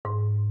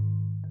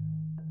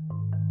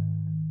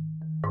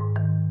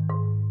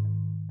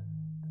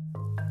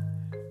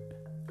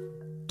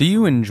Do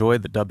you enjoy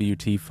the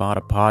WT Fodder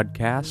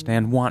podcast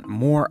and want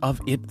more of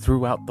it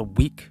throughout the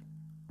week?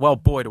 Well,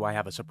 boy, do I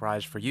have a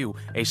surprise for you.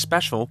 A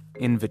special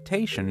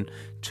invitation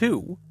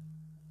to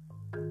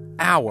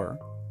our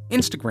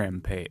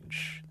Instagram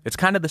page. It's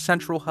kind of the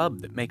central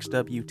hub that makes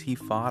WT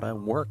Fodder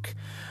work.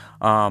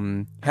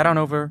 Head on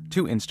over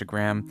to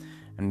Instagram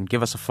and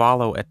give us a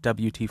follow at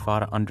WT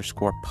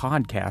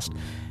Fodder_podcast.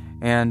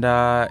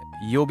 And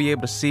you'll be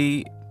able to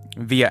see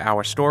via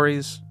our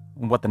stories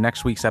what the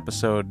next week's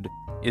episode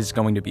is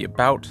going to be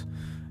about,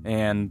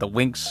 and the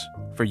links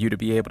for you to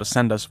be able to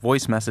send us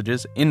voice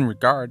messages in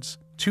regards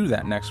to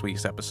that next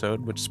week's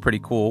episode, which is pretty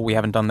cool. We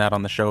haven't done that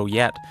on the show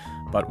yet,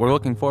 but we're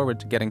looking forward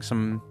to getting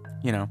some,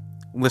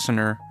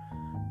 listener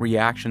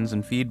reactions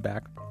and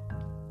feedback.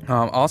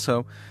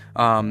 Also,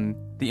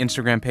 the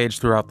Instagram page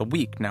throughout the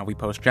week. Now, we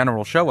post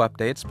general show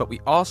updates, but we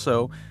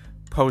also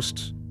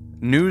post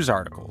news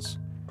articles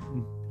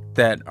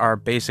that are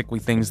basically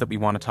things that we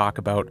want to talk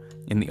about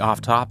in the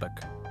off-topic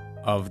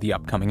of the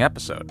upcoming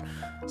episode.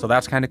 So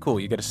that's kind of cool.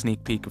 You get a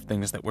sneak peek of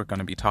things that we're going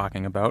to be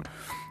talking about.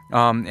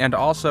 And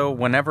also,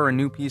 whenever a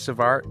new piece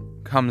of art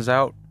comes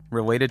out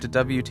related to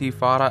WT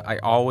Fodder, I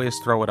always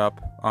throw it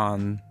up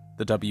on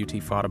the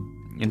WT Fodder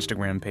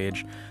Instagram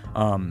page,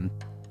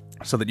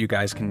 so that you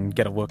guys can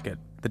get a look at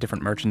the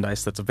different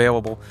merchandise that's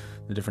available,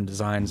 the different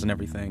designs and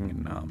everything.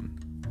 And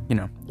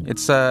it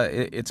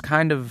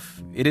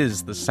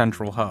is the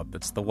central hub.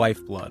 It's the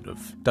lifeblood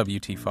of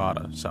WT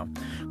Fodder. So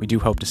we do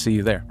hope to see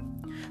you there.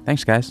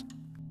 Thanks, guys.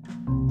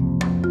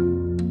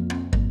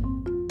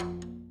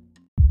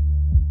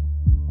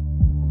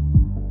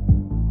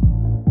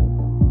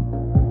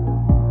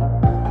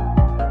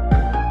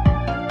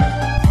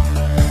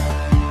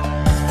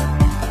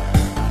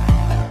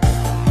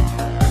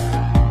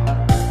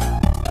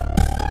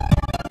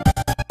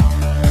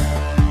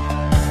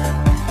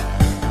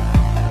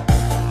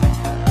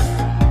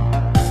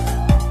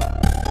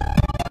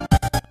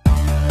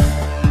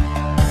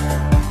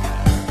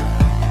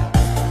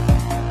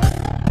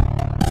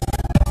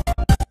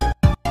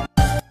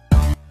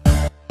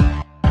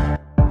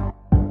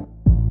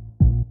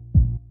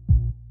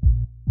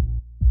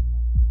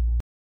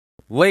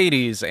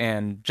 Ladies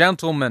and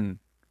gentlemen,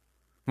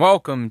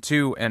 welcome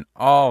to an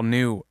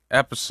all-new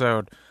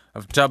episode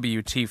of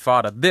WT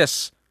Fodder.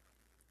 This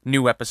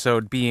new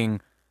episode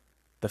being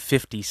the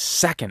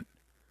 52nd,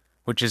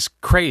 which is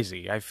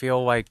crazy. I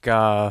feel like,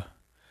 like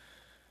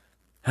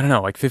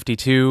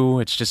 52.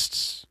 It's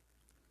just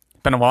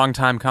been a long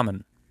time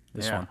coming,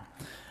 this one.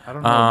 I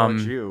don't know about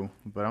you,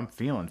 but I'm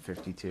feeling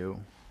 52.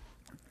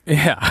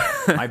 Yeah.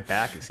 My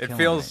back is killing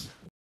me.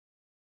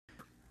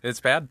 It's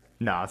bad?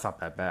 No, it's not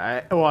that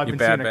bad. I've been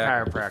seeing a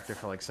chiropractor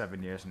for like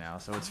 7 years now,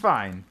 so it's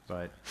fine,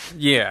 but...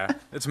 Yeah,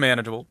 it's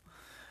manageable.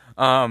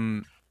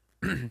 So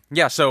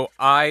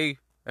I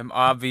am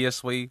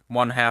obviously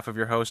one half of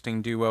your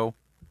hosting duo,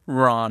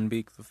 Ron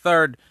Beek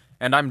III,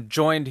 and I'm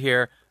joined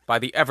here by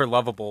the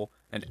ever-lovable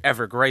and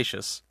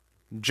ever-gracious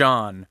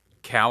John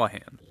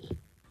Callahan.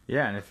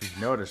 Yeah, and if you've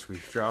noticed,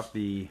 we've dropped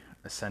the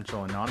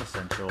essential and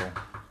non-essential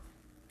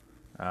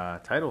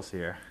titles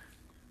here.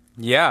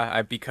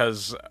 Yeah,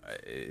 because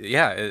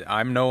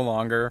I'm no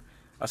longer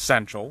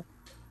essential,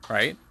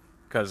 right?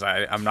 Because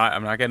I'm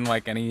not getting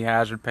like any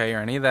hazard pay or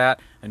any of that.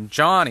 And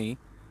Johnny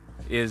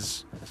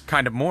is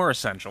kind of more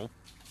essential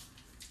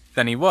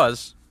than he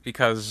was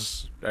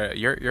because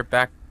you're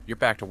back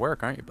to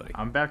work, aren't you, buddy?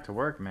 I'm back to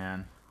work,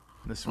 man,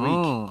 this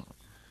week.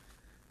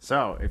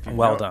 So if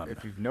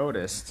you've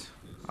noticed,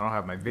 I don't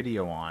have my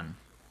video on,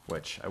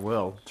 which I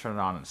will turn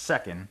it on in a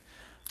second.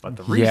 But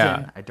the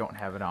reason I don't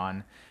have it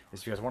on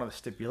is because one of the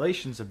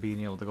stipulations of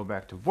being able to go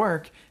back to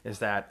work is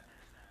that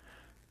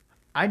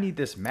I need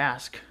this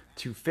mask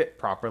to fit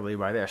properly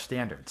by their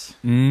standards.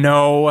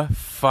 No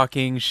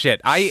fucking shit.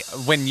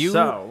 When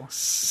you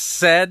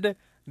said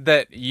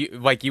that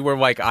you were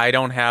like, I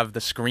don't have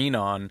the screen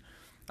on,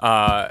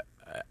 so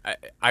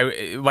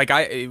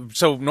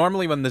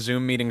normally when the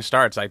Zoom meeting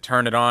starts, I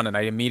turn it on and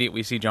I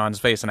immediately see John's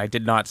face, and I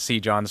did not see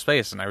John's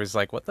face, and I was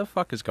like, what the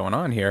fuck is going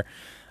on here?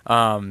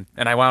 And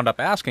I wound up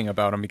asking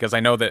about him because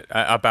I know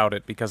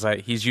that because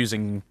he's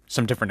using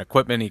some different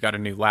equipment. He got a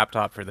new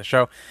laptop for the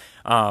show.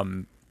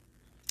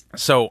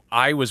 So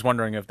I was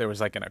wondering if there was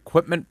like an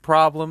equipment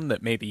problem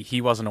that maybe he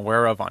wasn't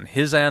aware of on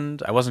his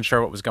end. I wasn't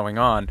sure what was going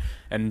on.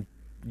 And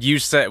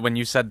when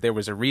you said there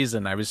was a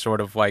reason, I was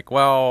sort of like,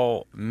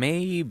 well,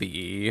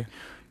 maybe.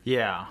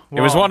 Yeah. Well,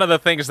 it was one of the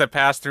things that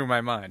passed through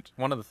my mind.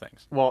 One of the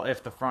things. Well,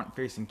 if the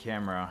front-facing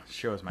camera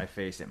shows my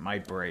face, it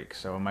might break,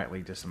 so it might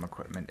lead to some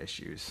equipment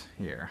issues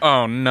here.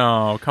 Oh,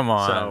 no. Come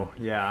on. So,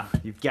 yeah,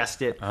 you've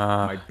guessed it.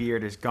 My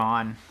beard is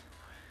gone.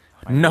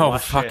 No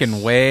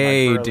fucking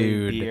way, my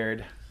dude.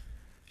 Beard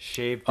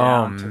shaved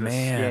down to the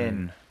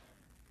skin.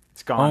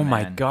 It's gone, Oh,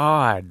 my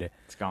God.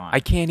 It's gone.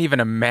 I can't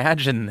even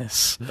imagine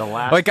this.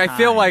 I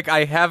feel like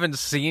I haven't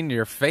seen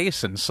your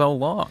face in so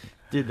long.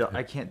 Dude,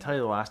 I can't tell you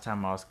the last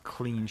time I was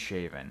clean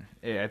shaven.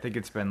 I think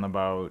it's been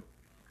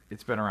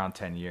around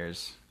 10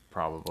 years,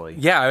 probably.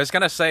 Yeah, I was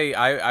going to say,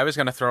 I was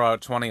going to throw out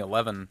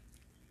 2011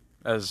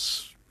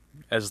 as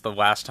as the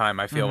last time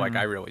I feel like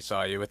I really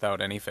saw you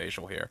without any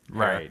facial hair.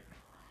 Right.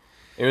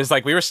 It was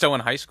like we were still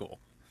in high school.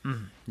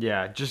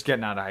 Yeah, just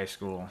getting out of high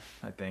school,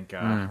 I think,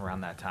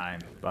 around that time.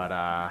 But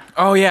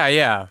oh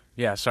yeah.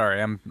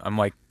 Sorry, I'm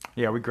like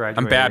we graduated.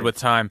 I'm bad with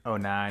time.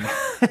 09.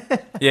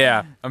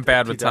 Yeah, I'm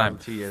bad with time.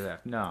 2 years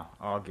after. No,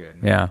 all good.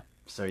 Yeah.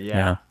 So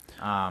yeah.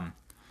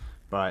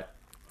 But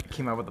I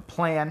came up with a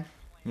plan,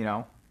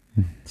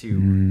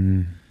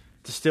 to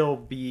still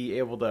be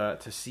able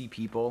to see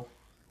people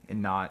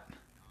and not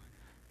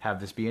have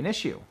this be an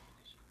issue.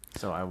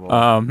 So I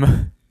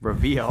will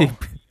reveal.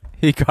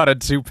 He got a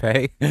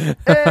toupee, a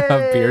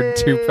beard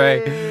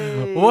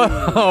toupee.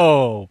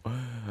 Whoa!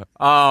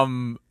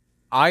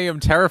 I am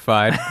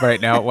terrified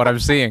right now at what I'm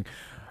seeing.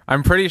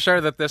 I'm pretty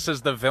sure that this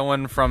is the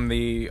villain from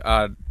the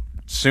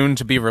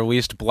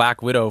soon-to-be-released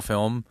Black Widow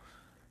film,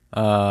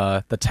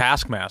 the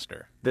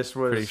Taskmaster. This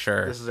was pretty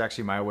sure. This is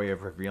actually my way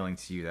of revealing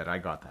to you that I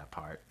got that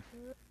part.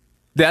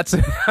 That's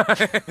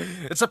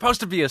it's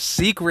supposed to be a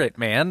secret,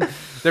 man.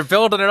 They're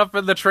building it up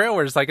in the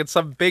trailers like it's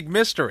some big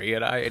mystery,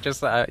 and I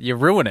just you're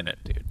ruining it,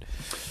 dude.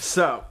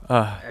 So,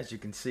 as you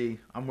can see,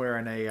 I'm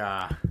wearing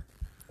a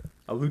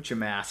lucha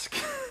mask.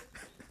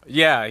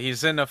 Yeah,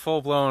 he's in a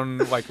full-blown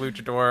like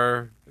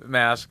luchador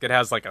mask. It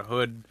has like a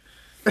hood.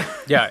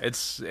 Yeah,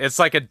 it's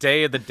like a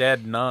Day of the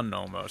Dead nun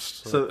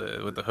almost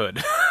with the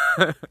hood.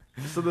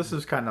 So this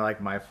is kind of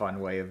like my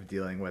fun way of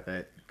dealing with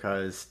it,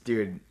 because,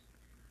 dude,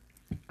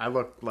 I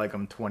look like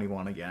I'm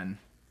 21 again.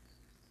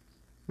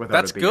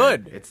 That's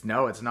good. It's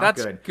not good.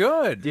 That's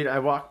good. Dude, I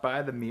walk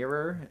by the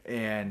mirror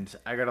and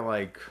I gotta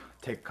like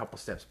take a couple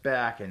steps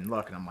back and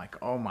look, and I'm like,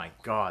 oh my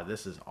god,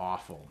 this is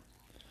awful.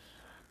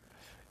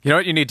 You know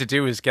what you need to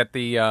do is get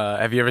the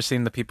have you ever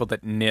seen the people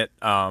that knit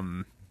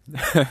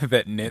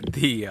that knit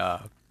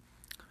the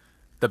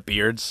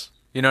beards?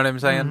 You know what I'm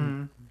saying?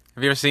 Mm-hmm.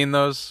 Have you ever seen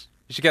those?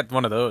 You should get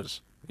one of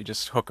those. You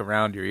just hook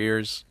around your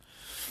ears.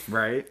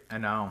 Right? I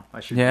know. I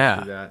should do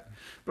that.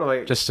 But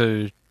like just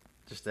to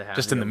have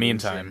just in the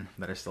meantime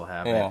that I still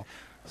have it.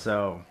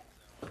 So,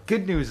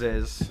 good news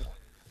is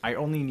I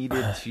only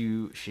needed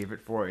to shave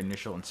it for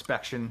initial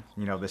inspection.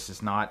 This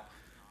is not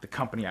the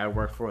company I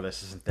work for.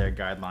 This isn't their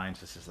guidelines.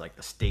 This is like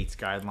the state's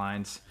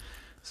guidelines.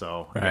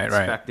 So I get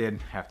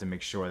inspected. Have to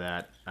make sure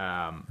that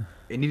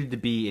it needed to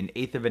be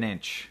 1/8 of an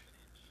inch.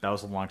 That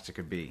was the longest it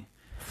could be.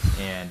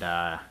 And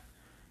I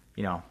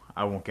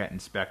won't get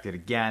inspected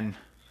again.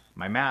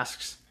 My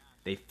masks,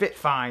 they fit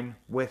fine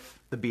with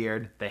the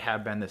beard. They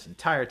have been this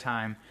entire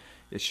time.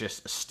 It's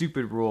just a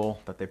stupid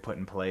rule that they put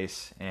in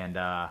place. And,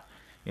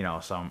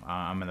 so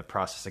I'm in the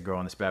process of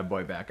growing this bad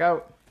boy back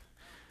out.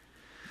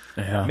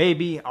 Yeah.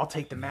 Maybe I'll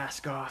take the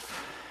mask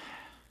off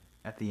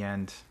at the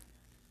end.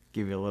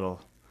 Give you a little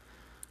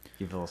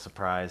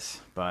surprise.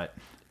 But,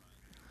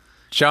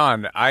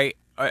 John,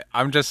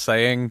 I'm just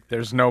saying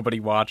there's nobody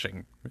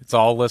watching. It's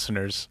all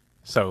listeners.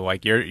 So,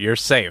 like, you're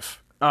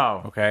safe.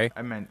 Oh, okay.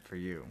 I meant for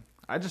you.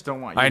 I just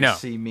don't want you to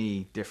see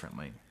me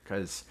differently,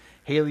 because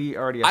Haley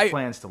already has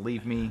plans to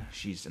leave me.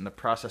 She's in the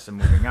process of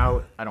moving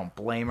out. I don't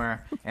blame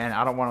her, and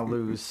I don't want to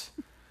lose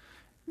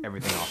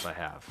everything else I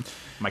have.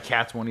 My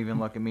cats won't even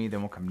look at me. They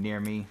won't come near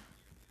me.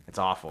 It's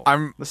awful.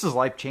 This is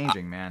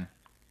life-changing, man.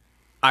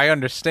 I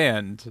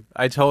understand.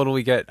 I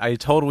totally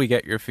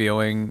get your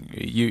feeling.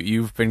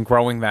 You've been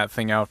growing that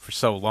thing out for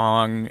so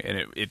long,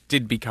 and it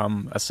did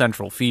become a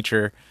central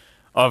feature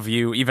of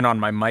you. Even on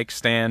my mic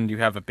stand, you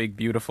have a big,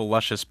 beautiful,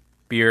 luscious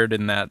beard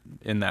in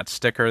that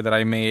sticker that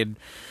I made.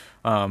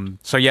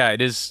 So yeah,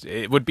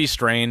 it would be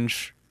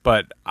strange,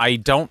 but I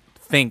don't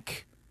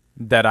think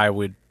that I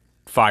would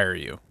fire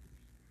you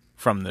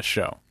from this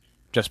show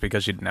just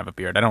because you didn't have a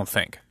beard. I don't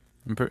think.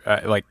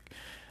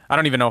 I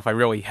don't even know if I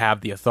really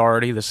have the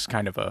authority. This is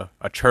kind of a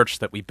church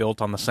that we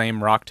built on the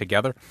same rock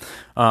together.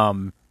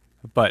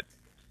 But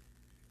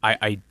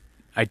I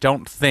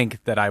don't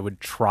think that I would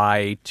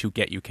try to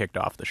get you kicked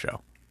off the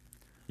show.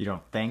 You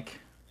don't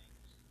think?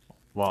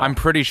 Well, I'm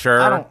pretty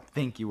sure. I don't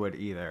think you would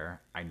either.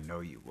 I know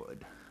you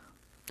would.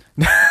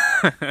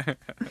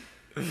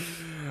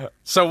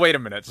 So wait a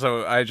minute.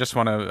 So I just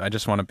want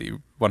to be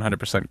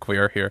 100%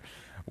 clear here.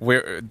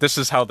 This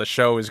is how the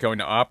show is going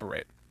to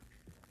operate.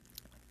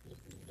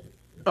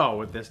 Oh,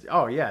 with this?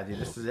 Oh yeah, dude.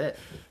 This is it.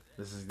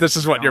 This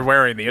is what you're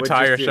wearing the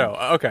entire show.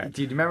 Okay.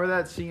 Do you remember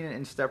that scene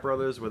in Step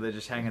Brothers where they're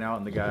just hanging out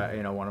and the guy,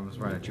 one of them's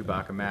wearing a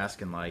Chewbacca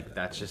mask, and like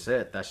that's just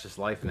it. That's just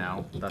life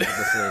now. That's what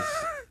this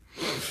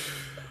is.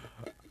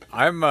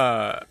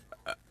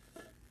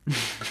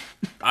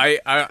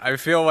 I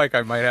feel like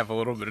I might have a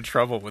little bit of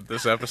trouble with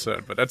this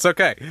episode, but that's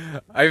okay.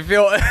 I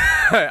feel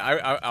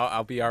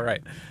I'll be all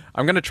right.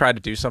 I'm gonna try to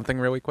do something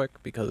really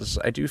quick because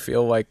I do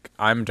feel like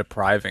I'm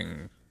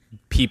depriving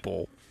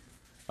people.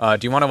 Do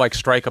you want to like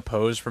strike a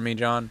pose for me,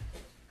 John?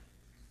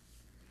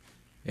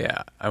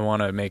 Yeah, I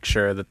want to make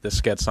sure that this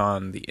gets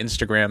on the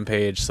Instagram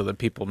page so that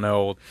people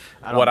know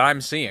what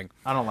I'm seeing.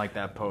 I don't like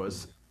that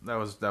pose. That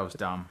was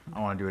dumb. I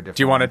want to do a different.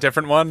 Do you want a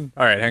different one?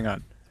 All right, hang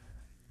on.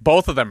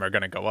 Both of them are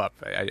going to go up.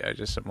 I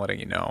just am letting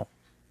you know.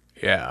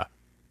 Yeah.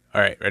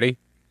 All right, ready?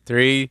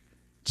 3,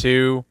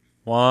 2,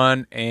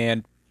 1,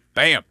 and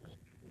bam.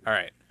 All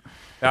right.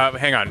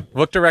 Hang on.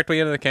 Look directly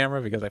into the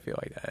camera because I feel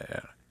like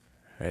that.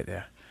 Right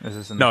there. Is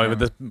this in the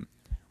camera?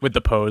 with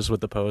the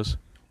pose.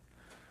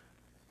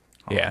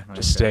 Yeah,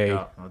 just stay.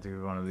 I'll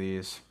do one of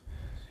these.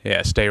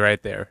 Yeah, stay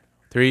right there.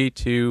 3,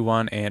 2,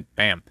 1, and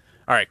bam.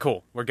 All right,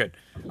 cool. We're good.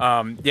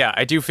 Yeah,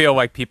 I do feel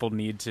like people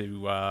need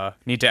to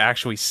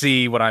actually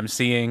see what I'm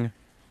seeing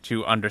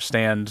to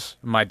understand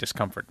my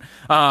discomfort.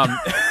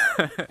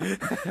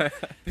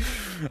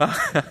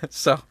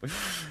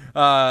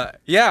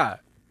 Yeah.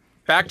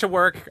 Back to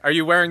work. Are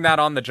you wearing that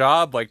on the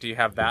job? Like, do you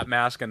have that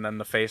mask and then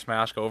the face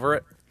mask over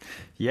it?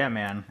 Yeah,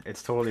 man.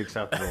 It's totally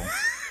acceptable.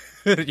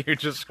 You're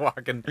just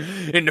walking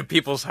into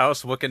people's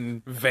house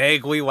looking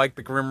vaguely like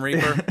the Grim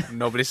Reaper.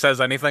 Nobody says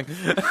anything.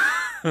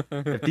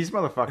 If these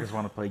motherfuckers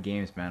want to play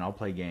games, man, I'll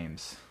play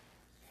games.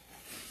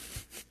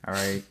 All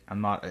right?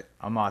 I'm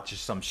not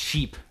just some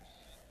sheep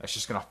that's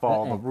just going to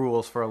follow the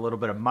rules for a little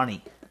bit of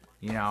money,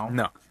 you know?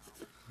 No.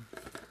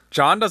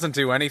 John doesn't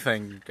do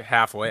anything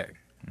halfway.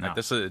 No.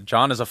 Like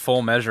John is a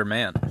full measure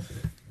man.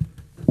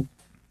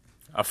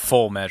 A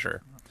full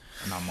measure.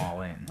 And I'm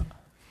all in.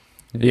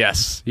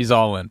 Yes, he's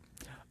all in.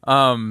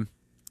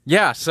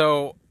 Yeah,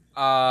 so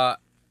how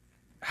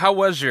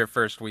was your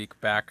first week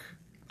back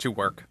to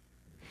work?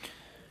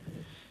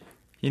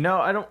 You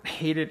know, I don't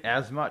hate it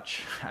as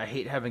much. I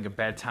hate having a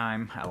bad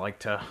time. I like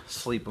to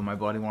sleep when my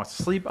body wants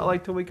to sleep. I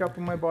like to wake up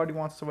when my body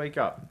wants to wake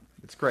up.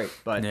 It's great,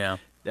 but yeah.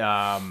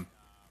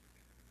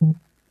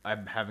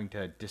 I'm having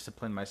to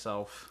discipline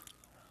myself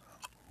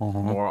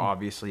more,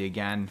 obviously,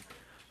 again,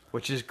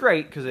 which is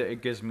great because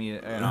it gives me,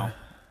 a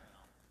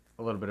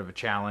little bit of a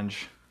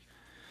challenge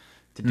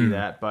to do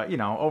that. But,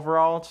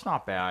 overall, it's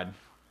not bad.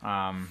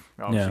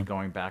 Obviously,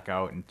 going back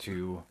out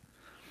into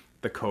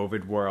the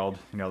COVID world,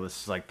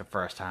 this is like the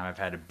first time I've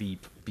had to be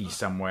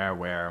somewhere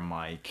where I'm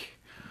like,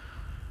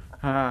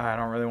 I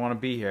don't really want to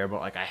be here,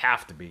 but like I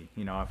have to be.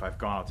 If I've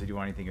gone out to do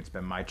anything, it's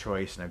been my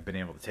choice, and I've been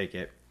able to take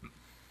it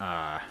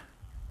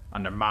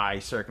under my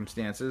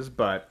circumstances.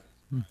 But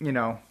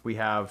we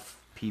have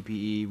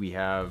PPE, we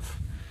have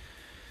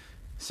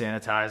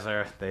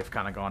sanitizer. They've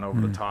kind of gone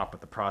over the top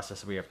with the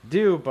process we have to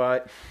do,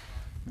 but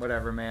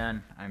whatever,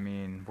 man. I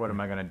mean, what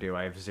am I gonna do?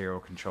 I have zero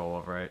control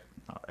over it.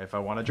 If I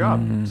want a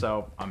job,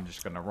 so I'm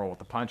just gonna roll with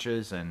the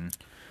punches and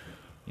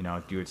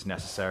do what's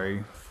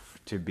necessary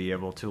to be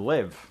able to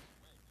live.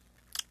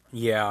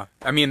 Yeah,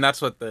 I mean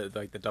that's what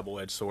the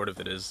double-edged sword of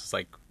it is. It's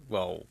like,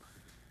 well,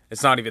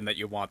 it's not even that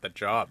you want the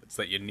job; it's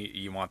that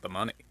you want the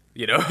money.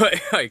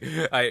 Like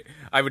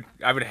I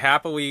would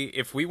happily,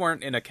 if we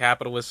weren't in a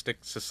capitalistic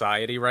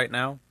society right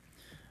now,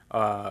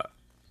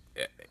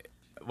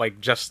 like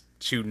just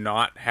to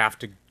not have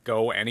to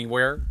go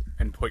anywhere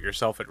and put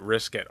yourself at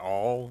risk at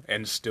all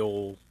and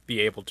still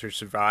be able to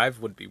survive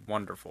would be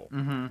wonderful.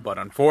 But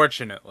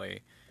unfortunately,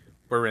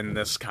 we're in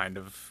this kind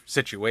of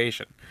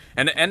situation.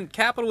 And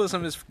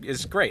capitalism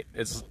is great.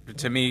 It's,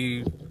 to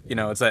me,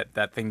 it's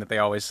that thing that they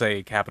always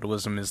say,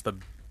 capitalism is the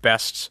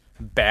best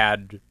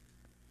bad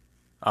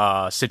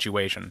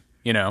situation,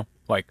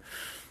 like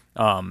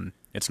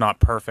it's not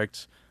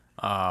perfect,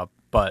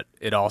 but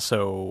it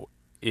also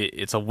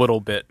it's a little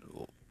bit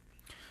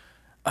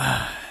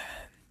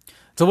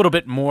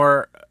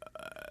more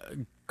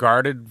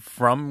guarded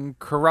from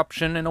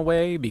corruption in a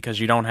way, because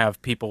you don't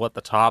have people at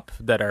the top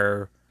that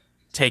are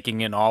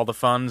taking in all the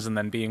funds and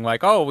then being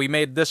like, oh, we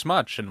made this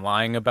much, and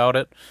lying about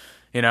it.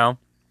 You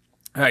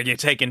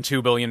take in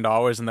 $2 billion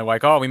and they're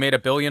like, oh, we made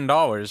 $1 billion,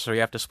 so you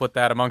have to split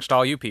that amongst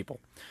all you people.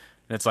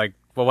 And it's like,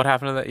 well, what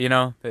happened to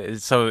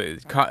that? So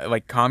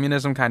like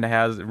communism kind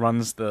of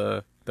runs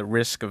the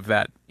risk of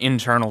that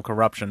internal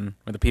corruption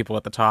where the people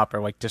at the top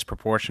are like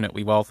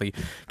disproportionately wealthy.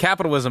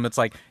 Capitalism, it's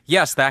like,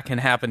 yes, that can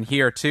happen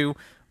here too,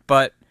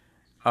 but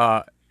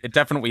it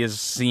definitely is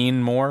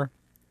seen more,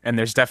 and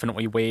there's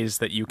definitely ways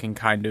that you can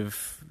kind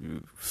of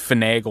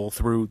finagle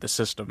through the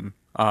system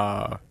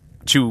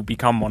to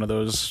become one of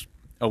those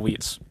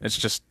elites. It's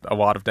just a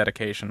lot of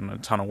dedication and a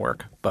ton of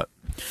work, but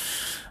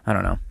I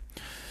don't know.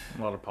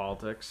 A lot of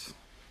politics.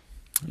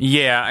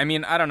 Yeah, I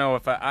mean, I don't know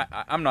if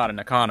I'm not an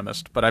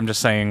economist, but I'm just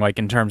saying, like,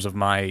 in terms of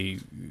my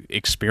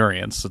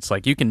experience, it's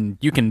like you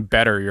can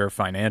better your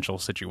financial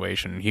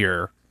situation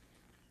here,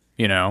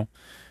 in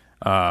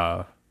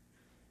a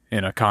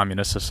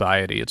communist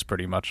society. It's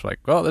pretty much like,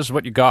 well, this is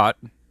what you got,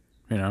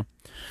 Yeah,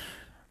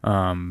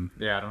 I don't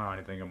know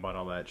anything about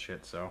all that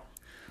shit, so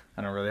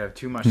I don't really have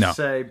too much to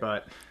say,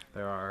 but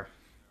there are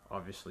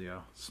obviously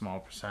a small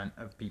percent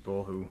of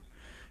people who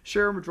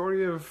share a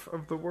majority of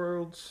the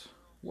world's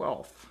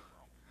wealth.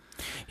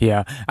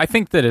 Yeah, I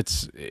think that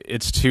it's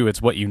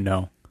what you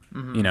know.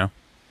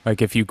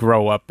 Like if you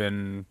grow up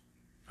in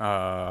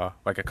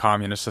like a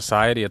communist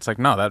society, it's like,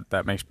 no,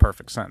 that makes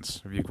perfect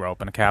sense. If you grow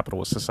up in a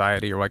capitalist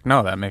society, you're like,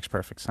 no, that makes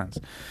perfect sense.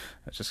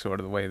 That's just sort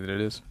of the way that it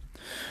is.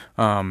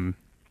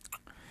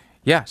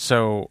 Yeah,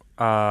 so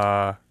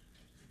I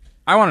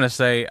wanted to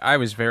say I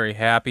was very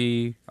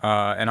happy,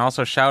 and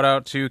also shout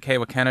out to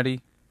Kayla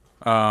Kennedy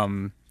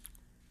from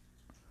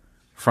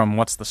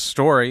What's the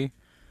Story.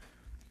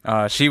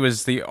 She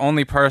was the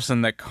only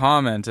person that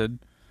commented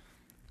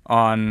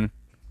on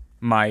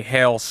my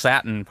Hail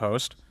Satin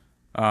post.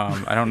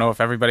 I don't know if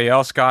everybody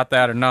else got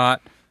that or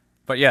not,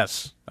 but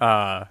yes,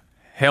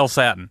 Hail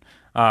Satin.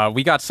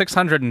 We got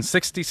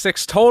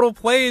 666 total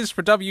plays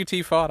for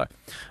WT Fodder,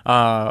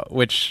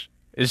 which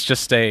is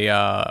just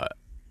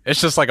it's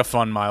just like a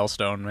fun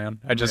milestone, man.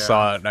 I just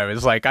saw it and I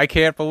was like, I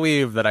can't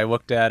believe that I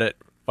looked at it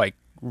like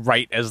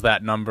right as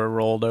that number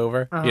rolled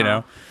over, you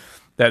know?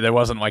 That there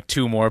wasn't like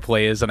 2 more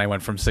plays and I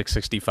went from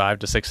 665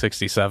 to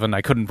 667.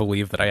 I couldn't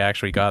believe that I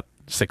actually got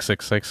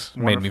 666. It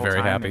made me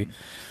very happy.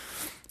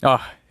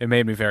 Oh, it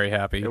made me very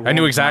happy. I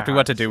knew exactly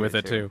what to do with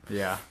it too.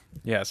 Yeah.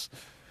 Yes.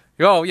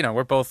 Well, you know,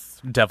 we're both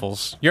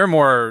devils. You're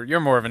more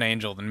of an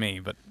angel than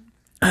me, but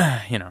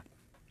you know,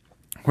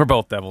 we're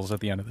both devils at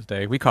the end of the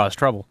day. We cause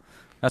trouble.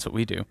 That's what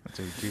we do. That's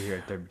what we do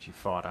here at WT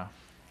Fodder.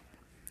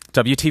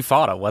 WT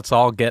Fodder. Let's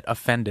all get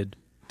offended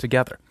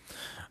together.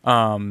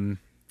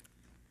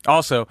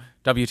 Also,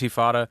 WT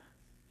Fodder,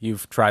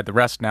 you've tried the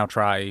rest, now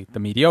try the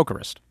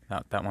Mediocrist.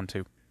 That one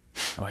too.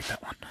 I like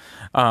that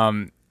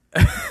one.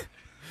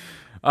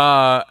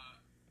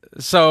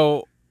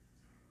 So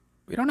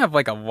we don't have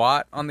like a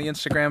lot on the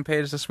Instagram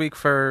page this week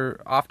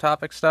for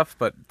off-topic stuff,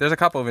 but there's a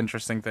couple of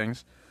interesting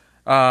things.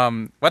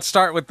 Let's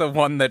start with the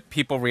one that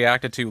people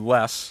reacted to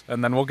less,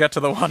 and then we'll get to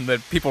the one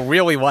that people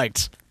really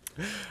liked.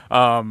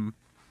 All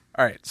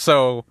right,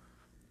 so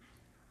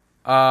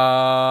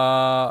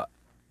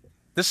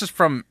this is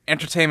from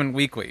Entertainment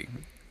Weekly.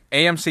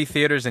 AMC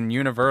Theaters and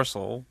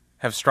Universal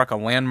have struck a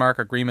landmark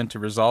agreement to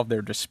resolve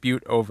their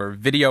dispute over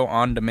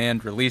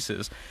video-on-demand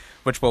releases,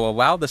 which will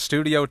allow the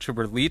studio to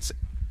release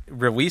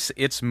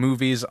its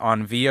movies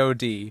on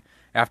VOD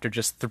after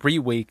just 3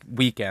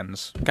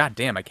 weekends. God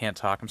damn, I can't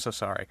talk. I'm so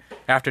sorry.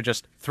 After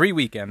just 3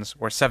 weekends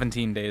or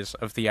 17 days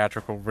of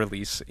theatrical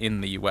release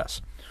in the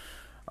U.S.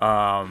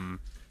 Now,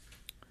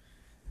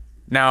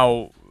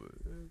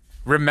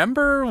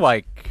 remember,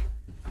 like,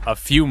 a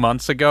few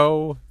months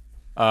ago,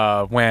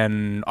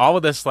 when all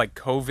of this, like,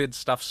 COVID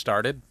stuff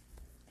started?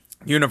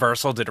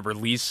 Universal did a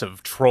release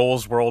of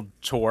Trolls World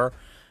Tour,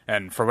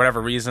 and for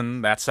whatever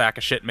reason, that sack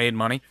of shit made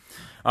money.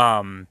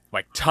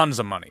 Like, tons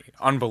of money.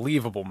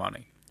 Unbelievable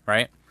money,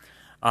 right?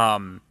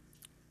 And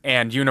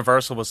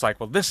Universal was like,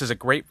 well, this is a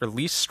great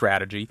release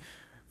strategy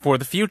for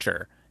the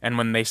future. And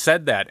when they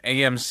said that,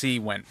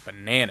 AMC went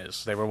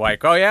bananas. They were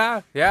like, oh,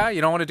 yeah,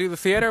 you don't want to do the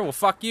theater? Well,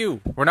 fuck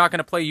you. We're not going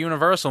to play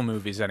Universal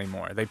movies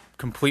anymore. They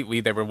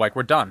were like,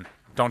 we're done.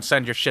 Don't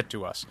send your shit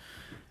to us.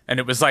 And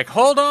it was like,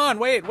 hold on,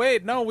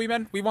 wait, no,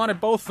 we wanted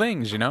both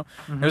things, you know?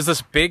 Mm-hmm. It was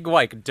this big,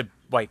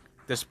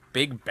 this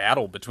big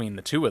battle between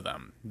the two of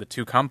them, the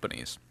two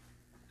companies.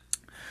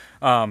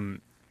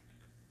 And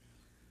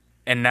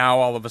now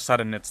all of a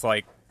sudden it's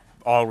like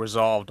all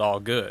resolved,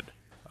 all good.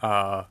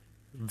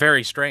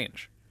 Very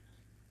strange.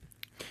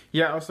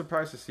 Yeah, I was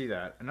surprised to see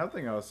that. Another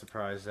thing I was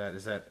surprised at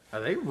is that,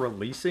 are they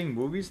releasing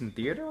movies in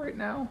theater right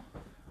now?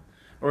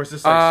 Or is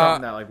this like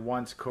something that, like,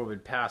 once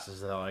COVID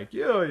passes, they're like,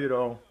 yeah, you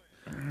know.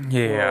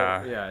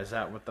 Yeah. Well, yeah, is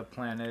that what the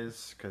plan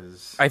is?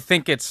 Because I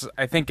think it's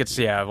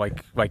yeah,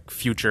 like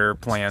future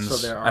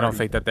plans. So I don't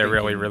think that they're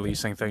really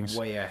releasing things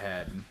way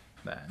ahead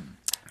then.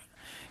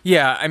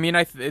 Yeah, I mean,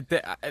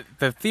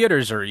 the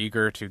theaters are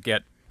eager to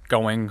get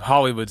going.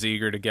 Hollywood's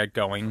eager to get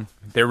going.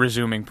 They're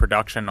resuming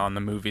production on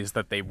the movies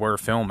that they were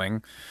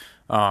filming.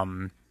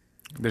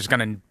 There's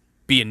going to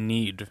be a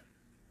need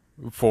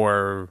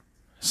for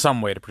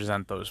some way to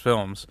present those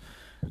films.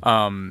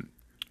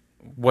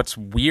 What's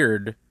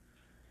weird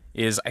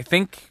is I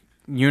think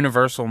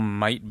Universal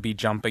might be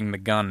jumping the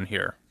gun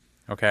here,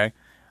 okay?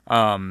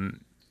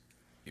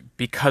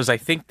 Because I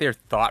think their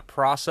thought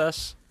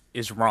process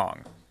is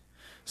wrong.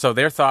 So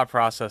their thought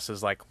process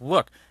is like,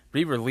 look,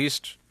 we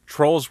released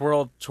Trolls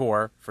World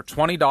Tour for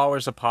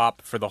 $20 a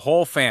pop for the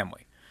whole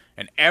family,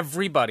 and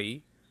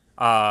everybody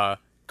got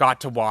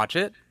to watch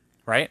it,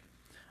 right?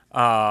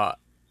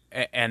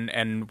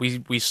 And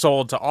we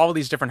sold to all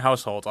these different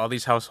households, all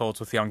these households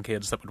with young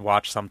kids that would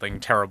watch something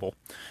terrible,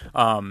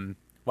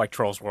 like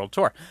Trolls World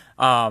Tour.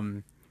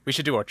 We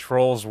should do a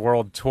Trolls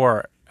World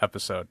Tour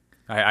episode.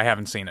 I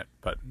haven't seen it,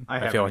 but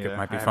I feel like it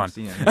might be fun.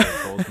 Seen any of the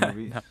Trolls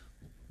movies.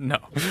 No.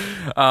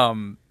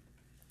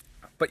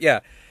 But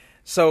yeah,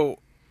 so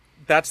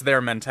that's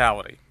their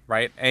mentality,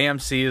 right?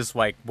 AMC is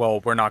like, well,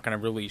 we're not going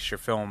to release your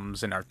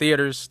films in our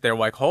theaters. They're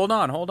like, hold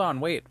on,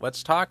 wait,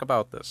 let's talk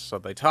about this. So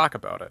they talk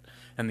about it.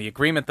 And the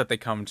agreement that they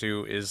come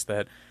to is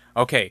that,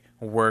 okay,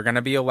 we're going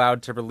to be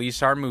allowed to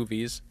release our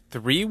movies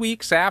 3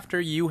 weeks after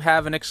you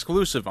have an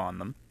exclusive on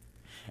them.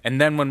 And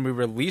then when we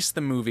release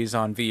the movies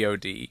on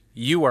VOD,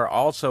 you are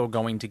also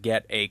going to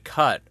get a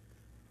cut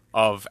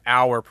of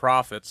our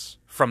profits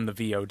from the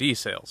VOD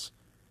sales.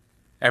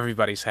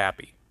 Everybody's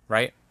happy,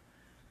 right?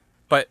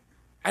 But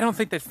I don't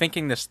think they're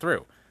thinking this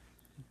through.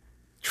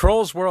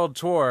 Trolls World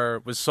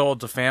Tour was sold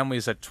to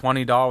families at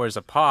 $20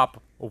 a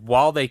pop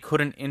while they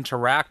couldn't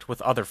interact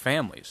with other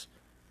families.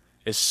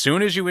 As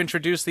soon as you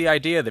introduce the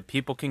idea that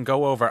people can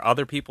go over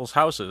other people's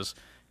houses,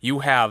 you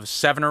have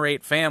 7 or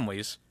 8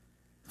 families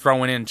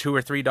throwing in $2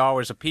 or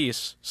 $3 a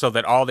piece so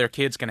that all their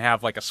kids can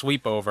have like a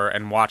sleepover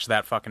and watch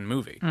that fucking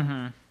movie.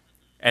 Mm-hmm.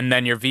 and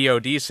then your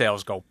VOD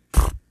sales go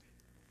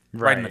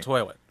right in the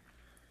toilet.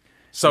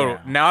 So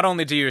not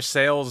only do your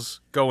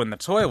sales go in the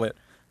toilet,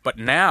 but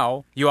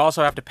now you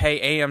also have to pay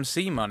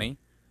AMC money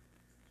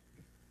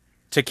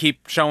to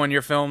keep showing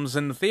your films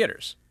in the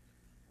theaters.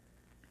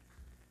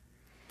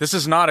 This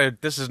is not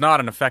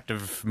an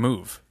effective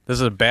move.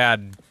 This is a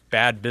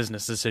bad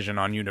business decision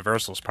on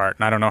Universal's part,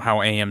 and I don't know how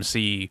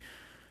AMC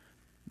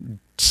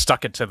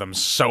stuck it to them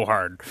so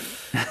hard,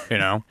 you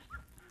know?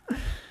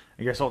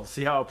 I guess we'll have to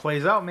see how it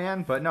plays out,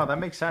 man. But no, that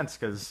makes sense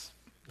because,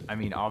 I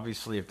mean,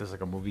 obviously, if there's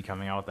like a movie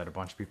coming out that a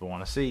bunch of people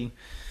want to see,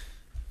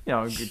 you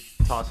know, you could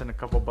toss in a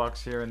couple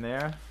bucks here and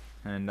there.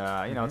 And,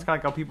 you know, it's kind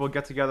of like how people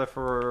get together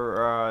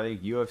for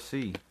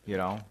UFC, you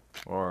know,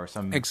 or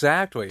some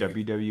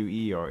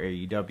WWE or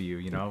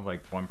AEW, you know,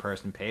 like one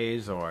person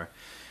pays or,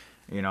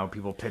 you know,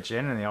 people pitch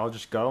in and they all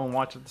just go and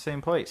watch at the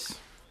same place.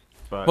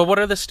 But what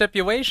are the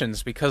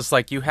stipulations? Because,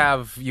 like, you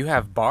have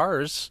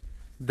bars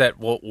that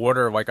will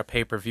order, like, a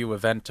pay-per-view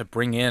event to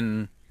bring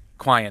in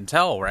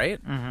clientele,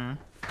 right?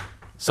 Mm-hmm.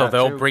 So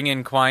they'll bring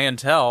in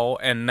clientele,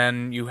 and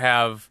then you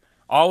have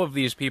all of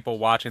these people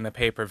watching the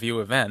pay-per-view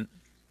event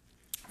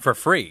for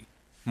free,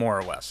 more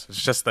or less.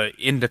 It's just the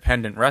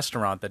independent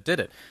restaurant that did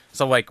it.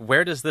 So, like,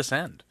 where does this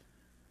end?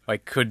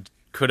 Like, could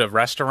a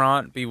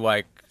restaurant be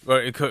like,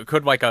 or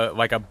could like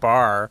a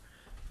bar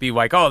be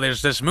like, oh,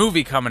 there's this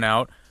movie coming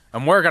out,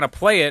 and we're gonna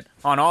play it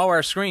on all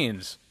our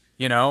screens.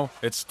 You know,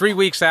 it's 3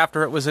 weeks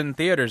after it was in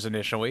theaters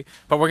initially,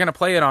 but we're gonna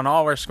play it on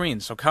all our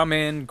screens. So come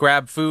in,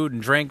 grab food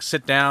and drink,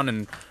 sit down,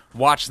 and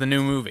watch the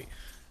new movie.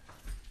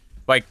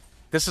 Like,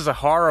 this is a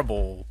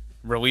horrible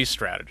release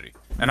strategy.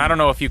 And I don't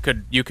know if you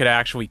could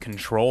actually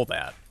control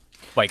that.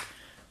 Like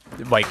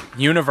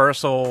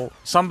Universal,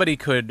 somebody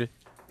could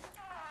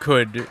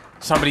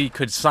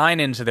sign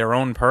into their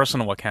own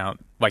personal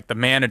account, like the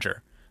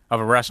manager of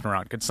a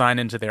restaurant could sign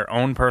into their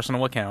own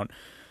personal account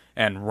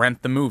and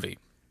rent the movie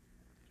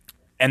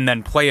and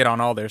then play it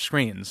on all their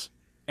screens.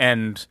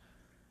 And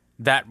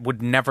that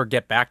would never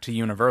get back to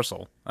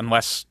Universal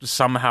unless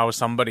somehow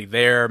somebody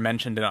there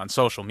mentioned it on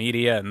social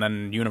media and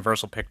then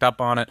Universal picked up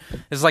on it.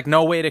 There's like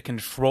no way to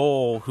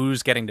control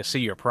who's getting to see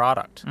your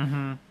product.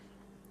 Mm-hmm.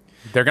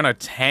 They're going to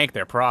tank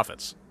their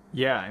profits.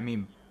 Yeah, I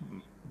mean,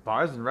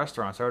 bars and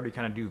restaurants already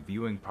kind of do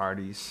viewing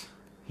parties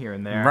here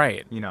and there.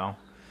 Right. You know,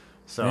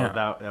 so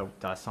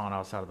that's not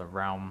outside of the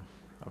realm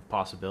of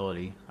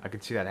possibility. I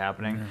could see that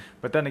happening. Mm-hmm.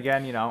 But then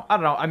again, you know, I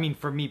don't know. I mean,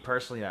 for me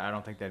personally, I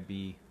don't think that'd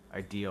be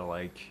ideal,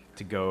 like,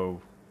 to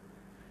go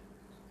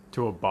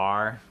to a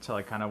bar to,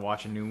 like, kind of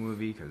watch a new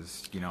movie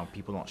because, you know,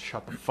 people don't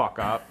shut the fuck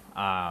up.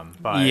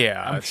 But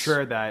yeah, I'm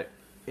sure that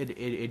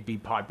it'd be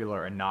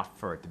popular enough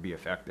for it to be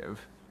effective.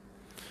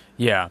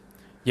 Yeah.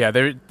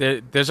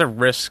 There's a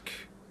risk.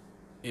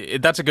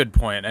 That's a good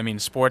point. I mean,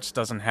 sports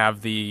doesn't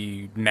have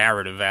the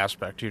narrative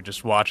aspect. You're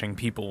just watching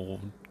people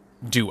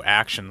do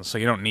actions, so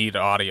you don't need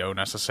audio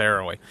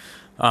necessarily.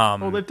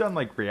 Well, they've done,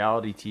 like,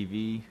 reality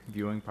TV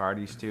viewing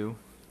parties too.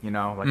 You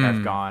know, like,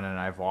 I've gone and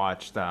I've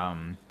watched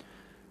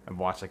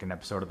like an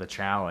episode of The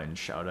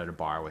Challenge out at a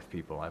bar with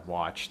people. I've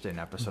watched an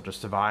episode of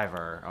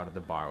Survivor out at the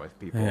bar with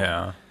people.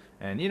 Yeah.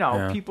 And, you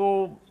know,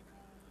 people,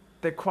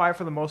 they're quiet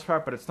for the most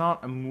part, but it's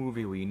not a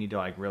movie where you need to,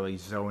 like, really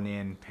zone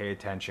in, pay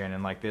attention,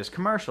 and, like, there's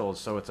commercials,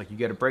 so it's like you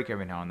get a break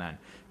every now and then.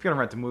 If you're gonna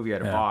rent a movie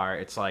at a bar,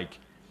 it's like,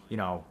 you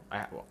know,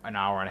 an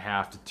hour and a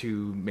half to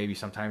 2, maybe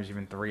sometimes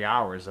even 3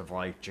 hours of,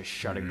 like, just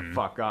shutting the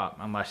fuck up,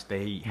 unless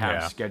they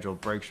have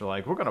scheduled breaks for,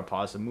 like, we're going to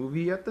pause the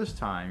movie at this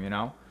time, you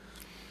know?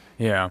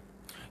 Yeah.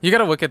 You got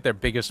to look at their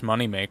biggest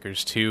money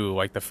makers, too,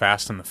 like the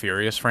Fast and the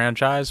Furious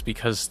franchise,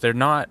 because they're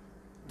not,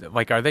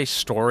 like, are they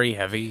story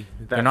heavy?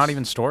 They're not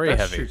even story heavy.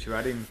 That's true, too.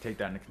 I didn't even take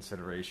that into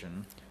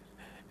consideration.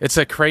 It's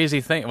a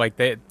crazy thing.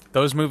 Like,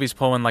 those movies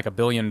pull in like $1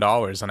 billion,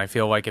 and I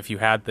feel like if you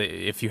had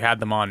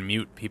them on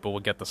mute, people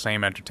would get the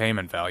same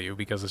entertainment value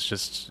because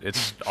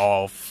it's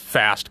all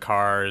fast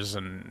cars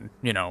and,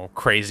 you know,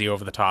 crazy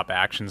over the top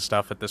action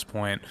stuff at this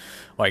point.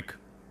 Like,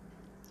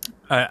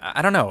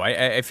 I don't know.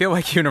 I feel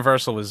like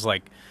Universal is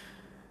like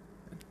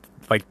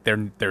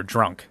they're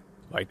drunk.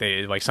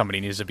 Like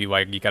somebody needs to be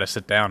like, you got to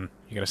sit down.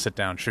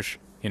 Shush.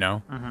 You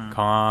know,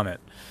 calm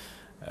it.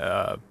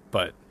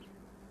 But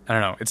I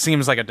don't know. It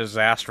seems like a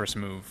disastrous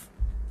move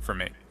for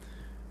me.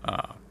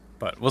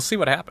 But we'll see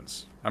what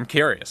happens. I'm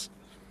curious.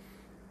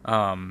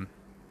 And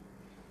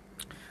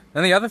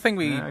the other thing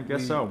I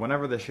guess so.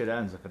 Whenever this shit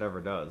ends, if it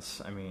ever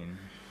does. I mean...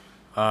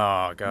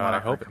 Oh, God, I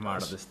hope it come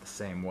out of this the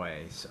same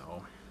way,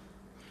 so...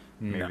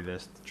 Maybe they're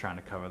trying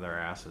to cover their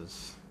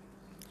asses.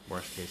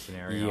 Worst case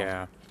scenario.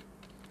 Yeah.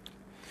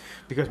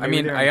 Because I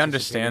mean, I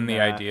understand the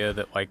idea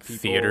that, like,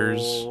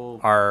 theaters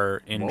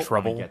are in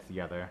trouble get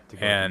together to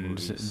go and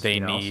to movies, they you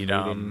know, need. So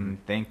they didn't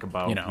think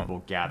about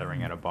people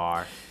gathering at a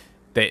bar.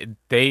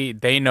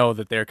 They know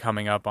that they're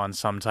coming up on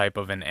some type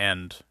of an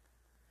end,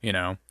 you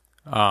know.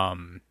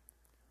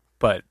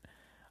 But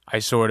I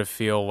sort of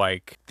feel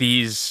like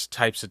these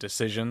types of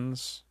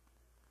decisions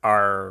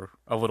are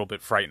a little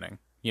bit frightening,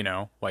 you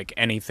know. Like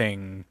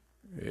anything,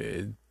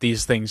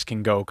 these things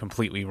can go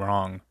completely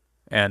wrong,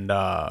 and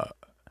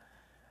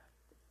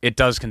it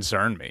does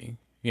concern me.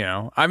 You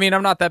know, I mean,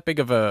 I'm not that big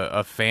of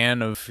a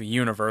fan of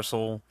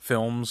Universal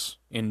films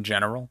in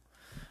general,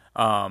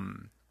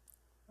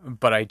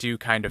 but I do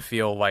kind of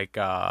feel like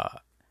I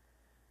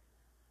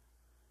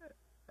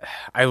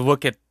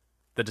look at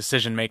the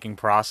decision-making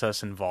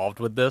process involved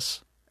with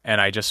this, and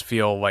I just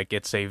feel like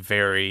it's a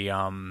very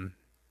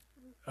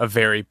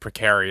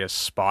precarious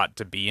spot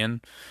to be in.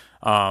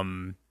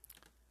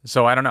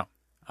 So I don't know.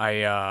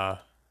 I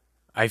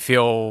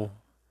feel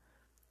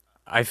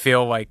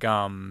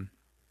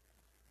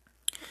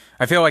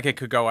like it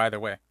could go either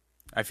way.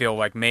 I feel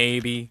like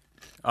maybe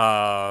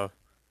the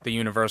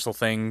Universal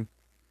thing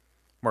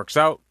works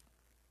out.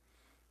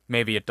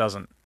 Maybe it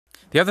doesn't.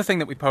 The other thing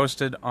that we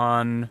posted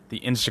on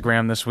the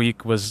Instagram this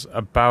week was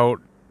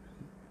about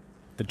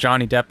the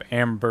Johnny Depp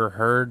Amber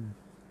Heard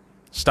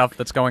stuff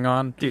that's going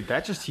on. Dude,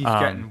 that just keeps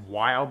getting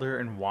wilder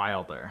and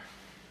wilder.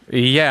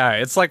 Yeah,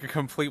 it's like a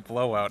complete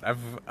blowout.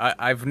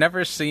 I've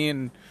never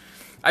seen.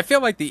 I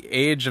feel like the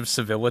age of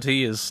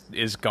civility is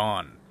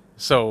gone.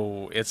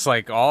 So it's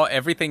like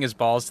everything is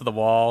balls to the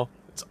wall.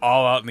 It's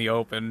all out in the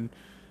open,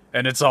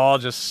 and it's all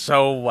just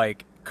so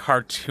like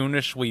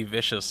cartoonishly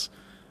vicious.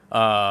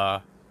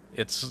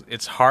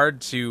 It's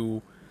hard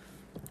to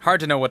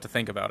know what to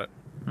think about it.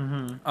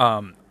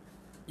 Mm-hmm.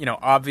 You know,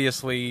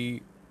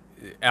 obviously,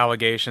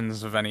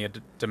 allegations of any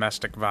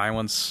domestic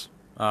violence,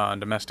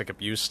 domestic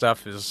abuse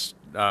stuff is,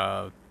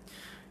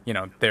 you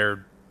know,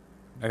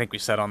 I think we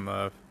said on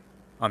the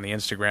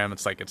Instagram,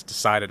 it's like it's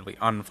decidedly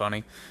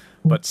unfunny.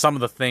 But some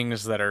of the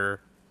things that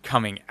are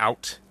coming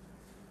out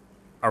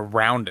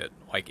around it,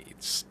 like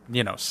it's,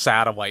 you know,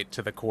 satellite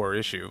to the core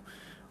issue,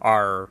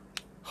 are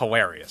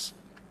hilarious.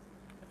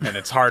 And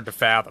it's hard to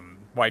fathom.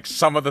 Like,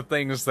 some of the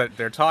things that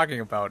they're talking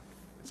about,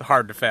 it's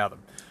hard to fathom.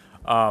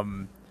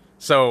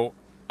 So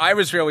I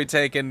was really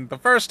taken. The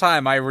first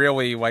time I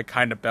really, like,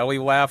 kind of belly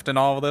laughed in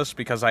all of this,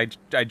 because I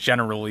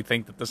generally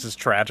think that this is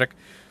tragic.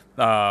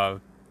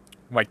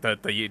 Like,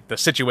 the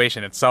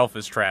situation itself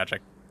is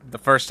tragic. The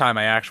first time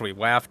I actually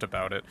laughed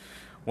about it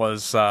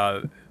was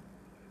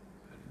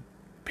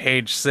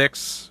Page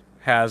 6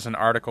 has an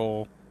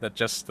article that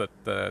just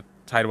the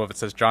title of it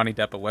says Johnny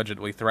Depp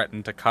allegedly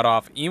threatened to cut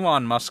off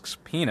Elon Musk's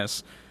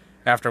penis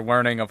after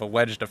learning of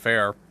alleged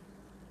affair.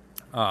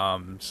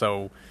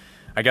 So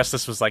I guess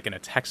this was like in a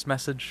text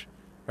message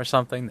or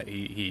something that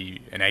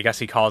and I guess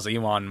he calls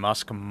Elon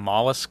Musk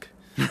mollusk,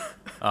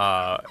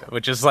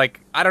 which is like,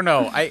 I don't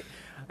know.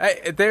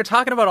 They're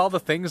talking about all the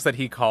things that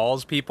he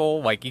calls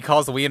people. Like, he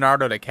calls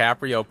Leonardo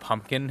DiCaprio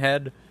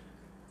Pumpkinhead.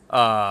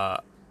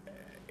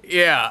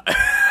 Yeah.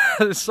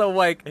 So,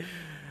 like,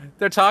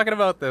 they're talking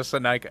about this,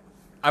 and, like,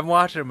 I'm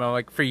watching him, I'm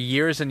like, for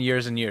years and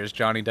years and years,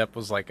 Johnny Depp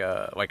was like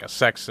a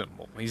sex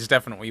symbol. He's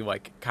definitely,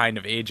 like, kind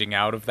of aging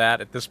out of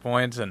that at this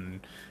point, and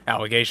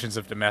allegations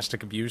of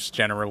domestic abuse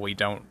generally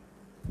don't,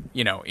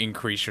 you know,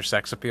 increase your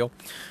sex appeal.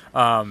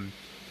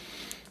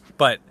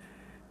 But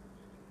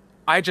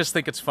I just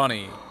think it's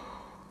funny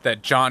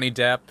that Johnny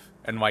Depp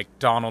and, like,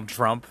 Donald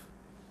Trump,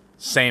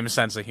 same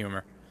sense of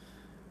humor.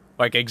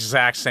 Like,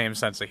 exact same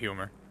sense of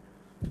humor.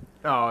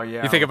 Oh,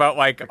 yeah. You think about,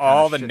 like,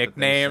 all the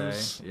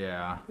nicknames.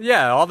 Yeah.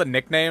 Yeah, all the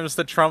nicknames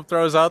that Trump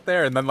throws out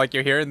there, and then, like,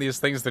 you're hearing these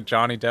things that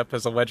Johnny Depp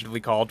has allegedly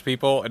called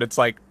people, and it's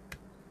like,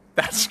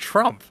 that's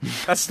Trump.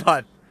 That's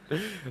not...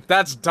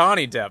 That's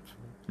Donnie Depp.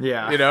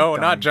 Yeah. You know,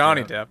 not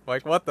Johnny Depp.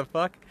 Like, what the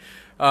fuck?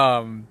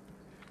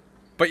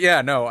 But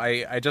yeah, no,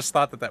 I just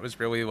thought that was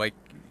really, like,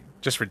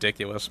 just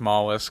ridiculous.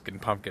 Mollusk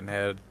and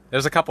Pumpkinhead.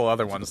 There's a couple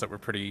other ones that were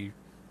pretty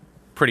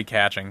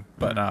catching,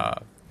 but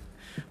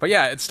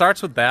yeah, it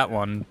starts with that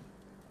one,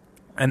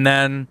 and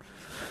then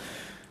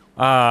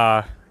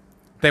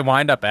they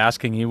wind up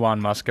asking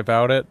Elon Musk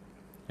about it,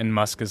 and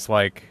Musk is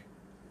like,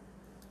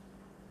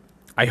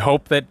 I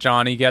hope that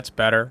Johnny gets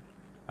better.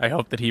 I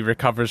hope that he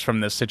recovers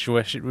from this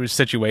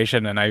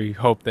situation, and I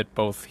hope that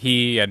both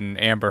he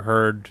and Amber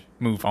Heard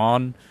move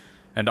on.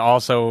 And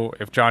also,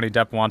 if Johnny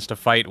Depp wants to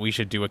fight, we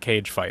should do a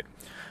cage fight.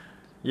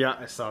 Yeah,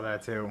 I saw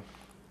that too.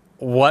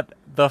 What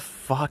the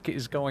fuck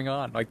is going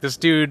on? Like, this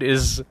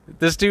dude's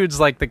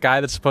like the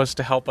guy that's supposed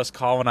to help us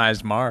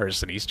colonize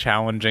Mars, and he's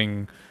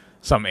challenging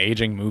some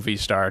aging movie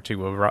star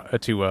to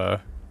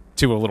a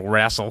little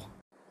wrestle.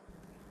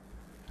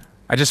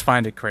 I just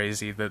find it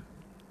crazy that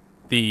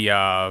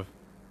the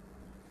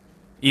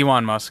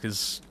Elon Musk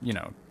is, you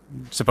know,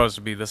 supposed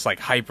to be this, like,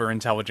 hyper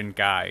intelligent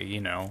guy,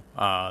 you know,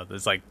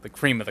 there's like the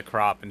cream of the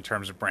crop in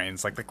terms of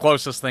brains, like the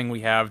closest thing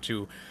we have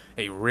to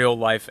a real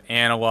life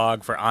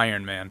analog for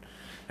Iron Man,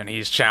 and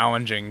he's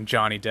challenging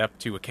Johnny Depp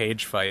to a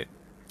cage fight.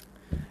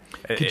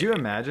 Could you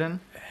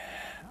imagine?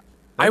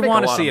 I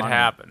want to see it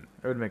happen.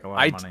 It would make a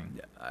lot of money.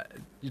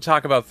 You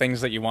talk about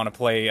things that you want to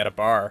play at a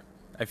bar.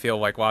 I feel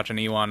like watching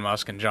Elon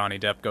Musk and Johnny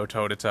Depp go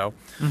toe to toe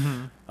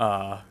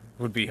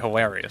would be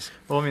hilarious.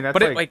 Well, I mean, that's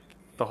like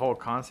the whole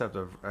concept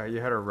of you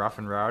heard of Rough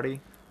and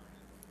Rowdy?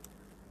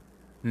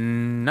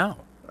 No,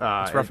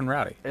 it's Rough and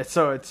Rowdy. It's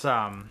a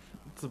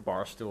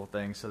bar stool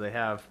thing. So they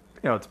have,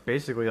 you know, it's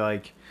basically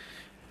like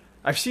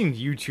I've seen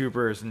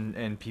YouTubers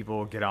and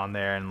people get on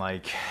there and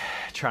like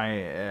try,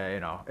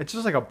 it's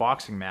just like a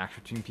boxing match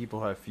between people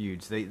who have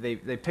feuds. They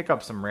pick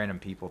up some random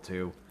people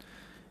too.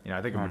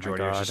 I think a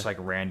majority is just like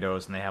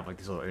randos, and they have like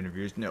these little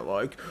interviews, and they're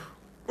like,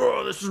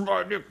 "Oh, this is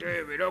my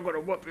nickname, and I'm gonna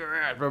whoop your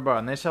ass," blah, blah.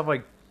 And they just have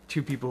like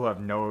two people who have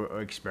no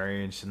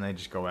experience, and they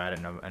just go at it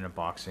in a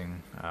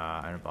boxing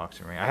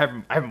ring.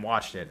 I haven't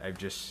watched it. I've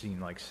just seen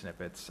like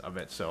snippets of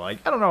it, so like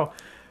I don't know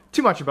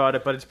too much about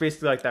it, but it's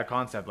basically like that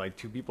concept. Like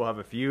two people have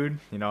a feud,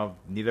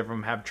 neither of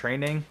them have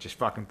training. Just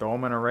fucking throw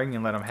them in a ring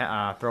and let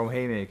them throw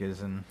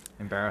haymakers and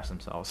embarrass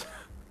themselves.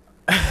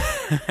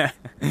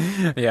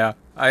 Yeah,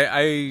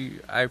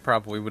 I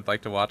probably would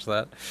like to watch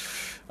that.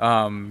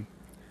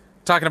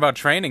 Talking about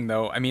training,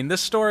 though, I mean,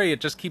 this story, it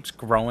just keeps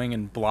growing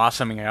and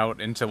blossoming out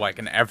into like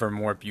an ever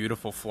more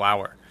beautiful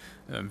flower.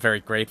 I'm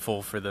very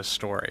grateful for this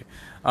story.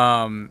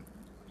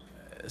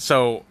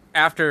 So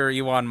after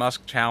Elon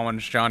Musk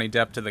challenged Johnny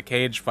Depp to the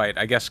cage fight,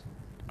 I guess,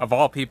 of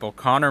all people,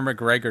 Conor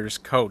McGregor's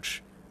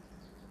coach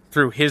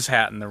threw his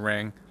hat in the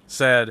ring,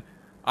 said,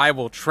 "I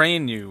will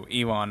train you,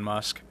 Elon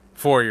Musk,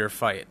 for your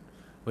fight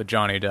with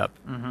Johnny Depp."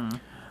 Mm-hmm.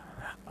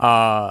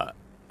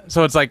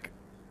 So it's like,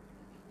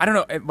 I don't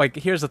know, like,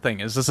 here's the thing,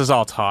 is this is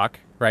all talk,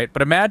 right?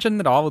 But imagine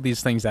that all of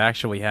these things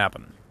actually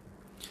happen,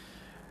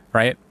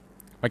 right?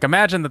 Like,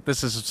 imagine that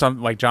this is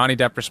like, Johnny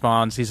Depp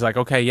responds, he's like,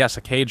 "Okay, yes,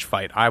 a cage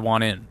fight, I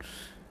want in."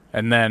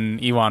 And then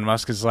Elon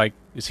Musk is like,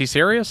 "Is he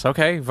serious?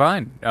 Okay,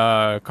 fine.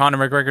 Conor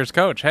McGregor's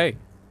coach, hey,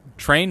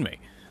 train me."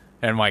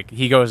 And, like,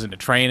 he goes into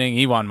training.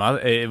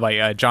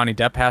 Johnny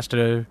Depp has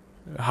to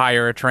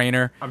hire a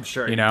trainer. I'm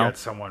sure he gets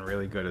someone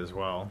really good as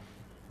well.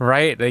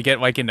 Right? They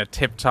get, like, into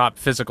tip-top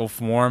physical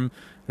form.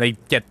 They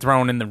get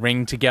thrown in the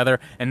ring together.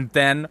 And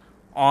then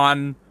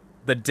on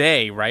the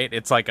day, right,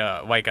 it's like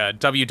a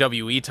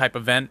WWE type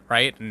event,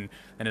 right? And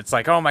it's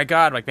like, oh my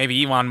God, like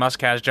maybe Elon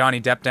Musk has Johnny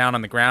Depp down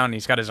on the ground, and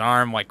he's got his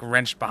arm like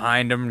wrenched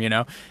behind him,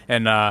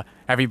 and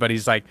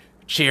everybody's like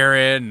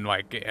cheering and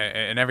like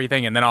and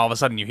everything, and then all of a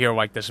sudden you hear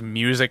like this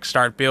music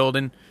start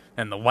building,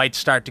 and the lights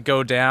start to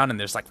go down, and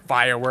there's like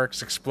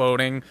fireworks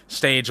exploding,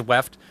 stage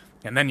left,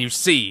 and then you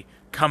see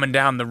coming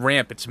down the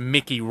ramp, it's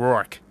Mickey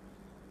Rourke.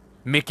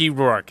 Mickey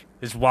Rourke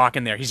is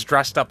walking there. He's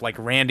dressed up like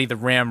Randy the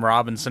Ram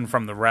Robinson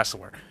from The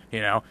Wrestler.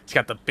 He's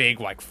got the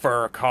big like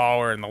fur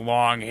collar and the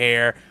long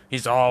hair.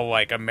 He's all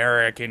like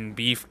American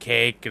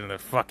beefcake and the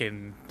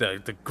fucking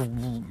the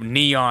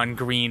neon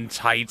green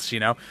tights,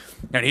 and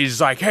he's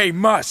like, "Hey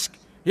Musk,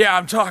 yeah,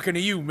 I'm talking to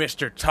you,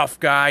 Mr. Tough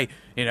Guy,"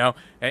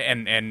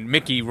 and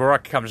Mickey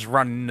Rourke comes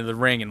running into the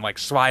ring and like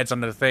slides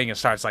under the thing and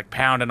starts like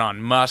pounding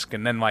on Musk,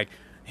 and then like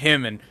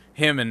him and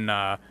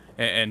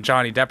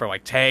Johnny Depp are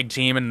like tag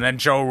teaming, and then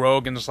Joe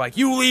Rogan's like,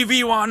 "You leave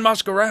Elon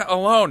Musk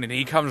alone," and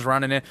he comes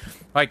running in.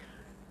 Like,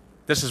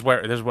 this is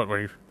where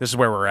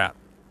we're at.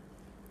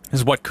 This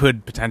is what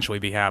could potentially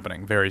be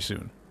happening very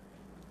soon.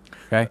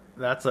 Okay,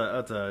 that's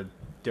a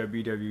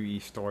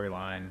WWE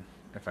storyline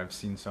if I've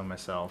seen so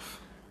myself.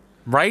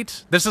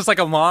 Right? This is like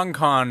a long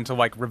con to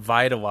like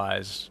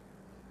revitalize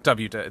the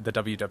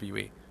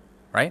WWE,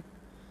 right?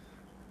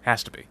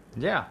 Has to be.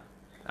 Yeah,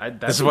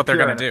 this is what they're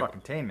gonna do.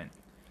 Entertainment.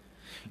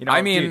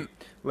 Dude,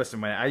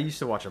 listen, I used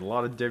to watch a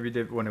lot of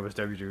WWE when it was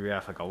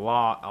WWF, like a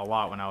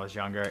lot when I was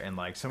younger, and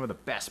like some of the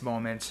best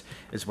moments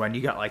is when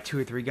you got like 2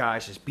 or 3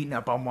 guys just beating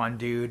up on one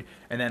dude,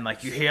 and then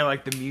like you hear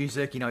like the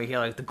music, you hear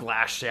like the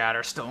glass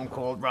shatter, Stone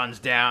Cold runs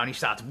down, he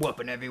starts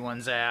whooping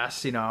everyone's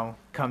ass,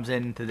 comes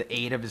in to the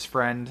aid of his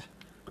friend.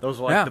 Those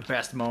are like the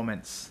best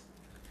moments.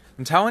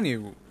 I'm telling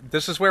you,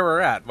 this is where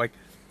we're at. Like,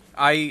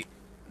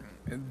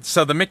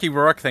 so the Mickey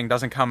Rourke thing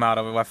doesn't come out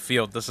of left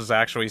field. This is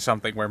actually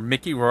something where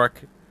Mickey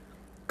Rourke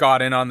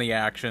got in on the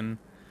action,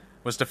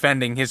 was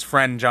defending his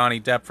friend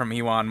Johnny Depp from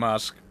Elon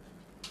Musk,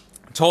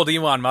 told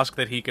Elon Musk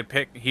that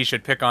he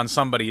should pick on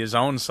somebody his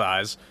own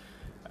size,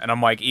 and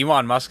I'm like,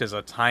 Elon Musk is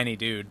a tiny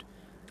dude.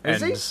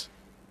 Is he?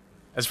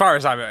 As far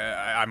as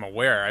I'm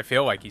aware, I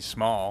feel like he's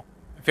small.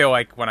 I feel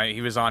like when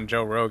he was on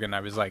Joe Rogan,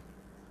 I was like,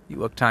 you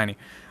look tiny.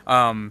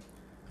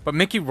 But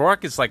Mickey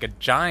Rourke is like a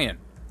giant.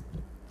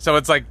 So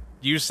it's like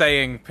you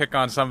saying pick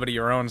on somebody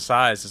your own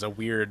size is a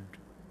weird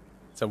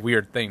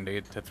thing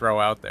to throw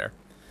out there.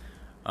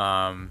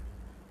 But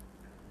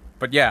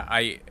yeah,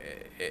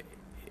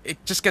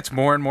 it just gets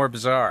more and more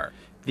bizarre.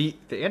 The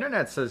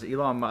internet says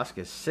Elon Musk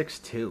is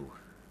 6'2".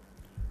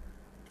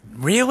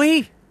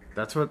 Really?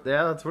 That's what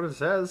it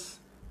says.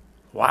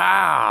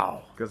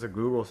 Wow. Because of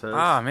Google says.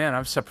 Ah, man,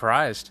 I'm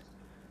surprised.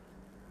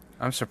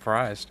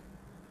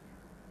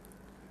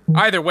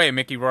 Either way,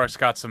 Mickey Rourke's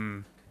got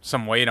some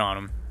weight on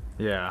him.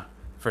 Yeah.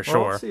 For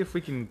sure. Let's see if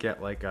we can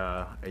get like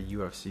a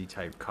UFC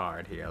type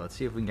card here. Let's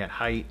see if we can get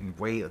height and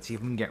weight. Let's see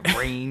if we can get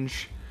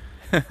range.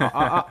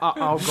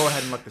 I'll go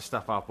ahead and look this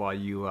stuff up while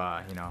you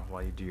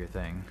do your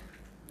thing.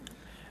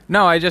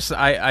 No,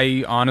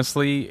 I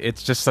honestly,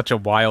 it's just such a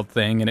wild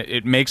thing, and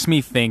it makes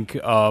me think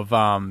of,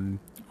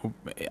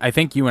 I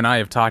think you and I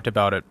have talked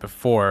about it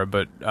before,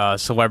 but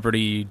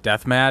Celebrity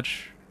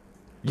Deathmatch.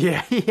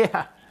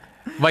 Yeah.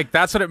 Like,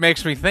 that's what it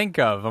makes me think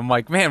of. I'm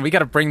like, man, we got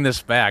to bring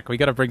this back. We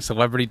got to bring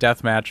Celebrity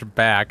Deathmatch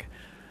back.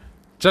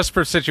 just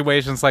for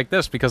situations like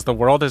this, because the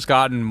world has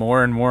gotten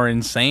more and more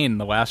insane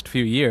the last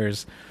few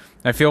years.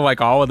 I feel like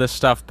all of this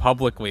stuff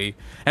publicly,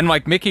 and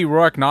like Mickey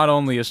Rourke not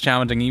only is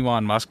challenging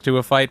Elon Musk to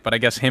a fight, but I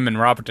guess him and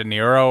Robert De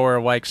Niro are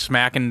like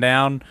smacking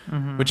down,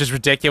 which is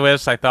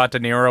ridiculous. I thought De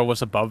Niro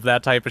was above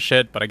that type of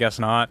shit, but I guess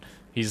not.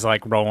 He's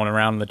like rolling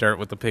around in the dirt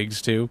with the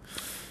pigs too.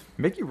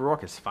 Mickey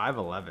Rourke is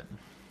 5'11".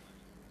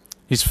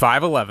 He's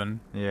 5'11".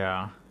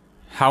 Yeah.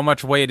 How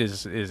much weight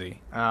is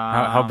he?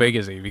 How big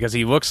is he? Because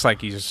he looks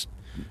like he's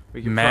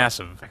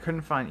massive. I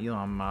couldn't find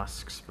Elon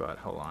Musk's, but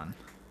hold on.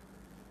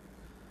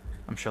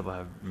 I'm sure they'll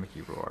have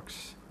Mickey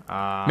Rourke's.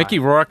 Mickey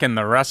Rourke and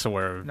the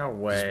wrestler. No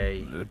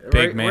way.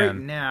 Big man. Right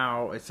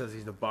now, it says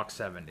he's a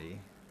 $170.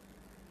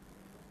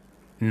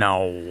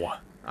 No.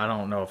 I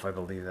don't know if I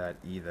believe that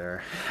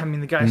either. I mean,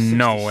 the guy's 67.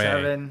 No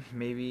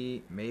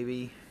way.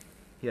 Maybe.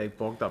 He like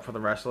bulked up for the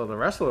wrestler. The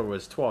wrestler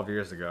was 12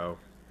 years ago.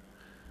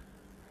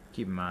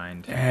 Keep in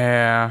mind.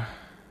 Yeah.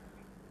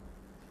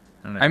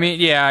 I mean,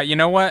 yeah. You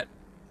know what?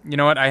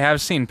 I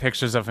have seen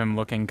pictures of him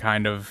looking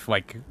kind of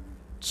like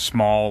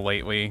small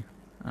lately.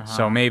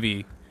 So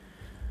maybe,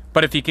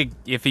 but if he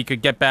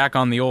could get back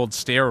on the old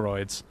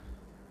steroids,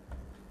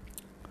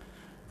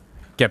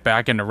 get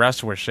back into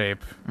wrestler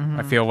shape,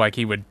 I feel like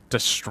he would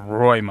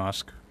destroy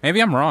Musk. Maybe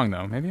I'm wrong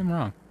though. Maybe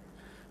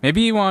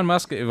Elon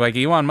Musk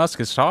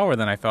is taller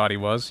than I thought he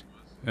was,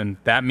 and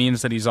that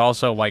means that he's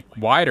also like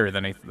wider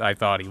than I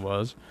thought he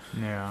was.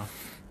 Yeah.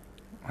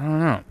 I don't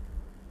know.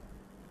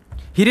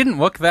 He didn't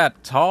look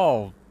that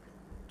tall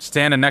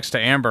standing next to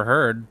Amber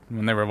Heard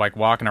when they were like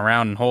walking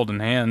around and holding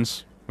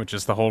hands. Which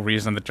is the whole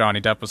reason that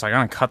Johnny Depp was like, I'm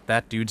going to cut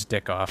that dude's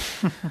dick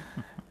off.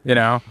 You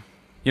know?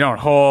 You don't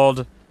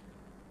hold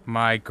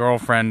my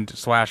girlfriend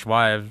 /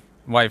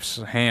 wife's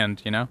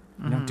hand, you know?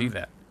 You don't do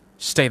that.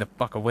 Stay the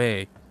fuck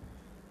away,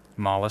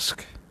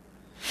 mollusk.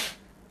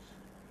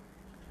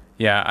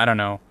 Yeah, I don't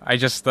know.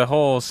 The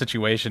whole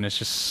situation is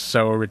just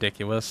so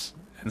ridiculous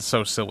and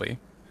so silly.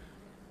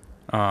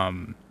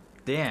 Damn,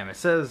 it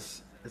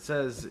says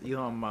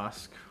Elon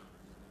Musk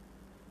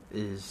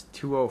is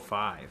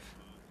 205.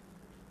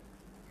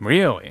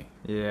 Really?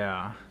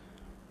 Yeah.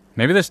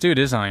 Maybe this dude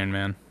is Iron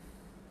Man.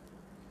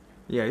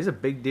 Yeah, he's a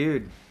big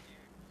dude.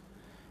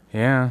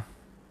 Yeah.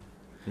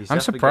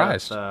 I'm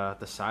surprised. Got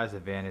the size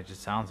advantage, it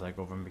sounds like,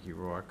 over Mickey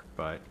Rourke,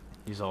 but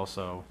he's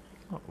also,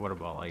 what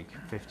about, like,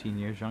 15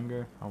 years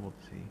younger? How old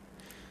is he?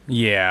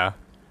 Yeah.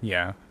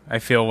 I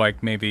feel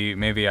like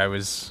maybe I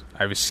was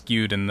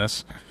skewed in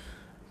this.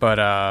 But,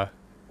 I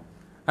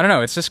don't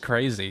know, it's just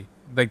crazy.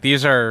 Like,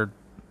 these are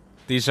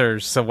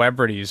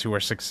celebrities who are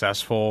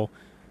successful.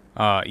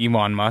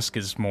 Elon Musk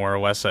is more or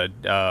less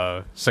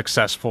a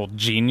successful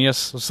genius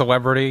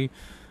celebrity.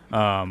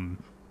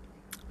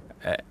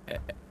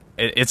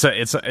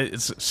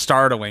 It's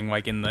startling,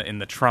 like in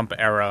the Trump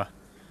era,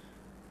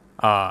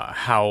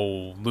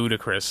 how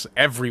ludicrous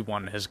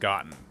everyone has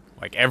gotten.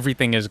 Like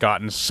everything has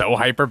gotten so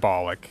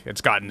hyperbolic.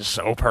 It's gotten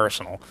so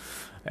personal,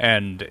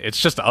 and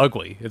it's just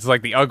ugly. It's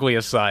like the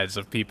ugliest sides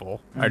of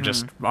people are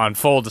just on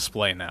full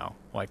display now.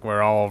 Like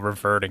we're all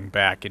reverting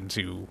back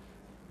into,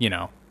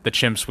 the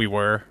chimps we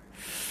were.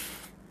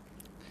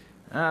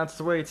 That's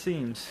the way it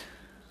seems.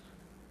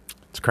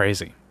 It's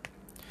crazy.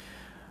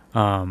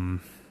 But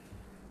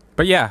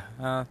yeah,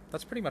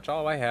 that's pretty much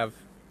all I have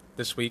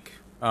this week.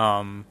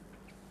 I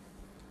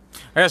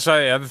guess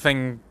the other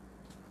thing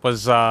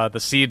was the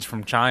seeds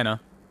from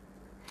China.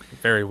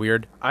 Very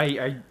weird.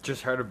 I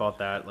just heard about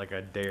that like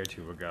a day or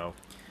two ago.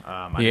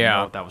 I didn't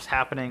know if that was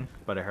happening,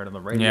 but I heard on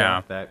the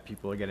radio that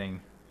people are getting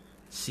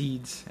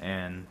seeds,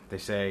 and they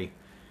say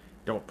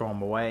don't throw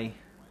them away,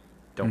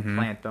 don't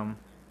plant them,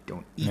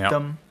 don't eat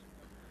them,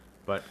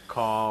 but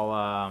call,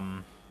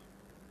 I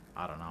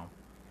don't know.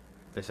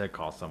 They said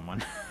call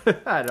someone.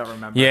 I don't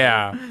remember.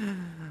 Yeah.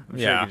 I'm sure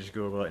you can just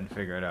Google it and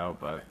figure it out,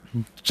 but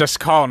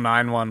just call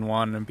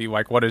 911 and be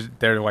like,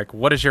 they're like,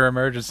 what is your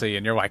emergency?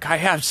 And you're like, I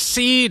have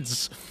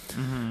seeds.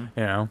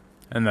 And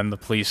then the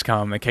police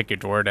come, they kick your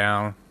door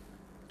down.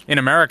 In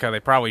America,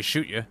 they probably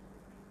shoot you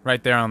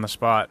right there on the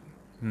spot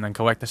and then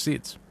collect the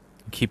seeds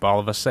and keep all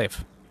of us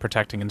safe,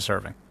 protecting and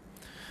serving.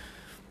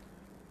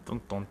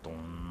 Dun, dun,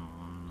 dun.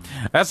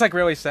 That's like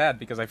really sad,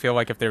 because I feel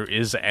like if there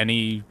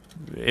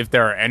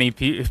are any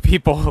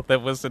people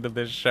that listen to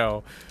this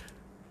show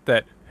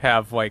that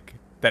have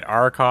that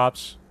are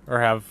cops or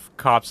have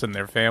cops in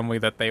their family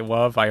that they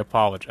love, I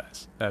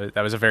apologize. That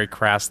was a very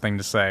crass thing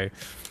to say,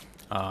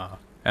 and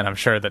I'm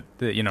sure that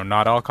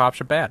not all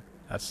cops are bad.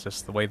 That's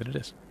just the way that it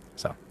is.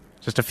 So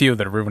just a few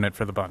that ruin it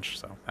for the bunch.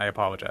 So I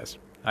apologize.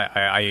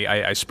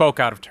 I spoke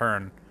out of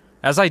turn,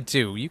 as I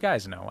do. You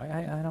guys know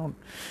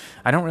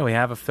I don't really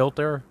have a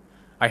filter.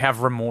 I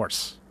have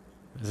remorse.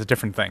 It's a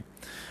different thing.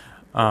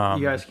 You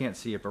guys can't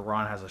see it, but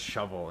Ron has a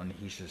shovel, and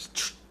he's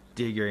just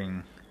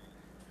digging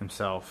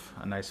himself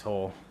a nice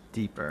hole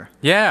deeper.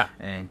 Yeah.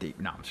 And deep.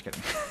 No, I'm just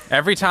kidding.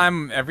 Every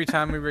time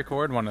we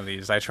record one of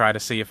these, I try to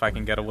see if I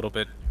can get a little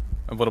bit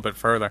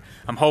further.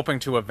 I'm hoping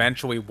to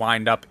eventually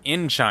wind up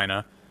in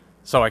China,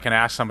 so I can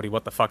ask somebody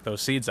what the fuck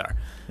those seeds are.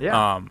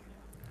 Yeah.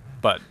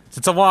 But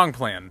it's a long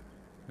plan.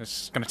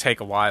 It's going to take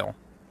a while.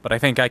 but I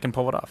think I can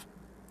pull it off.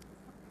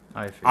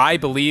 I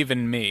believe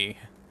in me.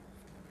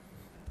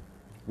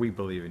 We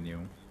believe in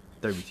you.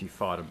 WT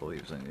Fodder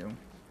believes in you.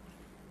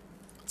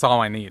 That's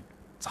all I need.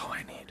 That's all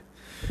I need.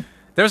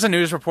 There's a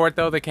news report,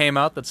 though, that came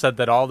out that said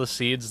that all the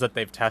seeds that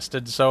they've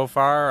tested so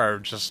far are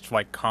just,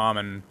 like,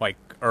 common, like,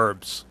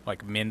 herbs,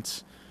 like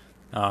mint.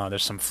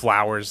 There's some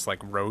flowers, like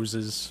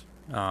roses.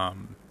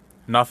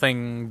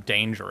 Nothing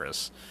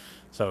dangerous.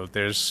 So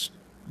there's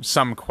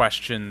some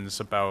questions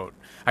about...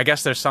 I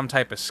guess there's some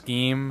type of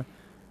scheme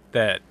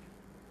that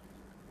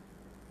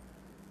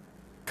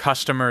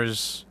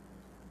customers...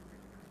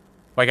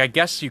 Like, I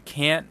guess you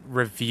can't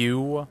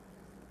review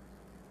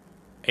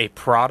a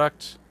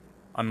product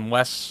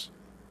unless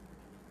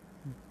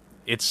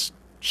it's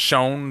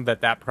shown that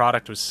that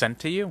product was sent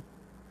to you.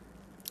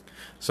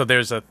 So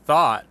there's a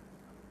thought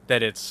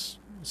that it's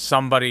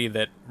somebody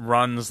that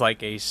runs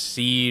like a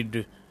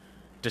seed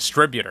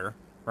distributor,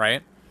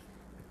 right?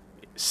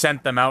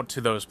 Sent them out to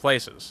those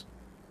places,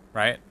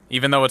 right?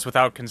 Even though it's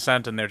without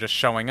consent and they're just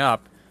showing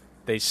up,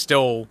 they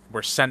still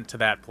were sent to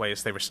that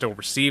place. They were still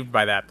received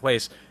by that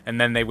place.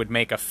 And then they would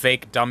make a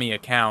fake dummy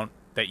account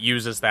that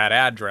uses that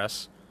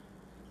address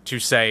to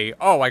say,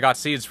 oh, I got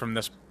seeds from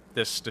this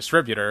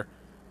distributor,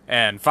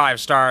 and 5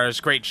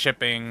 stars, great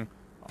shipping,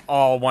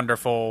 all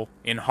wonderful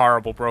in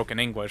horrible broken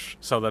English,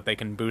 so that they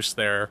can boost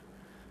their...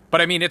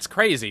 But I mean, it's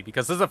crazy,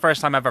 because this is the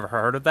first time I've ever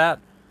heard of that,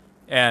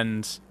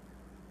 and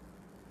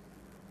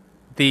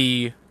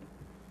this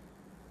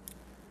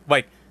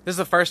is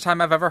the first time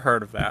I've ever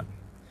heard of that,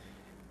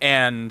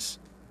 and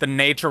the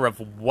nature of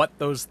what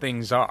those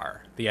things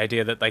are, the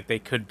idea that, like, they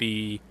could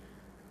be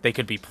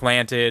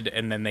planted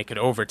and then they could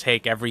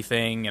overtake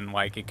everything, and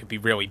like it could be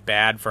really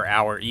bad for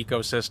our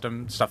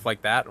ecosystem, stuff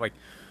like that. Like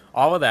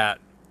all of that,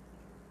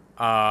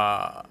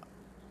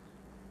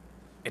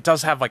 it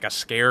does have like a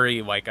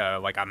scary, like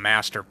a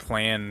master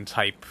plan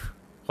type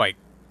like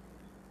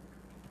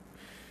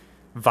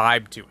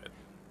vibe to it.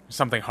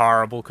 Something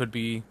horrible could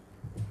be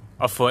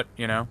afoot,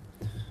 you know?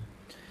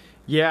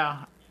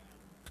 Yeah.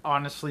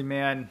 Honestly,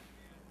 man,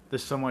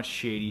 there's so much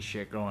shady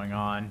shit going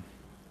on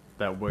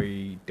that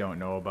we don't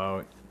know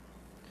about.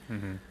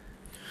 Mm-hmm.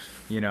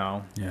 You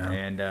know? Yeah.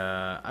 And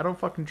I don't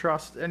fucking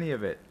trust any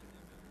of it.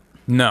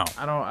 No.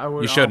 I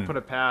don't put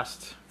it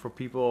past for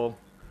people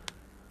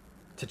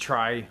to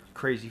try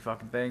crazy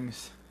fucking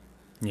things.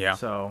 Yeah.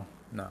 So,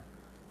 no.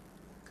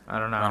 I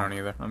don't know. I don't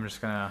either. I'm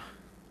just gonna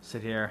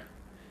sit here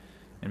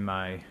in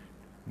my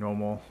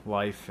normal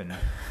life and,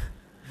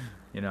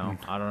 you know,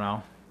 I don't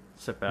know,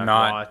 sit back,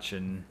 watch,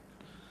 and...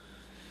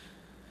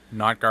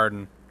 Not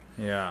garden.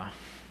 Yeah.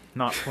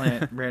 Not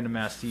plant random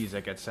ass seeds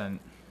that get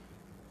sent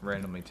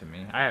randomly to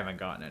me. I haven't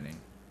gotten any.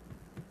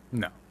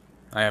 No.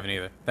 I haven't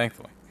either,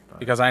 thankfully. But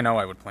because I know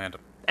I would plant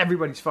them.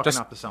 Everybody's fucking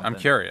up to something. I'm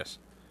curious.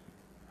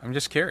 I'm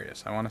just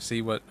curious. I want to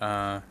see what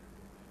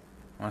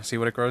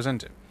it grows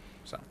into.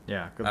 So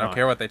yeah, good I don't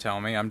care what they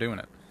tell me. I'm doing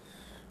it.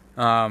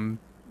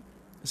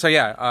 So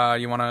yeah,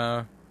 you want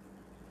to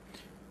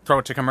throw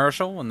it to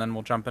commercial and then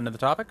we'll jump into the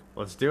topic?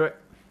 Let's do it.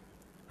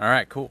 All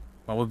right, cool.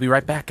 Well, we'll be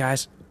right back,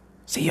 guys.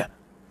 See ya.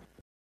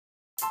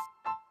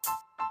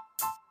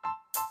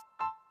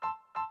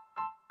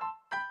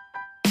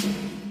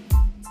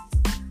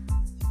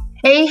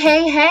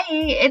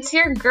 Hey, it's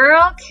your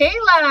girl,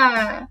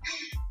 Kayla.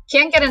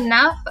 Can't get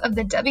enough of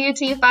the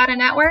WT Fodder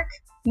Network?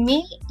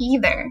 Me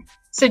either.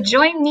 So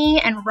join me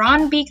and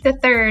Ron Beek III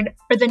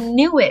for the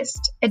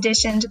newest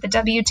addition to the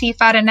WT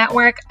Fodder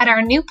Network at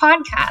our new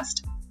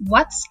podcast,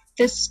 What's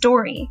This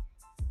Story?,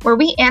 where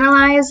we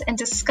analyze and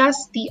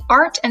discuss the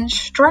art and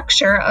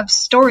structure of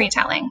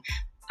storytelling.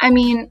 I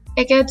mean,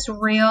 it gets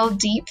real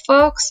deep,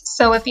 folks,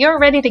 so if you're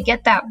ready to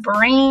get that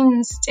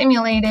brain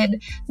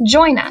stimulated,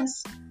 join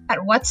us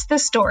at What's the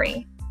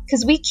Story?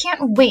 Because we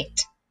can't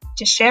wait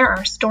to share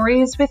our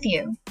stories with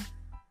you.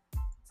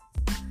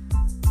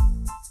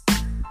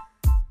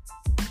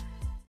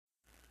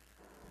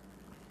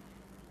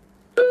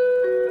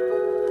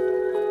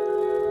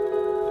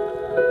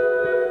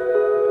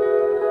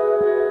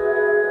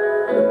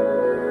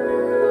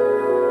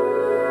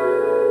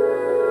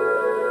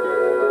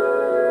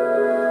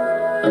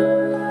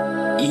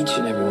 Each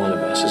and every one of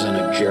us is on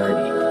a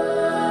journey.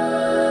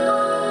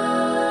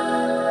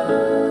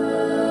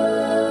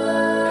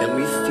 And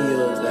we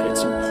feel that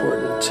it's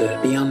important to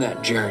be on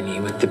that journey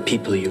with the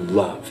people you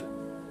love.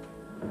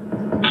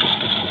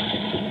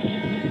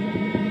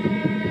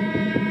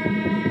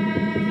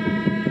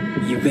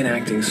 You've been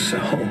acting so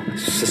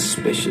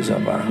suspicious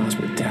of our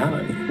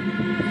hospitality.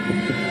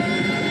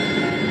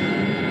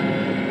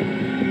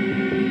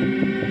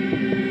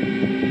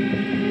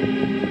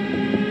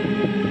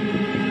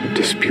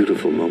 This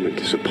beautiful moment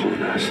is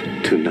upon us.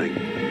 Tonight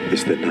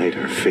is the night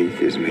our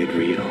faith is made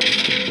real.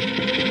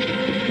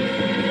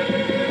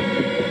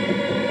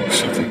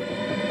 Something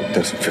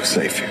doesn't feel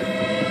safe here.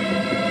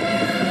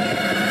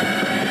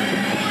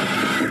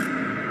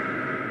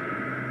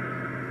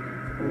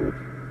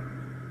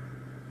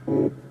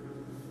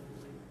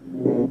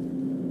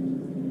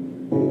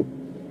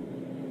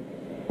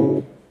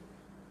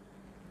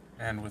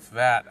 with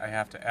that, I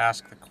have to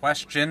ask the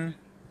question,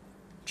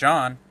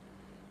 John,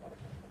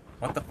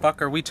 what the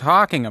fuck are we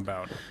talking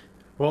about?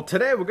 Well,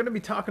 today we're going to be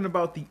talking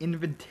about The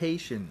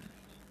Invitation.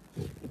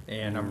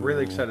 And I'm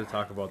really excited to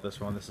talk about this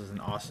one. This is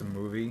an awesome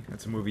movie.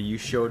 It's a movie you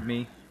showed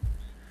me,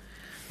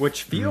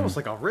 which feels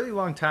like a really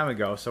long time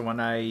ago. So when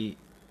I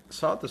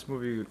saw this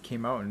movie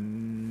came out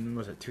in,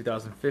 was it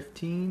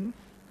 2015?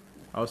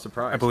 I was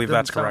surprised. I believe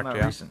that's correct,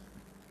 yeah. Recent.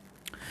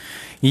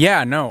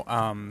 Yeah,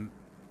 no.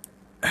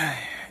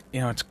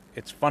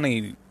 It's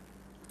funny.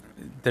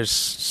 There's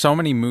so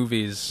many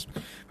movies.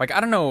 Like, I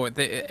don't know.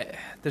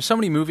 There's so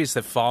many movies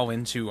that fall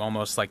into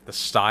almost like the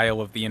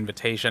style of The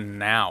Invitation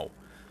now.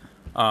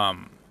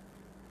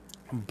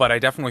 But I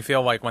definitely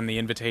feel like when The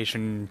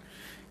Invitation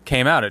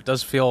came out,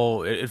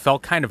 it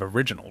felt kind of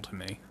original to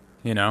me.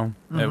 You know,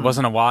 It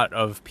wasn't a lot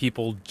of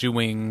people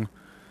doing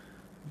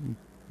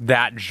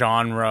that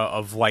genre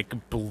of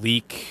like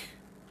bleak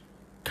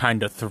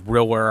kind of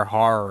thriller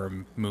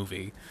horror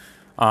movie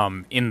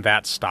in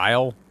that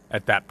style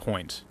at that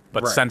point.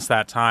 But since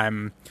that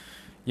time,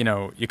 you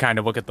know, you kind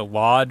of look at The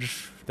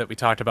Lodge that we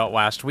talked about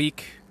last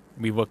week.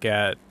 We look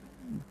at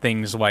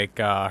things like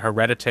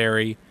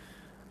Hereditary,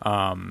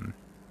 you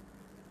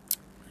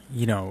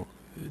know,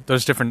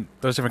 those different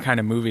kind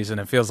of movies, and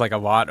it feels like a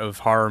lot of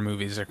horror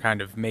movies are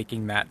kind of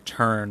making that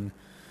turn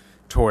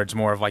towards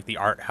more of like the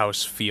art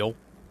house feel,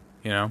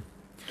 you know.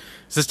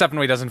 So this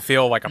definitely doesn't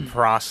feel like a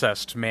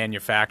processed,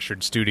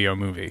 manufactured studio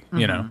movie,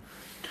 you know.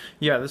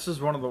 Yeah, this is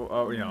one of the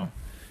you know,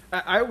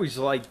 I always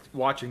like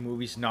watching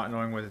movies not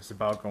knowing what it's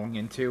about going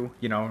into.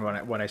 You know,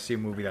 when I see a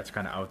movie that's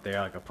kind of out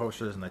there, like the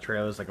posters and the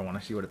trailers, like I want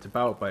to see what it's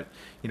about. But,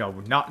 you know,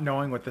 not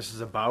knowing what this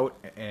is about,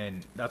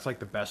 and that's like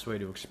the best way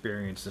to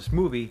experience this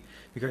movie,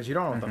 because you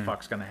don't know what the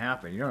fuck's going to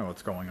happen. You don't know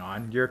what's going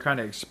on. You're kind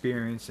of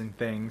experiencing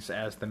things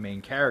as the main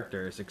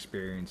character is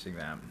experiencing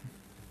them.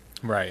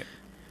 Right.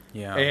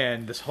 Yeah.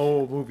 And this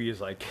whole movie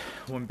is like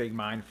one big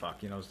mind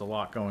fuck. You know, there's a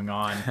lot going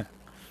on.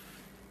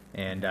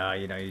 And,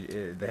 you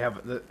know, they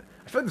have...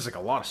 I feel like there's like a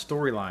lot of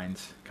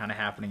storylines kind of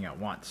happening at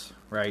once,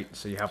 right?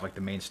 So you have like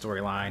the main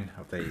storyline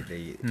of they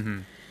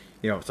you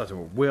know, it starts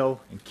with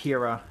Will and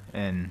Kira,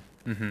 and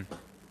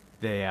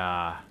they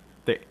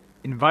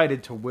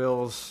invited to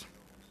Will's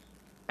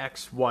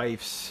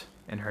ex-wife's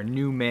and her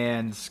new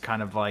man's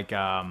kind of like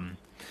I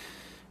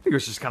think it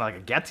was just kind of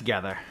like a get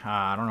together.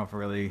 I don't know if it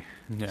really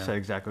said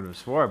exactly what it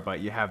was for, but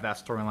you have that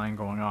storyline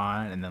going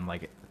on, and then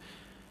like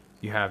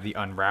you have the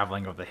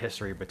unraveling of the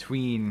history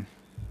between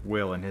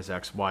Will and his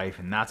ex-wife,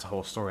 and that's a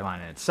whole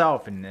storyline in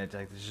itself, and it's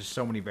like there's just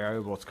so many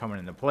variables coming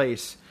into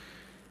place.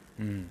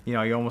 You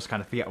know, you almost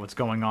kind of forget what's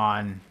going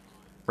on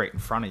right in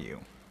front of you.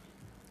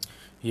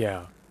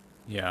 Yeah.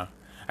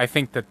 I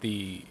think that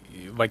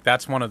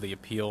that's one of the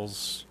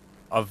appeals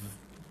of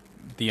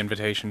The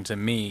Invitation to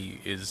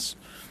me is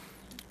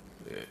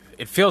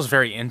it feels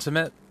very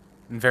intimate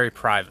and very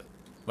private.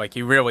 Like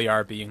you really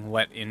are being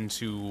let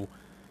into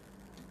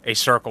a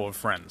circle of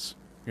friends.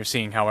 You're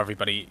seeing how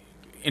everybody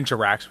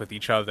interacts with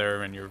each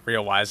other, and you're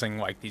realizing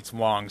like these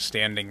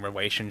long-standing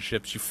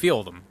relationships. You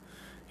feel them,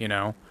 you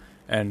know,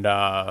 and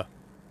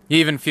you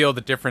even feel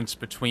the difference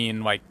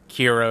between like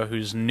Kira,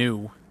 who's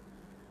new,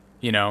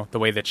 you know, the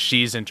way that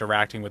she's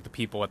interacting with the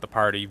people at the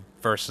party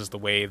versus the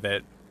way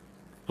that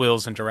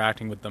Will's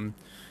interacting with them,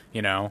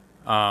 you know.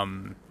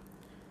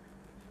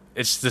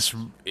 It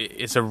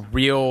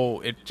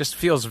just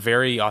feels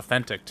very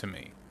authentic to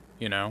me,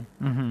 you know.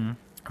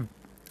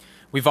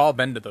 We've all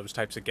been to those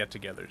types of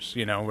get-togethers,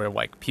 you know, where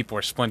like people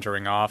are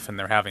splintering off and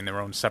they're having their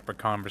own separate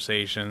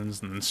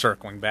conversations and then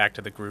circling back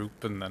to the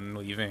group and then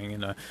leaving,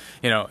 and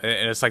you know,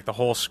 and it's like the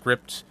whole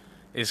script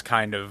is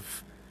kind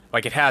of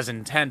like it has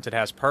intent, it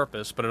has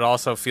purpose, but it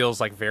also feels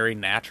like very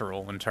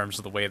natural in terms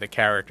of the way the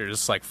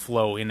characters like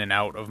flow in and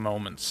out of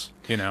moments,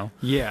 you know.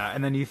 Yeah,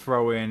 and then you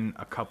throw in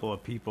a couple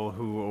of people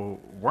who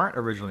weren't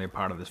originally a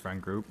part of this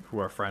friend group, who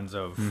are friends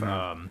of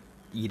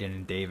Eden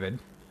and David.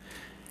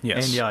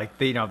 Yes. And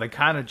they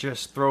kind of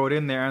just throw it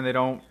in there, and they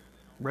don't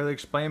really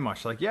explain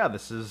much. Like, yeah,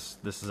 this is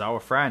our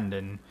friend,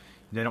 and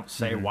they don't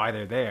say why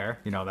they're there.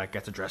 You know, that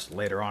gets addressed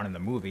later on in the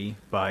movie,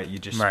 but you're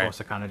just supposed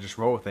to kind of just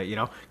roll with it, you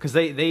know? Because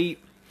they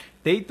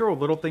throw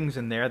little things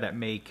in there that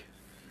make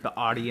the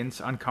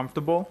audience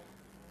uncomfortable,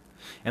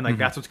 and like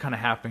that's what's kind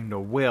of happening to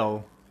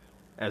Will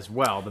as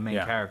well, the main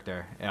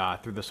character,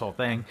 through this whole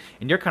thing.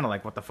 And you're kind of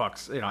like, what the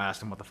fuck's, you know,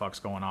 ask him what the fuck's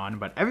going on,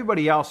 but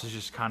everybody else is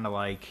just kind of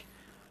like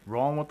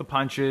rolling with the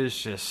punches,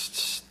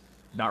 just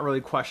not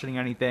really questioning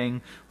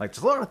anything. Like,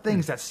 there's a lot of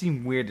things that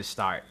seem weird to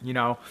start, you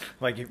know?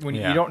 Like, when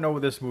you don't know where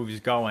this movie's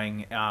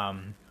going,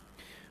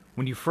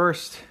 when you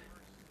first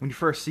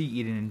see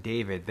Eden and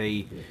David,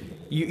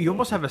 you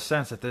almost have a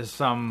sense that there's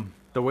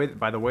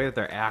by the way that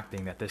they're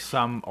acting, that there's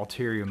some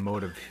ulterior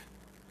motive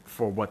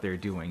for what they're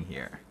doing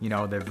here. You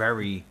know, they're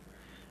very,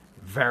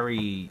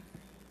 very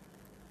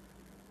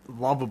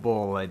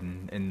lovable,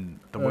 and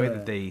the way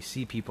that they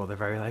see people, they're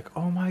very like,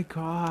 oh my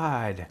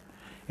god,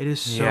 it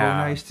is so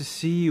nice to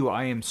see you,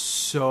 I am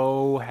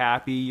so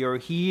happy you're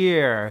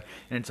here.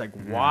 And it's like,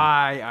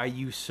 why are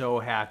you so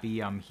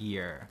happy I'm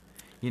here?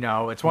 You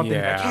know, it's one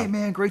thing like, hey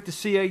man, great to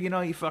see you. You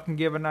know, you fucking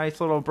give a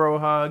nice little bro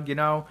hug. You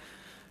know,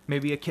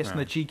 maybe a kiss on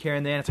the cheek here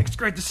and there. And it's like, it's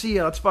great to see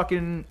you. Let's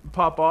fucking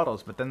pop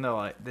bottles. But then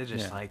they're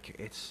just like,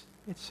 it's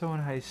so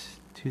nice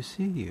to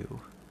see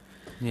you.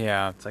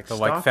 Yeah, it's like the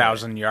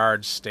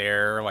 1,000-yard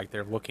stare, like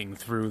they're looking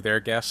through their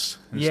guests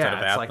instead of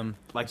at them.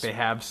 Like they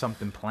have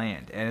something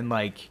planned, and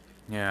like,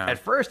 at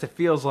first it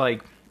feels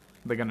like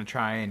they're gonna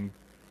try and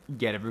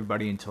get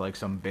everybody into like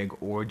some big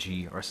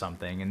orgy or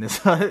something, and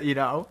this, you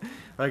know,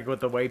 like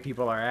with the way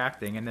people are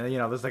acting, and then, you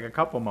know, there's like a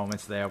couple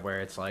moments there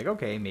where it's like,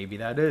 okay, maybe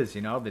that is,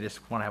 you know, they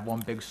just want to have one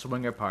big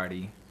swinger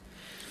party,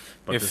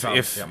 but there's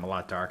obviously a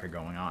lot darker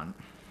going on.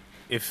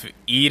 If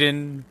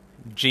Eden,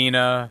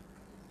 Gina,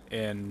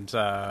 and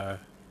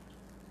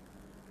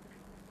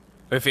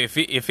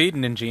if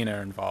Eden and Gina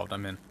are involved,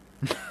 I'm in.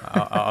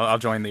 I'll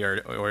join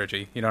the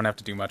orgy. You don't have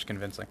to do much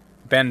convincing.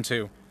 Ben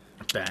too.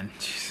 Ben,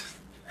 Jesus.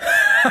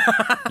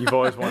 You've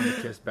always wanted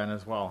to kiss Ben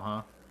as well,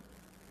 huh?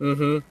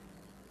 Mm-hmm.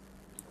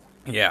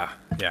 Yeah,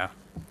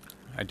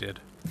 I did.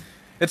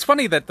 It's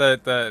funny that the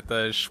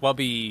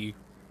schlubby,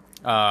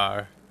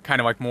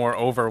 kind of like more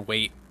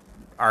overweight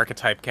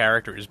archetype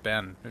character is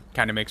Ben. It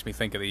kind of makes me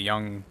think of the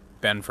young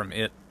Ben from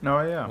It.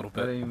 Oh yeah, a little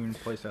bit. I didn't even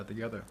place that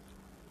together.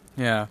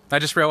 Yeah, I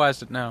just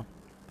realized it now.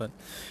 But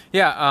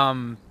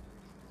yeah,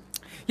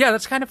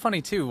 that's kind of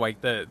funny too.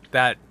 Like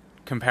that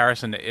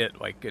comparison to It,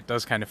 like it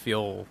does kind of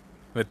feel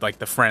with like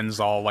the friends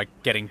all like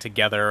getting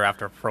together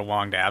after a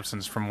prolonged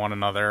absence from one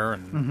another,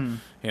 and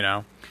you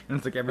know, and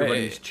it's like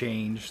everybody's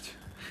changed.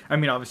 I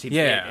mean, obviously,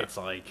 it's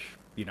like,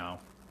 you know,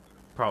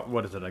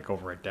 what is it, like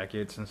over a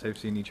decade since they've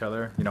seen each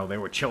other? You know, they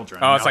were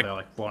children. Oh, it's like, they're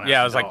like blown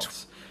yeah, it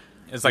was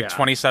it's like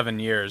 27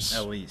 years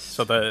at least.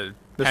 So the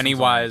this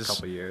Pennywise, a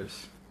couple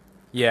years.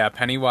 Yeah,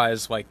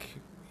 Pennywise, like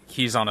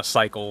he's on a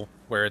cycle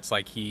where it's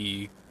like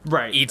he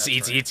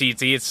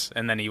eats,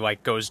 and then he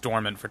like goes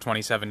dormant for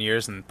 27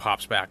 years and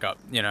pops back up,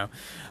 you know.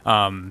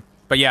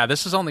 But yeah,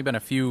 this has only been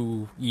a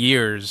few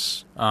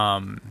years. It's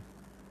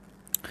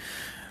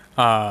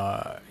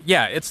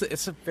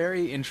a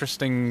very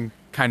interesting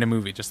kind of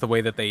movie, just the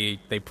way that they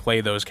play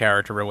those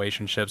character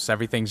relationships.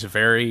 Everything's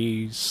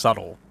very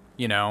subtle,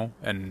 you know,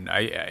 and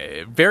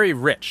I very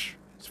rich.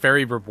 It's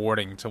very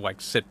rewarding to like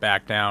sit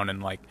back down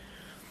and like,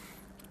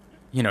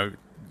 you know,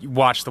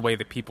 watch the way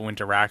that people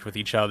interact with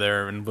each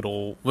other in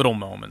little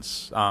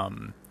moments.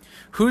 Why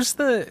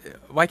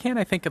can't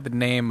I think of the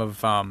name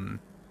of, I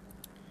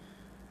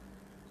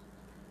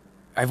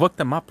looked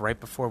them up right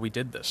before we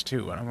did this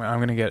too, and I'm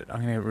gonna get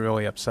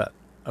really upset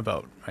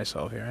about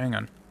myself here. Hang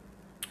on.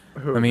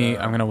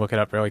 I'm gonna look it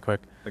up really quick.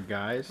 The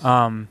guys?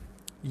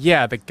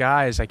 Yeah, the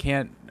guys.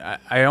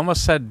 I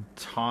almost said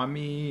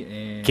Tommy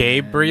and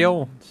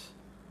Gabriel.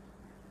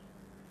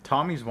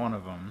 Tommy's one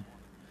of them.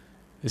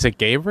 Is it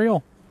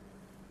Gabriel?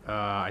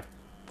 I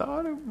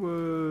thought it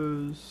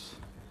was...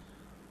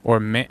 Or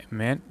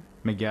Miguel?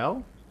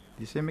 Did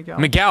you say Miguel?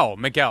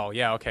 Miguel,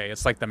 yeah, okay.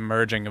 It's like the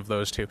merging of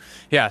those two.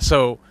 Yeah,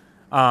 so,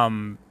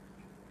 Tommy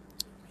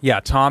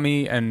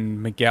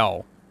and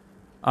Miguel.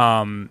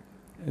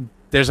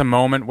 There's a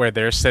moment where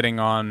they're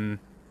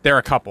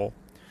a couple,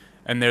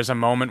 and there's a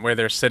moment where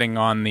they're sitting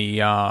on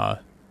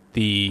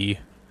the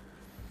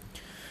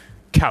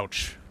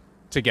couch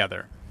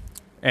together.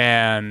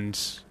 And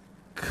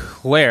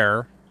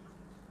Claire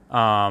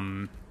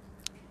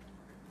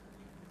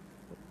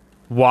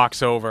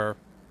walks over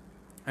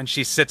and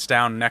she sits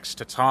down next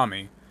to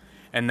Tommy,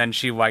 and then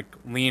she like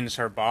leans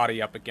her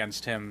body up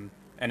against him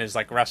and is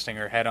like resting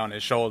her head on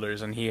his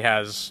shoulders, and he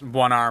has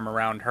one arm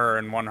around her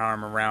and one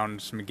arm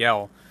around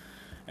Miguel,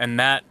 and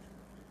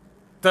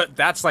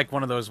that's like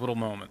one of those little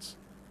moments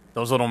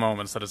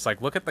that it's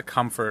like, look at the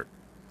comfort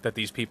that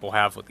these people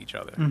have with each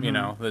other. You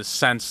know, the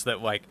sense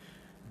that like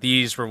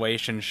these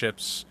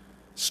relationships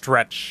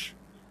stretch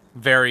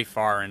very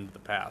far into the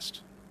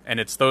past, and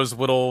it's those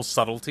little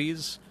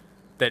subtleties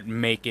that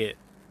make it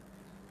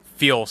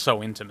feel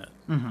so intimate,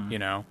 you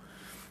know.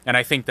 And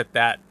I think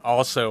that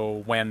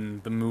also,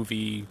 when the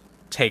movie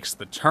takes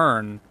the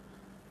turn,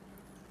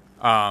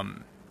 I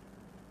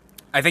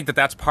think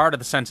that's part of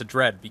the sense of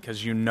dread,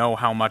 because you know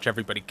how much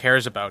everybody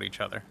cares about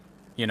each other,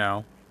 you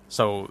know.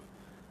 So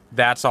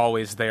that's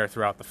always there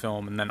throughout the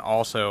film. And then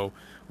also,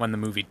 when the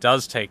movie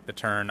does take the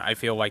turn, I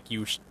feel like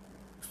you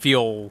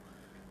feel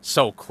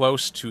so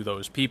close to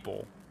those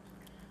people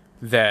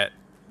that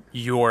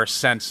your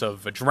sense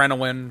of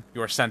adrenaline,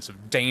 your sense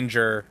of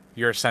danger,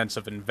 your sense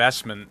of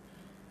investment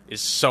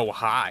is so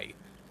high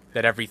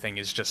that everything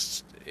is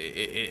just,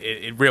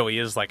 it really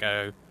is like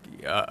a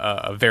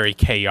very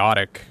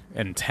chaotic,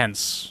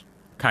 intense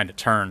kind of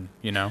turn,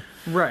 you know?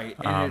 Right.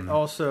 And it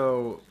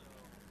also,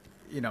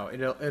 you know,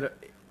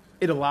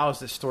 it allows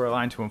this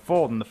storyline to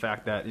unfold, in the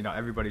fact that, you know,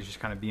 everybody's just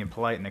kind of being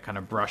polite and they're kind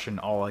of brushing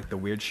all like the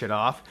weird shit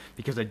off,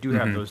 because I do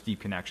have those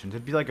deep connections.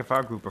 It'd be like if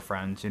our group of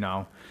friends, you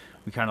know,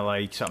 we kind of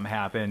like something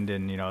happened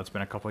and, you know, it's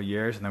been a couple of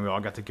years and then we all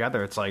got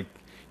together. It's like,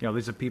 you know,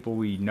 these are people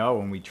we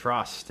know and we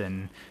trust,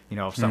 and, you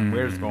know, if something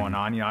weird is going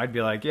on, you know, I'd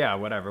be like, yeah,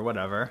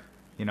 whatever,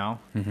 you know?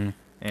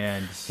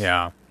 And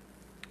yeah,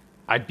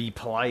 I'd be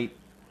polite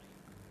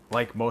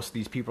like most of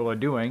these people are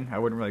doing. I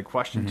wouldn't really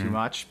question too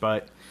much,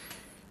 but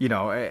you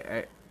know,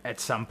 at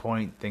some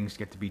point things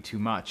get to be too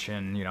much,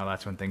 and you know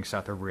that's when things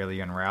start to really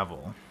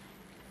unravel.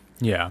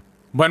 Yeah.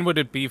 When would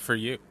it be for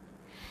you?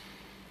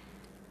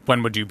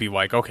 When would you be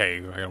like, okay,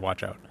 I gotta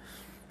watch out?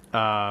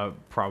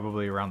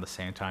 Probably around the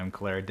same time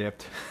Claire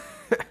dipped.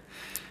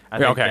 I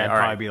think that'd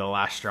probably be the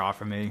last straw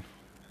for me.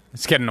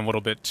 It's getting a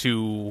little bit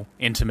too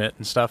intimate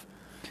and stuff.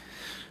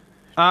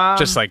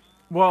 Just like,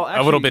 well,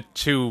 actually, a little bit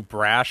too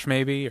brash,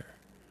 maybe. Or...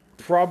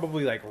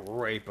 Probably like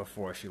right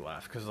before she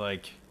left, because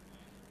like,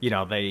 you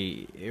know,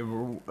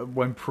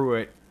 when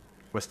Pruitt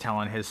was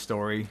telling his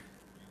story,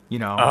 you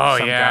know,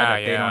 some guy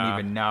that they don't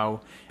even know,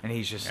 and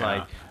he's just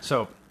like,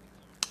 so,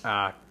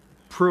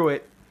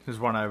 Pruitt is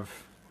one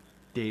of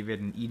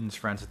David and Eden's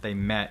friends that they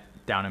met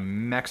down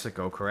in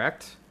Mexico,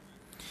 correct?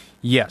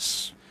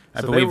 Yes.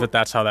 I believe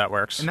that's how that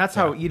works. And that's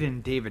how Eden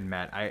and David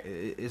met.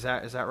 Is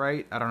that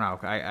right? I don't know.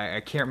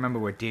 I can't remember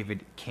where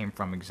David came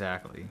from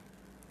exactly.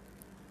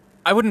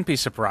 I wouldn't be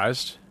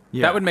surprised.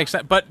 Yeah. That would make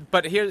sense.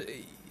 But here,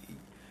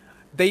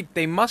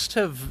 they must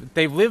have...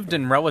 They lived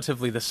in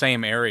relatively the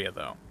same area,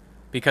 though.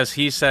 Because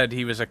he said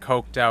he was a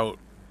coked out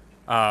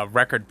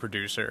record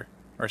producer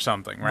or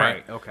something,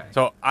 right? Right, okay.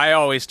 So I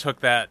always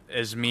took that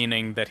as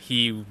meaning that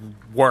he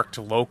worked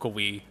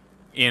locally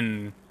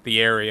in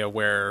the area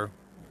where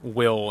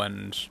Will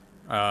and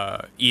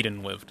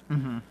Eden lived.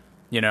 Mm-hmm.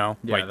 You know?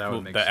 Yeah, like that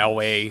would make the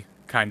sense. LA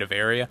kind of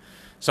area.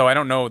 So I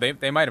don't know.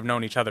 They might have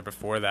known each other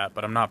before that,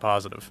 but I'm not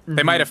positive. Mm-hmm.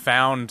 They might have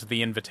found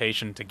the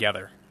invitation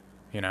together,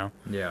 you know?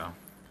 Yeah.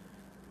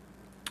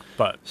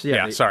 But,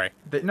 so sorry.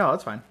 No,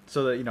 that's fine.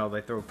 So that, you know, they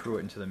throw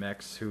Pruitt into the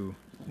mix, who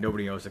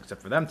nobody knows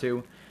except for them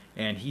two,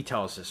 and he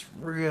tells this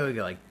really,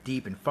 like,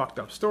 deep and fucked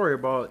up story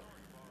about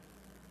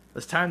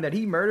this time that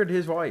he murdered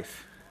his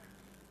wife.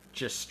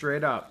 Just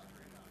straight up.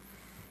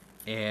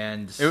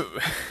 And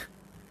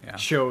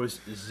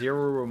shows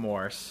zero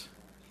remorse.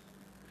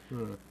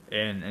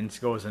 And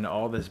goes into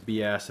all this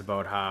BS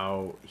about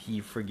how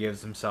he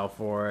forgives himself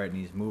for it and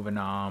he's moving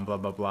on, blah,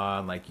 blah, blah.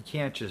 Like, you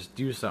can't just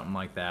do something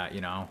like that, you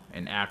know,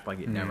 and act like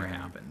it never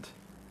happened.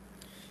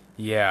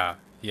 Yeah.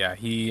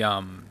 He,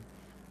 you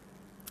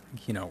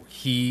know,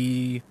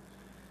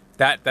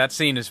 that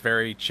scene is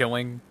very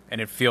chilling, and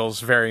it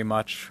feels very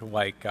much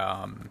like,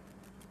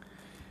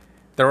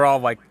 they're all,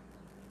 like,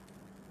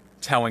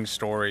 telling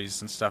stories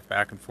and stuff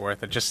back and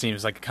forth. It just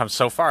seems like it comes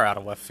so far out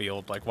of left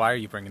field. Like, why are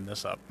you bringing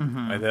this up?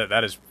 Mm-hmm. Like,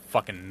 that is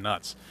fucking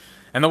nuts.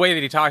 And the way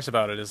that he talks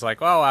about it is like,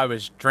 well, I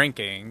was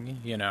drinking,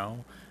 you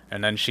know,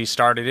 and then she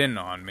started in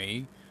on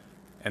me,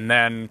 and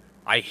then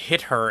I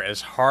hit her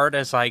as hard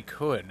as I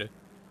could,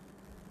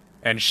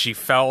 and she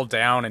fell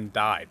down and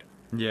died.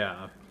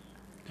 Yeah.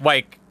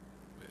 Like,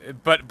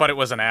 but it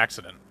was an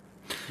accident.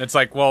 It's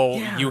like, well,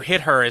 you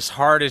hit her as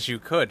hard as you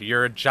could.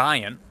 You're a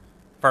giant,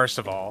 first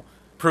of all.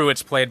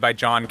 Pruitt's played by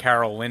John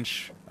Carroll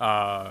Lynch,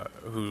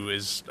 who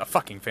is a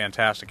fucking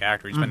fantastic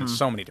actor. He's been in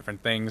so many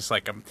different things.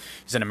 Like,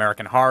 he's in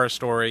American Horror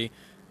Story.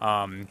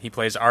 He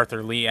plays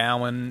Arthur Lee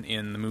Allen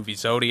in the movie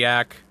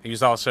Zodiac. He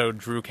was also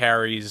Drew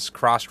Carey's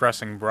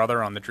cross-dressing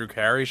brother on the Drew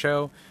Carey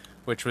Show,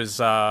 which was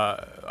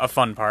a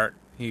fun part.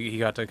 He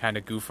got to kind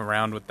of goof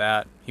around with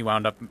that. He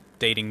wound up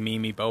dating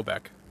Mimi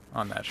Bobek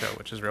on that show,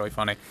 which is really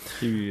funny.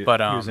 He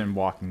was in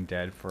Walking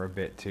Dead for a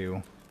bit,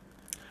 too.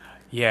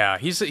 Yeah,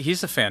 he's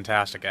a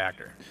fantastic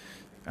actor.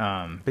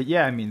 But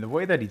yeah, I mean, the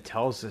way that he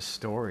tells this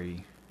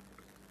story,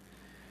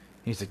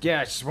 he's like,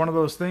 yeah, it's just one of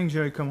those things, you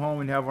know, you come home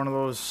and have one of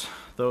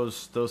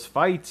those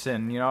fights,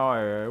 and, you know,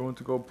 I went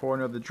to go pour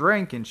another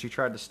drink, and she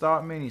tried to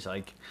stop me, and he's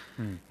like,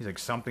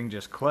 something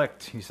just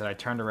clicked. He said, I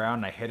turned around,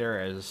 and I hit her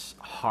as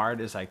hard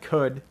as I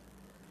could,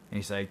 and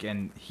he's like,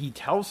 and he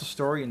tells the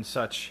story in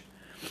such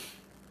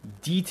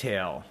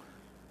detail.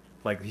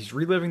 Like, he's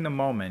reliving the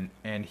moment,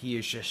 and he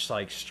is just,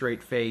 like,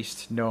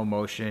 straight-faced, no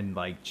emotion,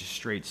 like, just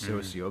straight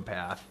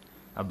sociopath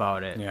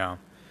about it. Yeah.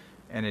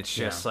 And it's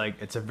just, like,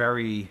 it's a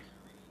very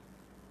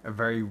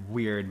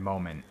weird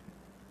moment.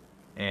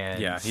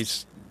 And yeah,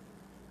 he's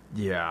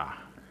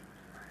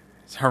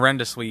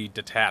horrendously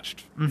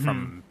detached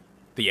from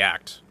the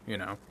act, you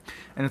know?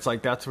 And it's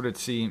like, that's what it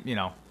seemed, you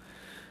know.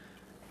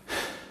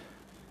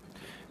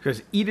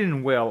 Because Eden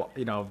and Will,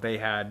 you know, they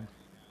had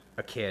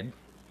a kid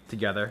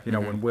together. You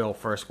know, when Will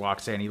first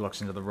walks in, he looks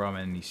into the room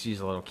and he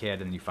sees a little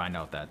kid, and you find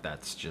out that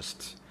that's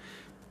just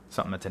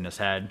something that's in his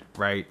head,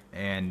 right?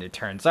 And it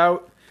turns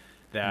out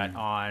that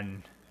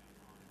on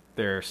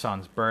their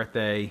son's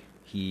birthday,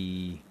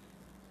 he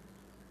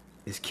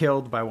is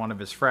killed by one of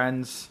his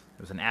friends.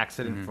 It was an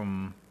accident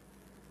from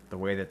the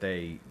way that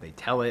they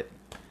tell it.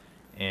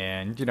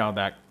 And, you know,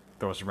 that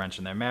throws a wrench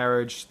in their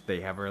marriage.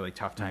 They have a really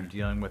tough time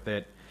dealing with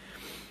it.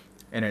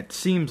 And it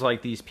seems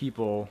like these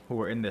people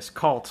who are in this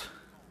cult,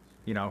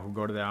 you know, who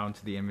go down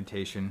to the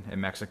invitation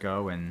in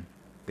Mexico, and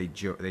they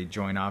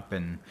join up,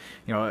 and,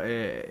 you know,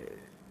 it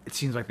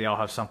seems like they all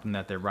have something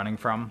that they're running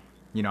from,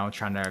 you know,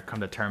 trying to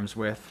come to terms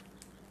with,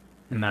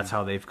 and that's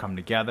how they've come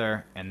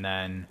together. And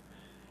then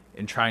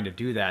in trying to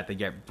do that, they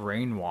get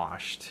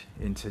brainwashed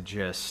into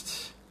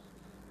just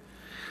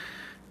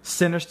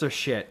sinister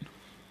shit,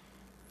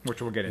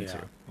 which we'll get into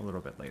a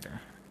little bit later.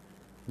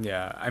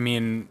 Yeah, I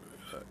mean,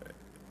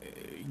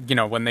 you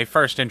know, when they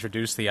first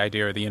introduced the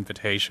idea of the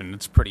invitation,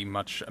 it's pretty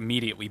much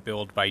immediately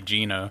billed by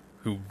Gina,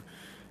 who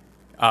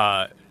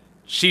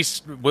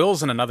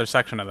Will's in another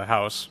section of the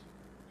house,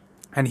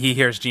 and he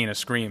hears Gina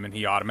scream, and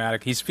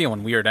he's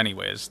feeling weird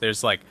anyways.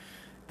 There's like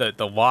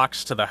the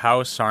locks to the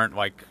house aren't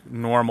like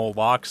normal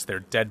locks;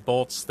 they're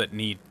deadbolts that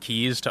need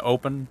keys to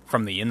open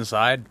from the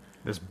inside.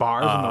 There's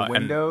bars on the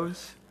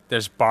windows.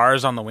 There's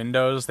bars on the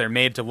windows. They're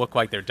made to look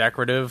like they're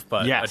decorative,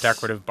 but a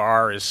decorative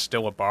bar is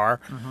still a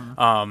bar.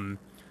 Mm-hmm.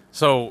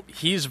 So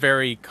he's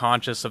very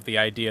conscious of the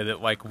idea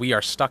that, like, we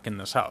are stuck in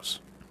this house,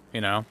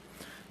 you know?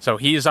 So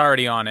he's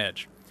already on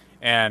edge.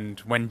 And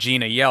when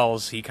Gina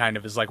yells, he kind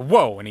of is like,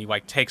 whoa, and he,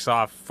 like, takes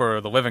off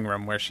for the living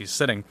room where she's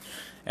sitting.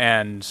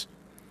 And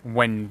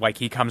when, like,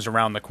 he comes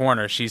around the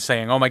corner, she's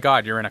saying, oh, my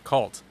God, you're in a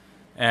cult.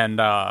 And,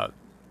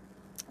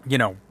 you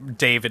know,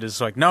 David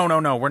is like, no,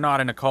 we're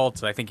not in a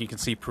cult. I think you can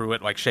see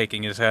Pruitt, like,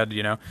 shaking his head,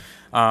 you know?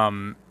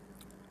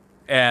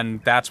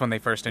 And that's when they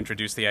first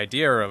introduced the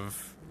idea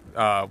of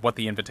what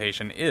the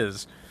invitation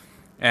is.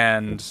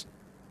 And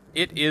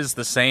it is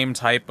the same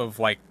type of,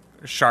 like,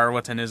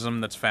 charlatanism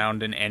that's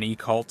found in any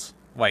cult.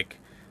 Like,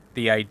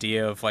 the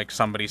idea of, like,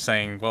 somebody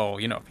saying, well,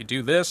 you know, if you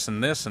do this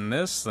and this and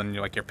this, then,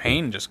 like, your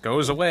pain just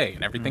goes away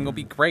and everything will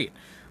be great.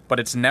 But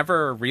it's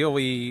never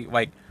really,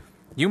 like,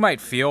 you might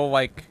feel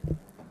like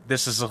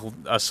this is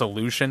a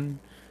solution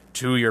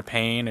to your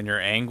pain and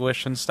your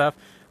anguish and stuff,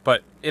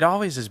 but it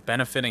always is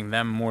benefiting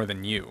them more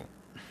than you.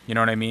 You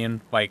know what I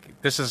mean? Like,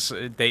 this is,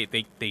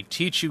 they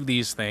teach you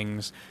these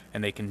things,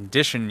 and they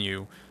condition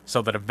you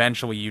so that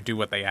eventually you do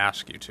what they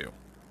ask you to.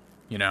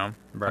 You know?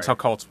 Right. That's how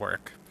cults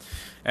work.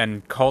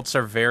 And cults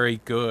are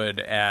very good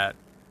at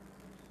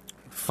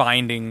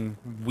finding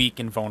weak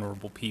and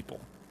vulnerable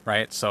people,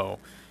 right? So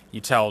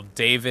you tell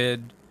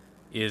David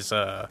is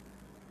a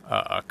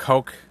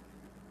coke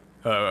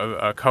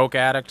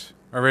addict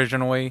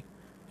originally,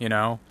 you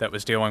know, that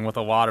was dealing with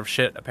a lot of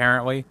shit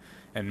apparently,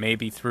 and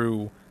maybe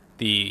through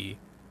the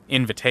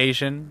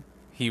invitation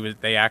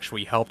they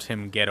actually helped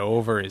him get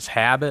over his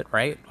habit,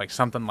 right? Like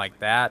something like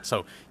that.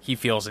 So he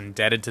feels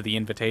indebted to the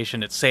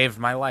invitation. It saved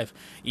my life.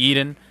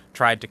 Eden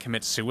tried to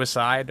commit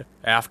suicide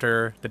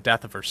after the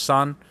death of her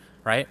son,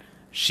 right?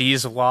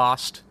 She's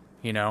lost,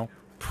 you know.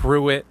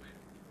 Pruitt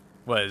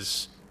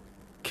was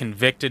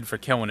convicted for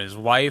killing his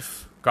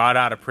wife, got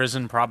out of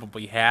prison,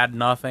 probably had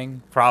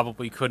nothing,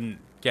 probably couldn't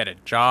get a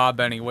job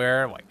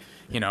anywhere, like,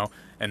 you know.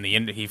 And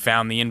he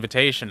found the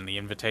invitation, and the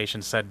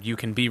invitation said, you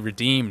can be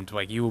redeemed,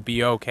 like, you will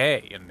be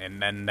okay.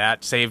 And then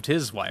that saved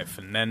his life.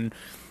 And then,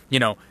 you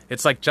know,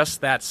 it's like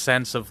just that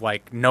sense of,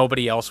 like,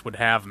 nobody else would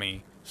have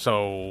me,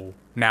 so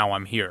now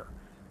I'm here.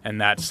 And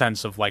that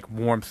sense of, like,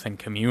 warmth and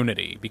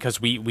community,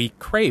 because we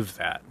crave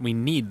that. We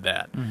need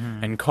that.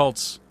 Mm-hmm. And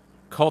cults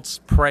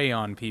prey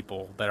on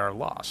people that are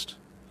lost,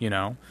 you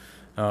know?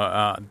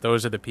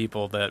 Those are the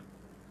people that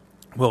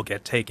will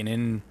get taken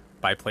in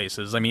by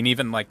places. I mean,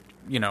 even, like,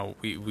 you know,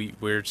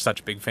 we're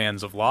such big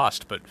fans of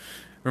Lost, but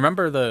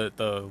remember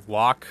the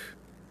Locke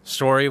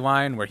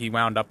storyline where he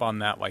wound up on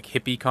that, like,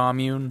 hippie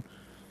commune?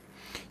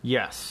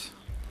 Yes.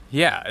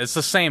 Yeah, it's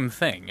the same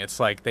thing. It's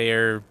like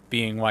they're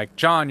being like,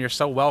 John, you're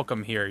so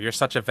welcome here. You're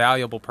such a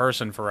valuable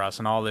person for us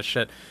and all this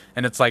shit.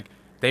 And it's like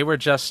they were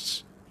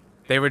just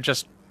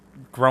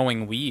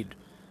growing weed.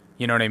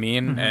 You know what I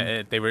mean?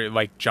 Mm-hmm. They were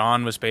like,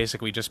 John was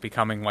basically just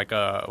becoming like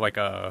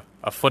a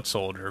foot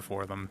soldier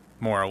for them,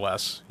 more or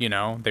less. You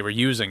know, they were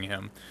using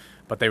him,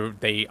 but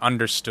they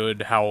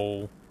understood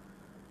how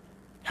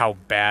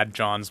bad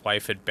John's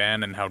life had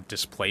been and how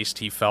displaced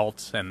he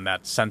felt, and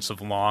that sense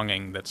of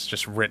longing that's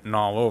just written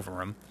all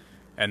over him,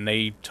 and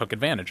they took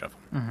advantage of him.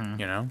 Mm-hmm.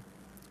 You know,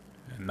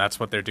 and that's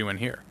what they're doing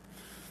here.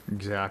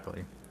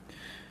 Exactly.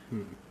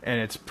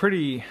 And it's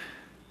pretty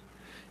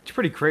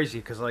crazy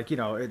because, like, you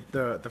know,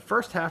 the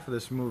first half of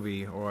this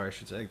movie, or I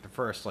should say the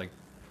first, like,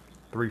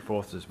 3/4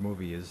 of this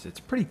movie it's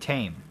pretty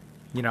tame,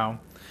 you know?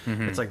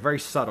 Mm-hmm. It's, like, very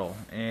subtle,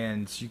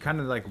 and you kind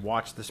of, like,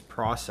 watch this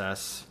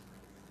process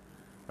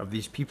of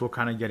these people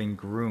kind of getting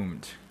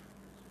groomed,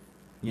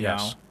 you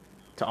know,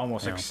 to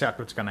almost accept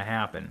what's going to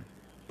happen.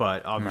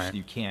 But obviously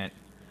you can't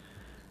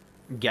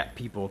get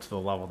people to the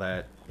level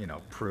that, you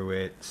know,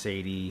 Pruitt,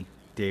 Sadie,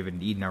 David,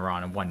 and Eden are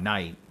on in one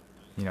night.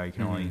 You know, you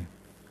can only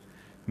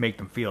make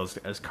them feel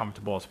as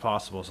comfortable as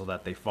possible so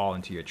that they fall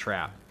into your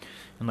trap.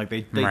 And, like,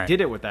 they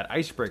did it with that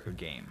icebreaker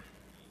game,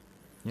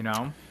 you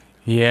know?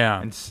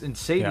 Yeah. And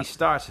Sadie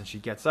starts, and she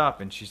gets up,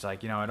 and she's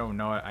like, you know, I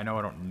know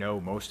I don't know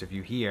most of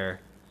you here,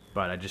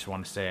 but I just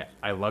want to say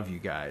I love you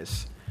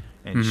guys.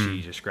 And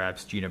she just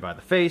grabs Gina by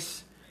the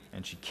face,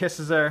 and she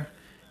kisses her,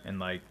 and,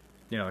 like,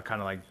 you know,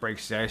 kind of, like,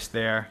 breaks the ice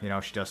there. You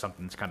know, she does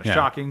something that's kind of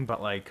shocking,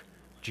 but, like,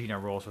 Gina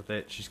rolls with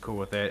it. She's cool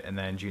with it. And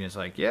then Gina's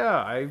like, yeah,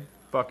 I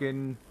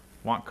fucking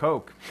want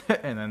Coke.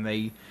 And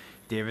then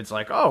David's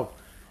like, oh,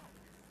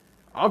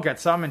 I'll get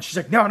some. And she's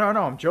like, no,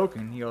 I'm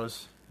joking. He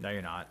goes, no,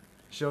 you're not.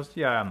 She goes,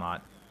 yeah, I'm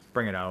not.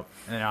 Bring it out.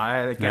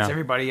 And it gets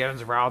everybody,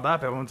 everyone's riled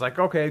up. Everyone's like,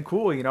 okay,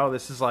 cool. You know,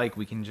 this is like,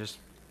 we can just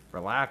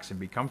relax and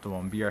be comfortable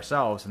and be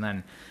ourselves. And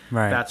then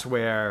that's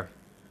where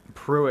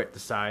Pruitt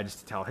decides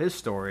to tell his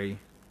story,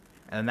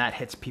 and that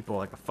hits people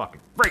like a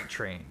fucking freight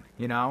train,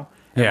 you know?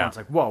 Everyone's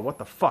like, whoa, what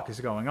the fuck is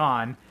going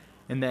on?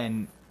 And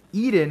then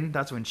Eden,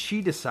 that's when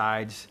she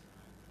decides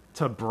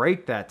to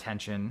break that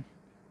tension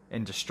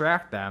and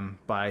distract them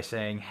by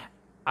saying,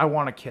 I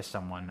want to kiss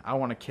someone. I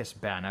want to kiss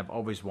Ben. I've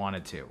always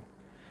wanted to.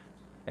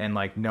 And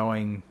like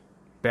knowing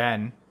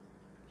Ben,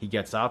 he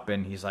gets up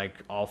and he's like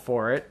all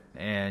for it.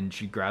 And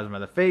she grabs him by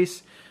the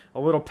face, a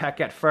little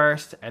peck at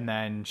first, and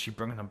then she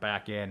brings him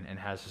back in and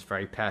has this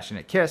very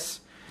passionate kiss.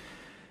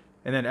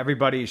 And then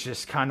everybody's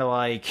just kind of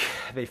like,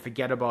 they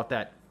forget about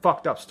that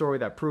fucked up story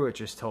that Pruitt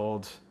just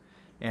told.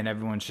 And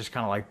everyone's just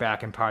kind of like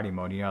back in party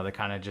mode. You know, they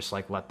kind of just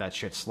like let that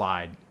shit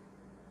slide.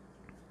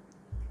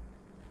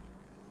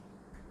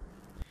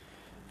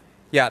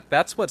 Yeah,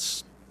 that's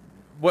what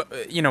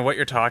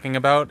you're talking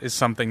about is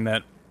something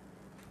that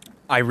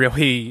I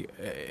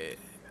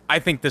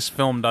think this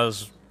film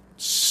does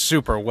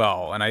super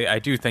well, and I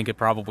do think it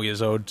probably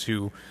is owed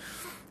to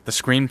the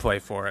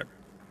screenplay for it.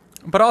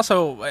 But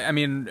also, I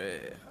mean,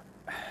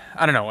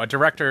 I don't know, a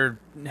director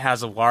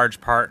has a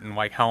large part in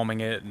like helming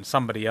it, and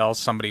somebody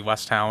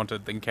less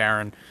talented than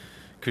Karyn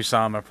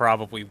Kusama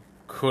probably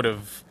could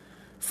have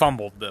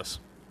fumbled this.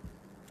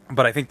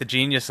 But I think the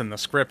genius in the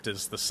script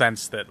is the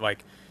sense that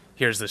like,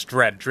 here's this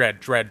dread,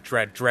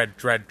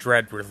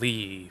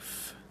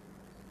 relief.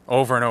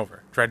 Over and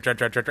over.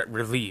 Dread,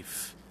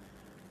 relief.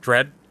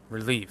 Dread,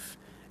 relief.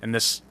 And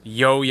this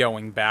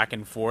yo-yoing back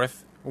and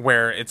forth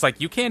where it's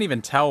like you can't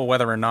even tell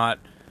whether or not...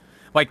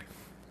 Like,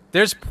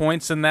 there's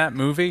points in that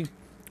movie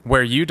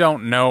where you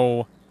don't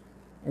know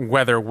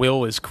whether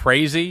Will is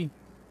crazy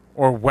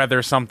or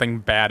whether something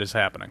bad is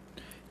happening.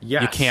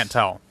 Yes. You can't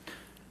tell.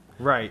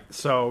 Right.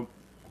 So...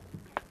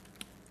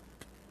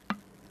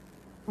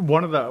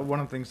 One of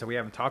the things that we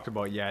haven't talked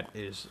about yet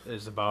is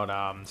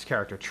about this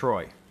character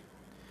Troy.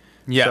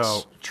 Yes.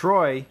 So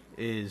Troy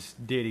is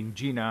dating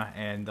Gina,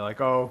 and they're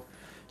like, "Oh,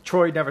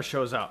 Troy never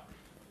shows up,"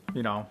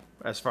 you know,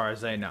 as far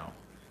as they know.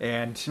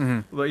 And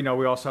you know,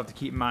 we also have to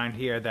keep in mind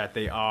here that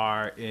they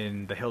are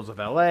in the hills of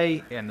LA,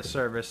 and the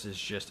service is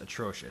just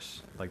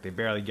atrocious. Like they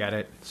barely get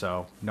it,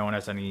 so no one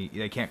has any.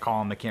 They can't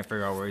call him. They can't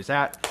figure out where he's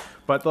at.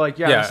 But they're like,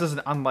 yeah, this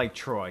isn't unlike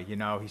Troy. You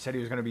know, he said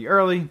he was going to be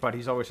early, but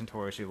he's always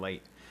notoriously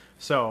late.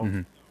 So,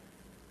 you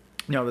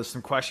know, there's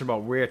some question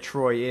about where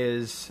Troy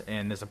is,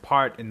 and there's a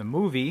part in the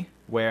movie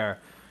where,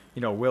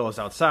 you know, Will is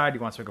outside. He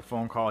wants to make a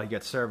phone call. He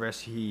gets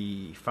service.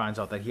 He finds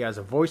out that he has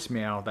a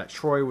voicemail that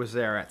Troy was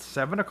there at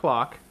 7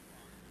 o'clock.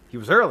 He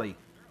was early,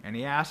 and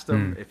he asked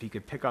him if he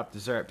could pick up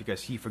dessert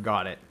because he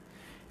forgot it.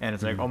 And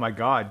it's like, oh my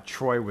God,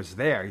 Troy was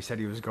there. He said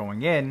he was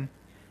going in,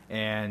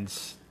 and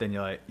then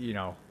you're like, you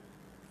know,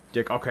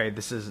 Dick, okay,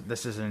 this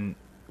isn't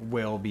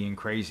Will being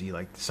crazy.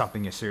 Like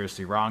something is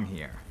seriously wrong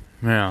here.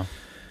 Yeah.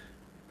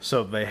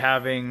 So they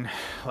having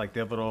like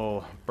their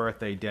little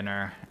birthday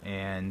dinner,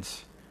 and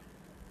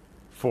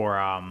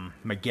for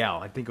Miguel,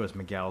 I think it was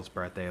Miguel's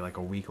birthday, like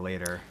a week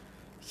later.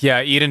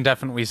 Yeah, Eden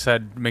definitely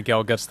said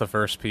Miguel gets the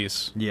first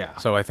piece. Yeah.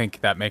 So I think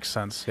that makes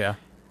sense, yeah.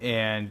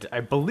 And I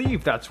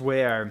believe that's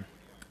where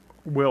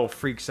Will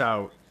freaks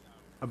out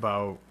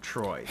about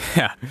Troy.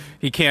 Yeah.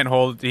 He can't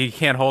hold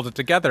it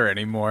together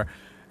anymore.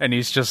 And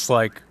he's just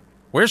like,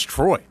 where's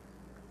Troy?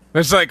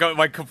 It's like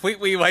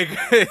completely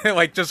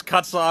like just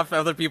cuts off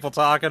other people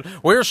talking.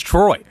 Where's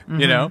Troy?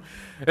 You know?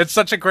 It's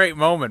such a great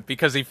moment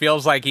because he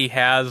feels like he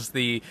has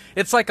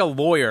it's like a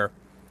lawyer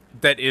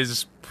that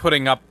is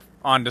putting up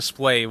on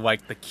display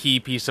like the key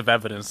piece of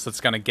evidence that's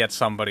going to get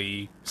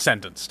somebody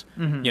sentenced.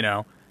 You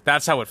know?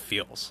 That's how it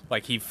feels.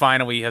 Like he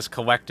finally has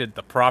collected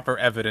the proper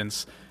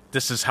evidence.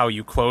 This is how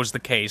you close the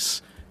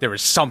case. There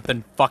is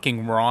something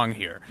fucking wrong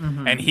here.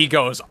 And he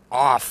goes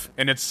off,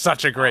 and it's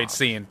such a great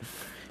scene.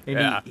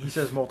 And he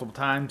says multiple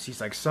times, he's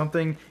like,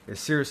 something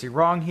is seriously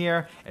wrong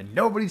here, and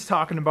nobody's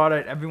talking about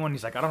it.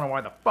 He's like, I don't know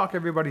why the fuck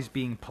everybody's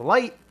being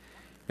polite,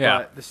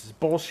 but this is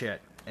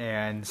bullshit.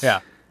 And,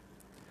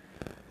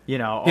 you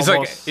know,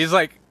 he's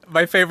like,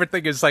 my favorite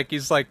thing is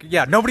he's like,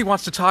 yeah, nobody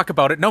wants to talk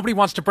about it. Nobody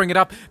wants to bring it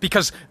up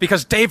because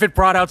David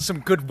brought out some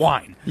good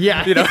wine.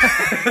 Yeah. You know,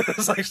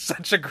 it's like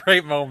such a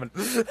great moment.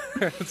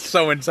 It's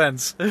so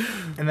intense.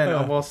 And then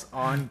almost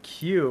on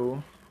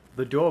cue,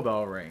 the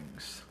doorbell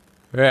rings.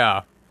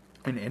 Yeah.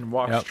 And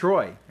walks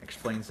Troy,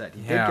 explains that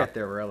he did get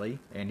there early,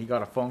 and he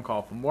got a phone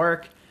call from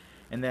work,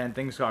 and then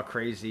things got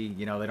crazy.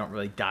 You know, they don't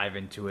really dive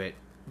into it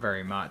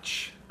very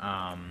much. They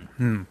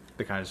kind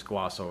of just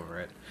gloss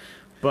over it.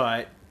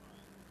 But,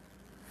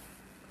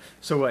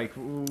 so, like,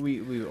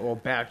 we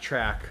will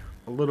backtrack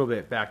a little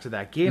bit back to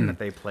that game that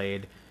they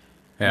played.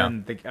 Yeah.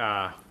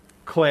 And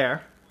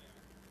Claire,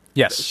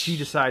 yes, she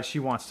decides she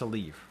wants to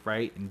leave,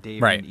 right? And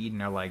David and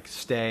Eden are like,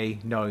 stay.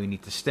 No, you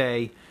need to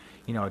stay.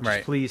 You know,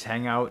 just please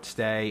hang out,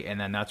 stay. And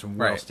then that's when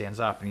Will stands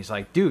up and he's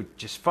like, dude,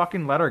 just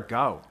fucking let her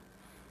go.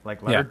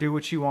 Like, let her do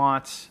what she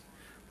wants.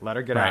 Let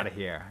her get out of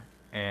here.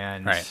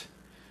 And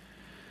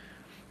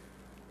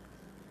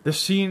The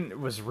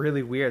scene was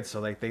really weird. So,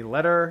 like, they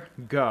let her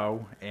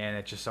go, and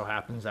it just so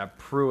happens that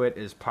Pruitt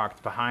is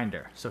parked behind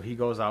her. So he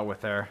goes out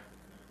with her,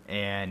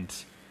 and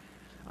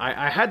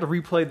I had to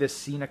replay this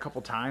scene a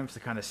couple times to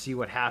kind of see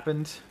what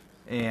happened.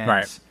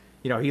 And,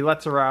 you know, he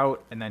lets her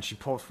out, and then she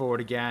pulls forward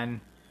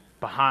again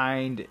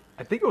behind,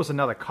 I think it was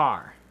another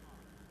car.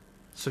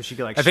 So she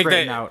could, like,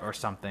 straighten out or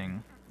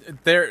something.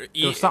 There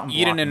was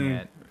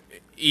something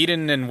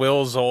Eden and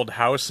Will's old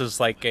house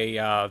is like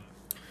a...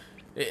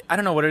 I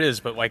don't know what it is,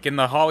 but like in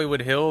the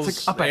Hollywood Hills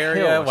it's like up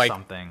area, a hill or like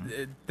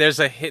something.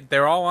 There's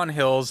they're all on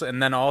hills,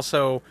 and then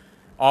also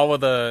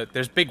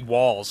there's big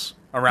walls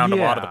around a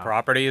lot of the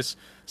properties.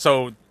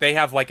 So they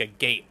have like a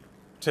gate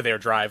to their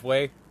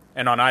driveway,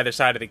 and on either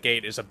side of the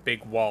gate is a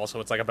big wall.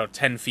 So it's like about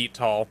 10 feet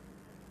tall.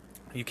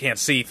 You can't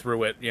see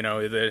through it. You know,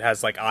 it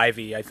has like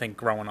ivy, I think,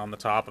 growing on the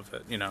top of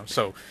it. You know,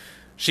 so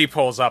she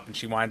pulls up and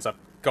she winds up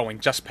going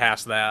just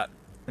past that.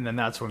 And then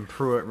that's when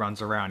Pruitt runs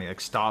around. He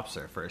like stops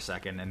her for a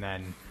second, and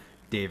then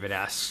David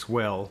asks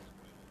Will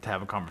to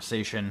have a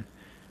conversation.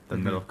 In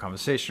the middle of a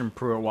conversation,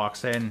 Pruitt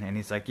walks in, and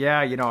he's like,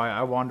 yeah, you know,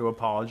 I wanted to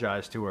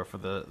apologize to her for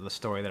the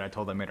story that I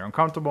told that made her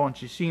uncomfortable, and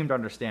she seemed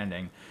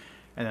understanding.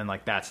 And then,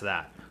 like, that's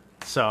that.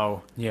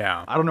 So,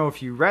 yeah. I don't know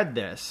if you read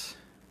this,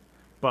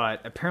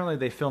 but apparently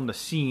they filmed a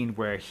scene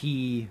where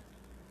he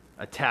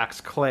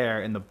attacks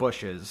Claire in the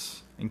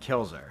bushes and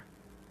kills her.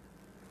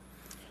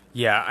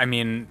 Yeah, I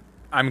mean,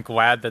 I'm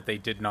glad that they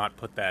did not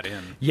put that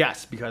in.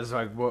 Yes, because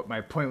like what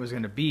my point was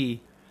going to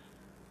be,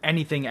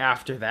 anything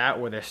after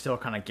that where they're still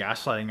kind of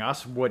gaslighting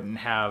us wouldn't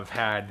have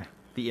had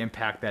the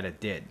impact that it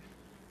did.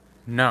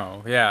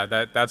 No, yeah,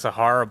 that's a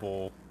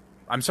horrible...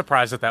 I'm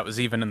surprised that was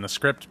even in the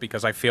script,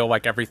 because I feel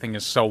like everything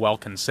is so well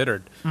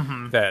considered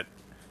that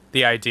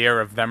the idea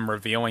of them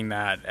revealing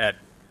that at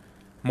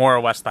more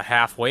or less the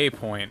halfway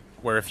point,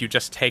 where if you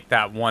just take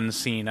that one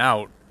scene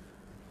out,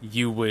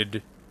 you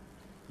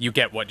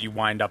get what you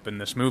wind up in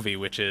this movie,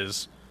 which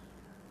is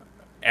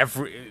a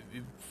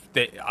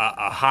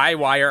high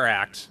wire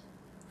act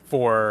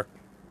for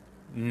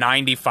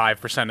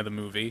 95% of the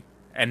movie,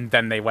 and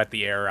then they let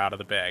the air out of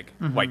the bag.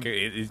 Like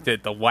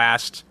the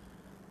last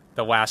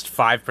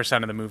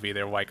 5% of the movie,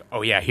 they're like,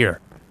 "Oh yeah, here,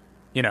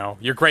 you know,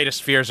 your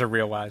greatest fears are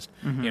realized."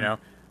 You know,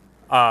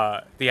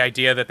 the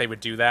idea that they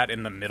would do that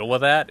in the middle of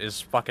that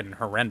is fucking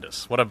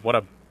horrendous. What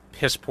a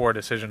piss poor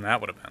decision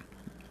that would have been.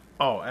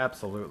 Oh,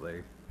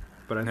 absolutely.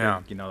 But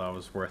I think that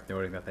was worth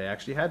noting that they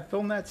actually had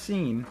filmed that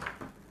scene,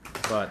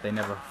 but they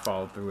never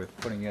followed through with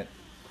putting it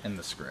in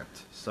the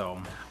script.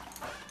 So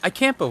I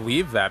can't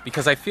believe that,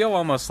 because I feel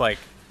almost like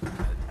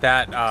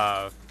that.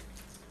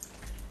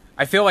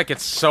 I feel like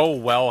it's so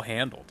well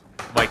handled,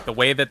 like the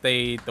way that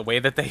they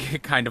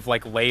kind of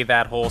like lay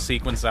that whole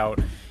sequence out,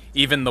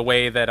 even the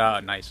way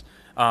that nice.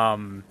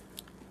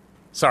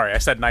 Sorry, I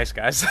said nice,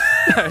 guys.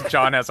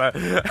 John has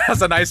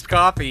a nice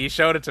coffee. He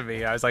showed it to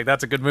me. I was like,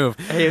 that's a good move.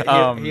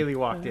 Haley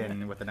walked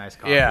in with a nice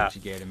coffee that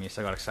she gave to me,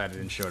 so I got excited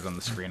and showed it on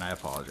the screen. I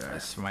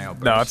apologize for my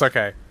outburst. No, it's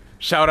okay.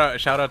 Shout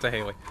out to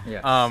Haley.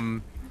 Yes.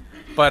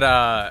 But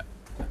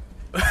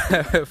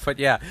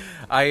yeah,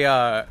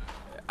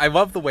 I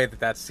love the way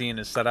that scene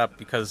is set up,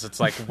 because it's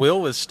like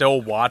Will is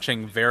still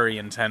watching very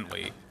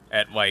intently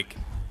at like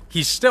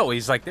he's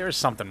like, there is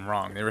something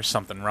wrong,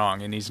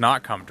 and he's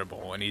not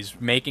comfortable, and he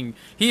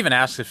even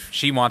asks if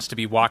she wants to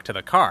be walked to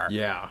the car.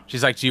 Yeah.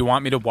 She's like, do you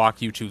want me to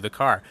walk you to the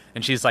car?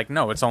 And she's like,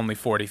 no, it's only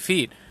 40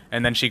 feet.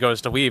 And then she goes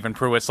to leave, and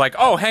Pruitt's like,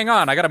 oh, hang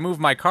on, I gotta move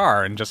my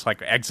car, and just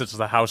like exits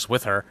the house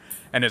with her.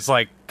 And it's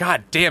like,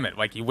 God damn it,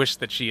 like you wish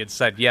that she had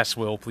said, yes,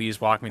 Will, please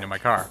walk me to my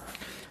car.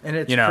 And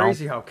it's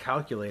crazy how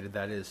calculated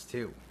that is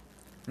too.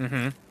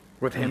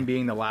 With him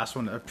being the last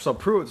one. So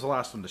Pruitt's the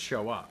last one to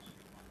show up.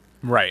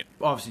 Right.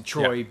 Obviously,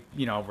 Troy,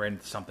 ran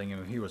into something,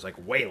 and he was like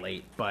way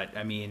late. But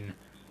I mean,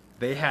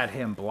 they had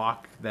him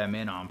block them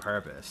in on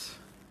purpose.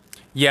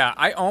 Yeah,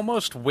 I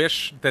almost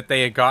wish that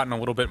they had gotten a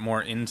little bit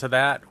more into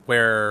that,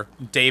 where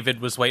David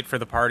was late for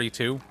the party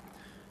too,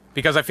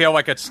 because I feel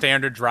like a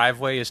standard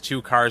driveway is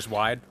 2 cars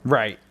wide.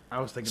 Right. I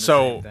was thinking the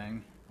same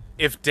thing.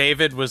 If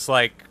David was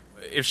like,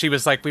 if she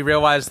was like, we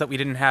realized that we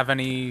didn't have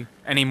any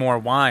more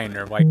wine,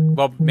 or like,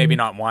 well, maybe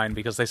not wine,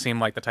 because they seem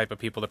like the type of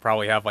people that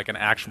probably have like an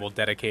actual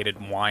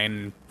dedicated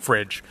wine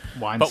fridge,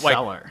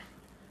 cellar. Like,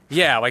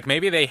 yeah, like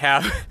maybe they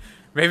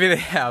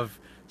have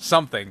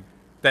something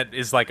that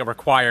is like a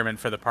requirement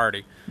for the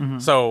party.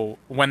 So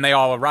when they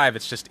all arrive,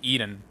 it's just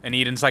Eden, and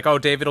Eden's like, oh,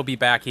 David will be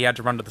back. He had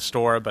to run to the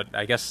store, but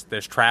I guess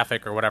there's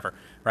traffic or whatever,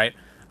 right?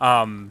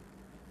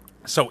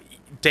 So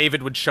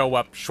David would show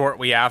up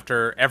shortly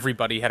after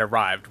everybody had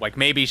arrived. Like,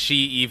 maybe she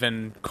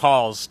even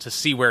calls to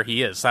see where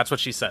he is. That's what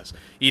she says.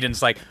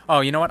 Eden's like, oh,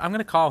 you know what? I'm going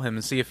to call him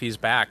and see if he's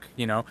back,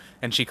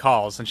 And she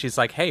calls, and she's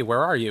like, hey,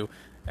 where are you?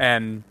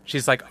 And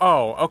she's like,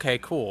 oh, okay,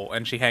 cool.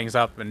 And she hangs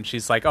up, and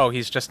she's like, oh,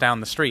 he's just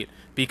down the street.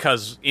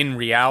 Because in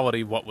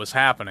reality, what was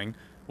happening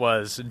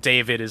was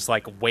David is,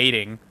 like,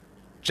 waiting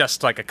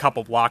just, like, a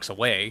couple blocks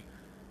away.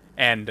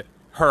 And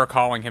her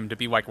calling him to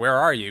be like, where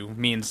are you?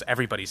 Means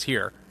everybody's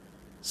here.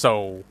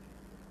 So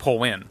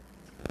pull in.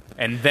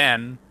 And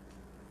then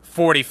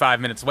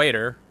 45 minutes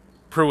later,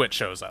 Pruitt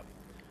shows up.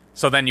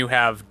 So then you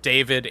have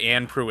David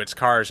and Pruitt's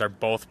cars are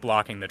both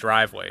blocking the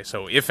driveway.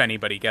 So if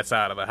anybody gets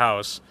out of the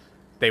house,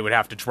 they would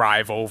have to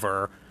drive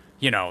over,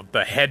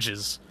 the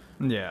hedges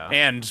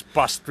and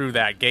bust through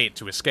that gate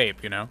to escape,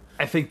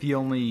 I think the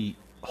only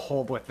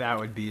hold with that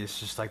would be is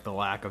just like the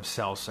lack of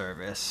cell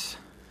service.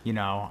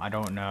 I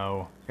don't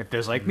know if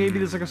there's maybe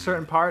there's a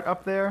certain part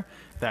up there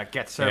that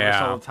gets service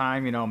all the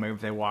time. Maybe if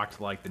they walk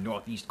to the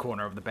northeast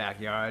corner of the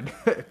backyard.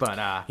 But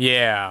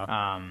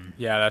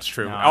that's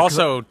true. No,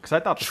 also, because I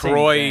thought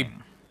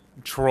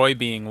Troy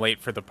being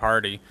late for the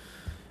party.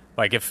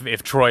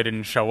 If Troy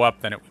didn't show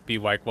up, then it would be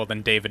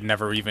then David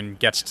never even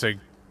gets to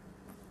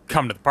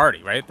come to the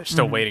party, right? They're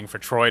still waiting for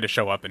Troy to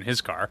show up in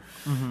his car,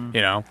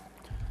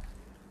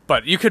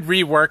 But you could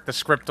rework the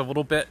script a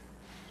little bit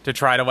to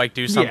try to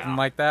do something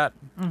like that.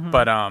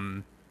 But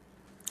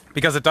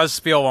because it does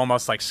feel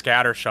almost like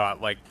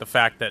scattershot, the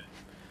fact that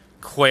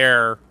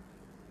Claire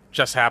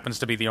just happens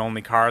to be the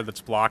only car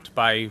that's blocked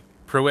by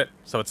Pruitt,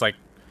 so it's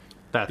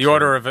that's the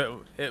order of it.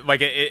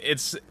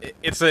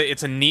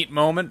 It's a neat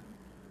moment,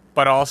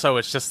 but also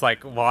it's just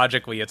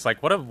logically it's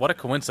what a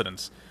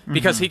coincidence,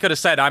 because he could have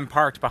said, I'm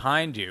parked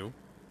behind you,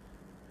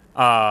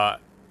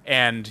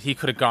 and he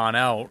could have gone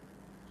out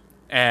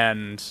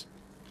and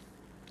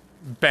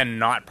been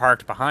not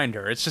parked behind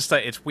her. It's just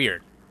it's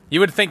weird. You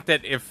would think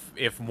that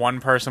if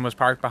one person was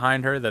parked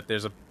behind her, that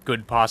there's a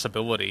good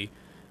possibility.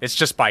 It's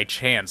just by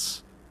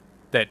chance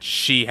that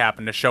she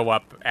happened to show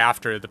up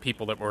after the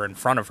people that were in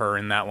front of her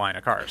in that line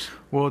of cars.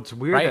 Well, it's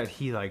weird that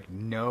he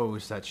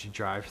knows that she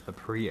drives the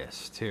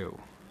Prius too.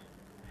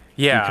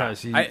 Yeah,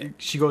 because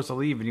she goes to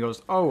leave and he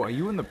goes, "Oh, are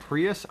you in the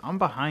Prius? I'm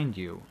behind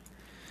you."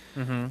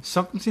 Mm-hmm.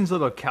 Something seems a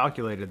little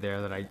calculated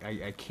there that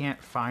I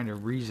can't find a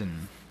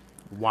reason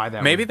why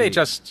that. Maybe they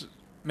just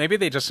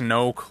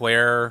know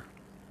Claire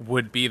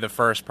would be the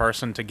first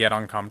person to get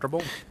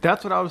uncomfortable.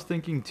 That's what I was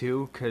thinking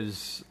too,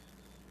 because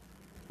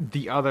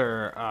the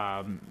other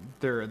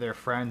their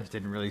friends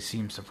didn't really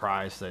seem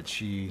surprised that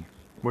she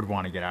would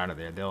want to get out of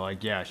there. They're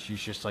like, yeah, she's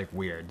just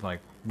weird. Don't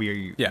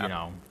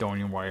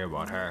even worry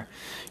about her.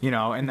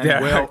 And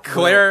then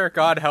Claire,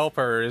 God help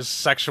her, is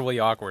sexually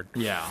awkward.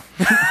 Yeah.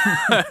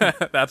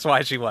 That's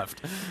why she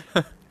left.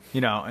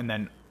 And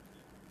then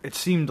it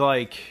seemed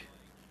like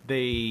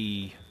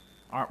they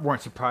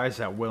weren't surprised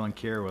that Will and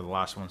Kira were the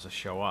last ones to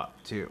show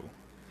up too.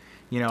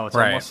 It's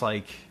almost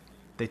like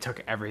they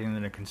took everything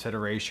into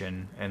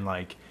consideration and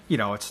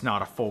it's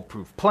not a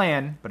foolproof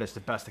plan, but it's the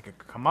best they could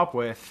come up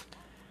with,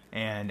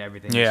 and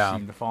everything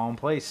seemed to fall in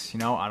place.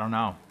 I don't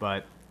know,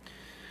 but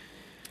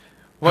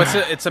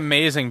it's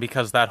amazing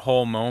because that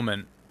whole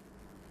moment,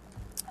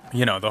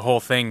 the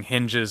whole thing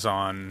hinges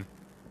on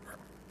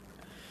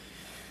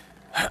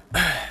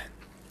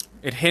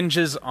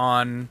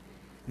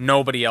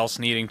nobody else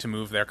needing to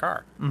move their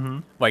car. Mm-hmm.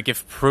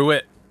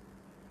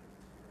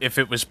 If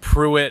it was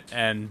Pruitt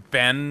and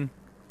Ben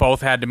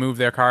both had to move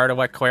their car to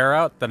let Claire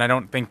out, then I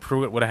don't think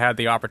Pruitt would have had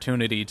the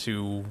opportunity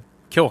to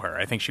kill her.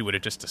 I think she would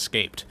have just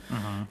escaped,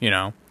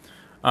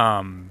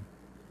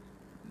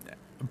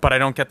 but I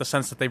don't get the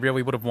sense that they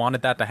really would have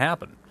wanted that to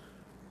happen.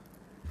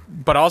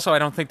 But also, I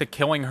don't think that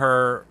killing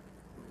her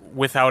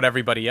without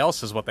everybody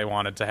else is what they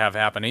wanted to have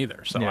happen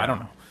either. So I don't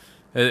know.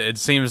 It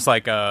seems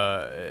like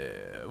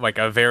a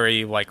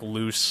very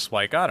loose,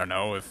 I don't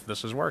know if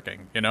this is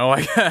working.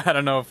 I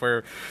don't know if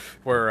we're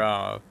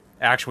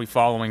actually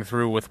following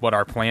through with what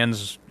our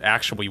plans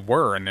actually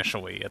were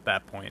initially at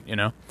that point.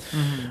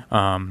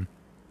 Mm-hmm.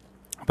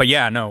 But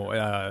yeah,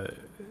 no.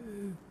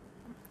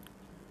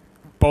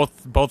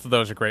 Both of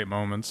those are great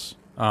moments.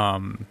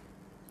 That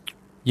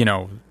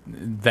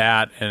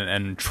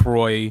and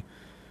Troy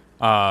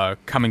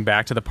coming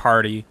back to the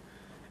party,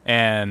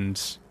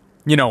 and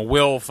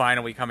Will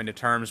finally coming to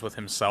terms with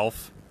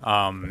himself.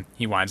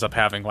 He winds up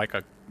having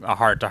a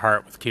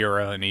heart-to-heart with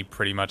Kira, and he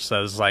pretty much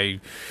says, I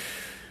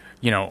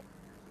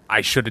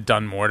should have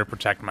done more to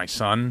protect my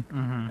son.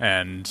 Mm-hmm.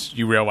 And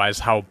you realize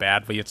how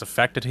badly it's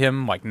affected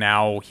him.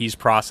 Now he's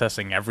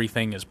processing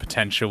everything as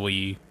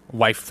potentially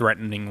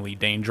life-threateningly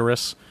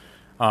dangerous,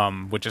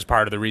 which is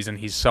part of the reason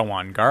he's so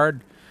on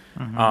guard.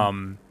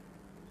 Mm-hmm.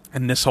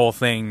 And this whole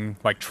thing,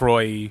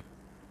 Troy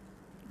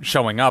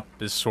showing up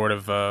is sort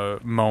of a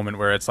moment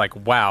where it's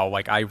wow,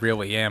 I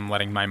really am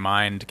letting my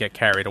mind get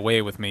carried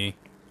away with me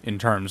in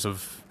terms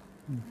of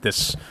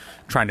this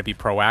trying to be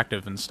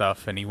proactive and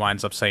stuff. And he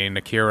winds up saying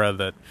to Kira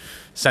that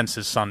since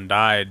his son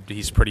died,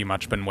 he's pretty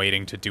much been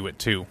waiting to do it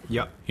too.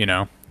 Yep.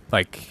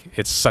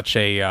 It's such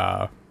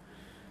a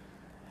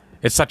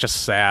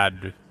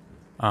sad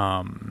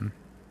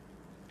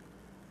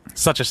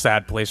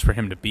place for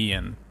him to be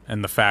in.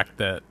 And the fact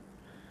that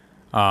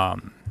I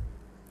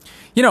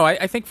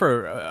think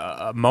for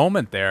a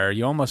moment there,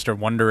 you almost are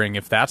wondering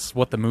if that's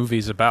what the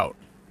movie's about.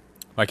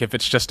 If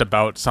it's just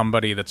about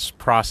somebody that's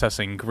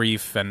processing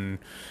grief, and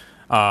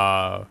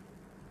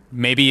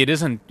maybe it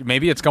isn't.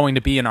 Maybe it's going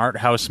to be an art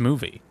house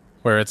movie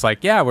where it's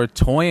we're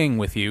toying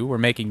with you, we're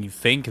making you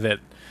think that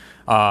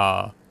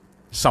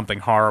something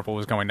horrible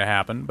is going to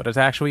happen, but it's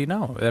actually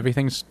no.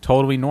 Everything's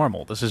totally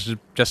normal. This is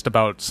just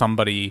about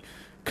somebody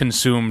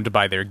consumed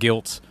by their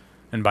guilt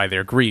and by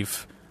their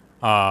grief,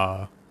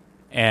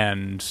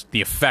 and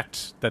the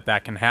effect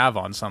that can have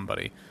on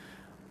somebody.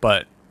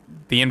 But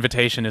the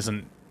invitation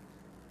isn't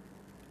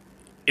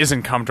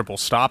comfortable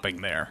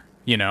stopping there,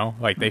 you know?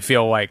 Like, they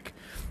feel like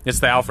it's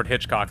the Alfred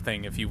Hitchcock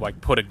thing. If you,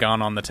 like, put a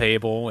gun on the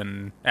table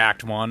in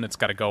Act 1, it's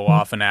got to go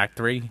off in Act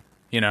 3,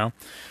 you know?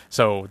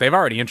 So they've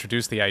already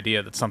introduced the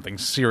idea that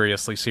something's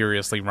seriously,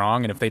 seriously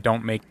wrong, and if they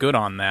don't make good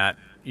on that,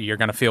 you're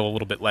going to feel a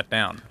little bit let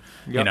down,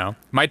 you know? It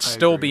might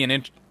still be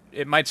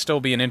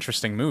an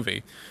interesting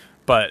movie,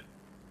 but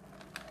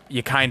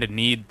you kind of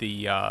need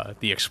the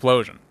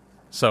explosion.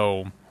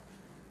 So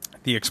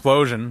the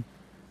explosion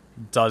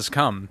does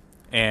come,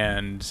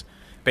 and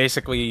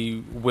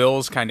basically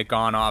Will's kind of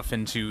gone off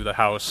into the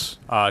house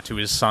to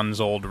his son's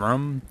old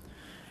room.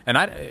 And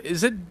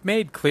is it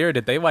made clear,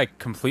 did they like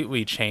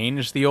completely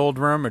change the old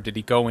room, or did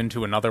he go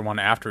into another one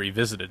after he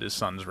visited his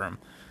son's room?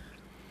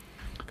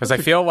 Because I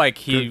feel like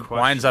he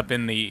winds up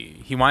in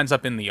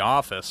the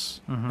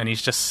office, and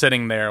he's just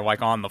sitting there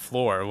like on the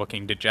floor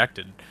looking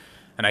dejected.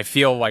 And I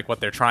feel like what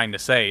they're trying to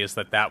say is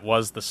that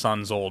was the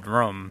son's old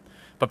room.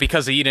 But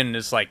because Eden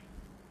is like,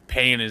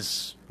 pain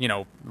is, you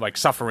know, like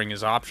suffering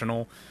is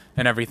optional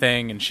and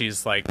everything, and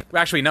she's like,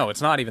 actually no,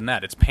 it's not even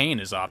that, it's pain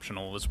is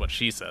optional is what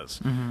she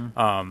says.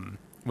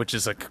 Which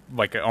is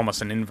like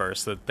almost an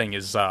inverse. The thing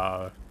is,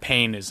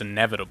 pain is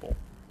inevitable,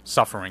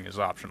 suffering is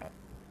optional.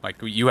 Like,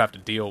 you have to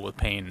deal with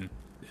pain,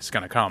 it's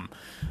gonna come.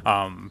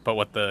 But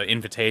what the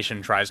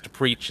invitation tries to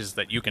preach is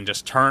that you can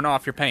just turn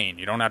off your pain,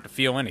 you don't have to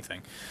feel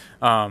anything,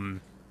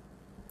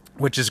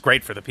 which is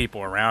great for the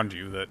people around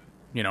you that,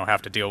 you know,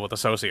 have to deal with a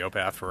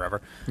sociopath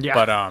forever. Yeah.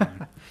 But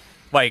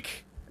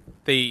like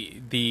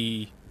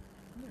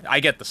I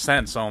get the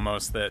sense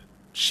almost that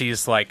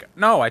she's like,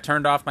 no, I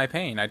turned off my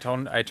pain. I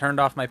turned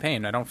off my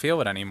pain. I don't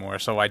feel it anymore.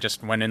 So I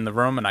just went in the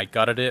room and I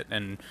gutted it,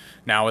 and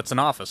now it's an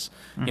office.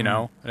 You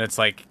know, and it's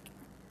like,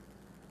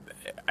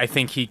 I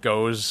think he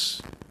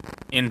goes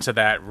into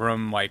that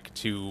room like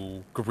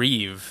to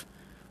grieve,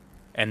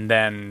 and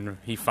then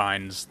he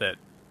finds that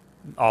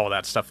all of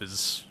that stuff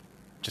is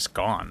just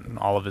gone.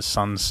 All of his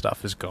son's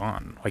stuff is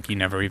gone. Like, he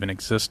never even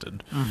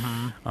existed.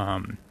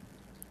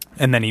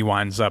 And then he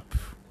winds up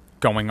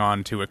going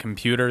on to a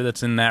computer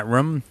that's in that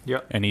room,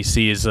 and he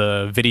sees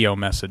a video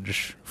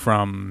message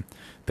from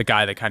the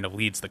guy that kind of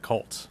leads the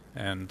cult.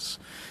 And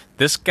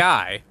this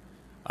guy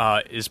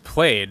is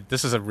played,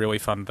 this is a really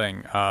fun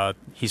thing,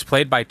 he's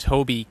played by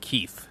Toby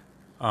Keith.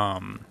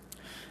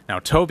 Now,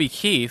 Toby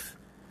Keith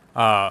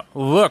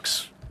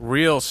looks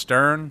real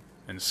stern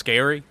and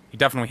scary. He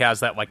definitely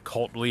has that like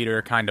cult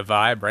leader kind of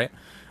vibe, right?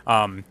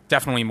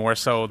 Definitely more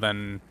so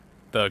than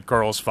the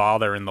girl's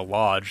father in The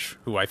Lodge,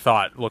 who I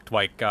thought looked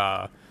like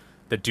the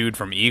dude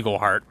from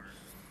Eagleheart.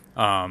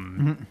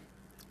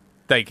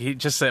 Like, he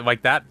just said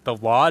like that, the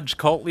Lodge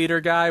cult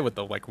leader guy with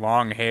the like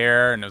long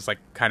hair, and it was like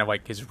kind of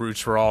like his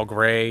roots were all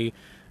gray,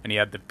 and he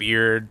had the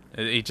beard.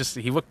 He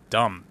looked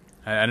dumb.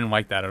 I didn't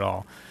like that at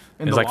all.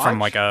 It was like Lodge? From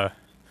like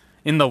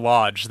in The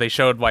Lodge, they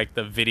showed like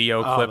the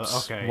video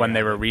clips when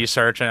they were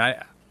researching.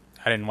 I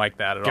didn't like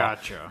that at all.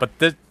 Gotcha. But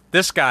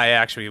this guy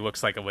actually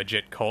looks like a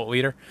legit cult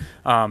leader.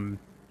 A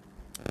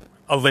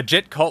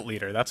legit cult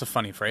leader. That's a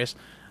funny phrase.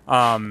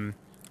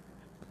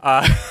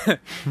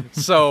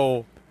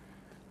 So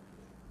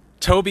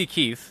Toby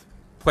Keith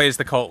plays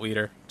the cult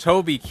leader.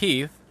 Toby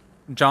Keith,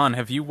 John,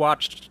 have you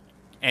watched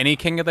any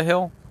King of the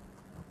Hill?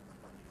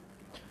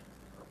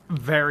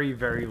 Very,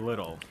 very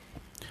little.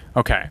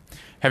 Okay.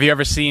 Have you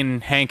ever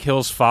seen Hank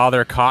Hill's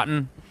father,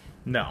 Cotton?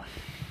 No.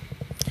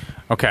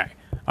 Okay.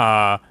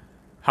 How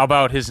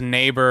about his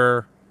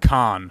neighbor,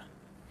 Con?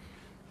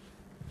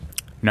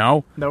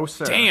 No? No,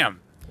 sir. Damn!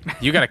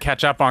 You gotta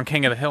catch up on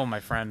King of the Hill, my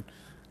friend.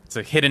 It's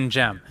a hidden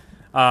gem.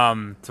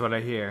 That's what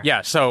I hear.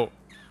 Yeah, so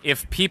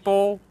if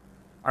people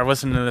are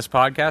listening to this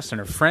podcast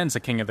and are friends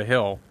of King of the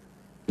Hill,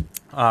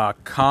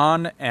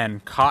 Con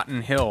and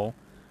Cotton Hill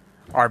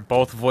are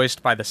both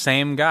voiced by the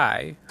same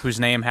guy, whose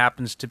name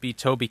happens to be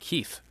Toby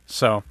Keith.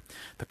 So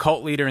the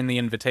cult leader in The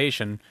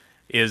Invitation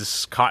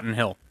is Cotton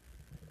Hill.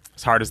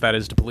 As hard as that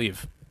is to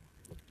believe,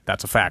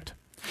 that's a fact.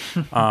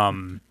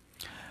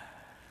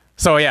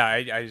 So yeah,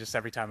 I just,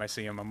 every time I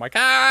see him, I'm like,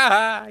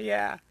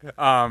 yeah.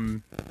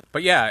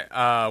 But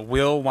yeah,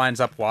 Will winds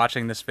up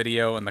watching this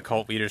video, and the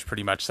cult leader's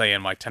pretty much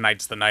saying, like,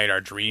 tonight's the night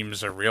our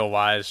dreams are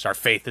realized, our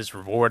faith is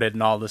rewarded,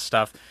 and all this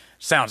stuff.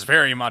 Sounds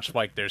very much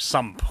like there's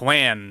some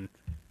plan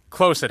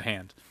close at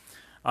hand.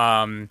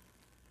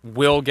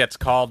 Will gets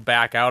called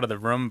back out of the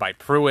room by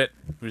Pruitt,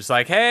 who's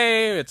like,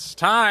 hey, it's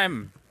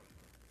time.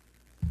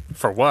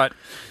 For what?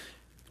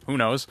 Who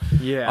knows?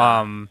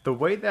 Yeah. The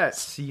way that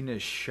scene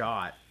is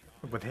shot,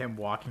 with him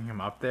walking him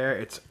up there,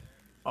 it's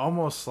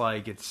almost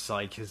like it's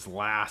like his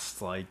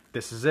last, like,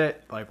 this is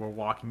it, like, we're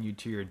walking you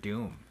to your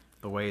doom.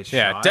 The way it's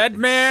shot. Dead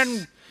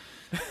man.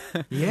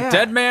 Yeah.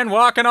 Dead man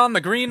walking on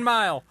the Green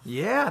Mile.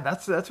 Yeah,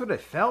 that's what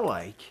it felt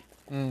like.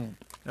 It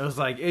was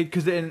like,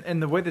 because in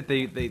the way that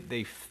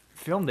they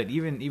filmed it,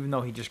 even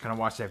though he just kind of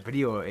watched that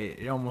video,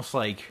 it almost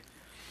like,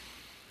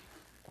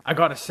 I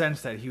got a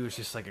sense that he was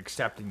just like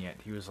accepting it.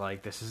 He was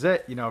like, this is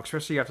it,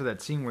 especially after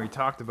that scene where he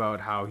talked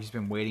about how he's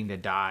been waiting to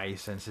die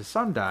since his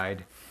son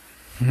died.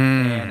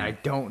 And I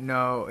don't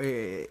know,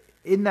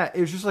 in that,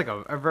 it was just like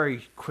a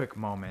very quick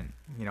moment,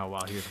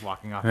 while he was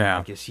walking off. Yeah.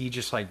 Like, is he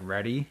just like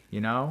ready,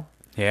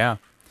 Yeah.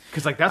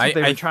 Because like that's what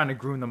they were trying to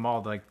groom them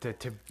all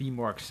to be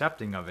more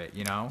accepting of it,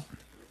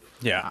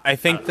 Yeah, I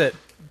think that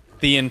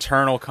the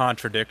internal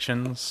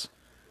contradictions.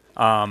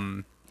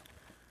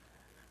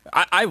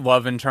 I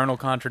love internal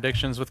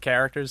contradictions with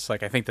characters.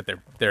 Like I think that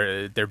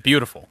they're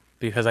beautiful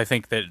because I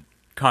think that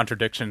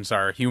contradictions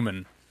are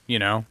human.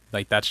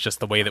 Like that's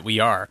just the way that we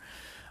are.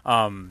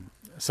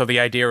 So the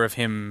idea of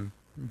him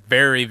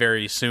very,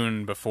 very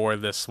soon before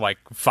this like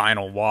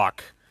final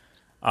walk,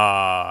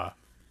 the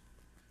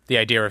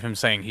idea of him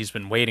saying he's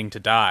been waiting to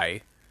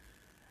die,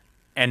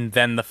 and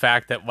then the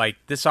fact that like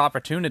this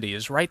opportunity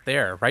is right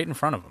there, right in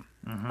front of him,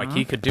 like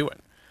he could do it,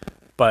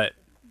 but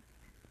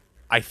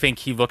I think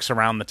he looks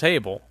around the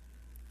table,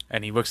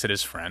 and he looks at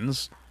his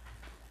friends,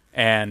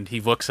 and he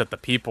looks at the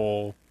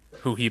people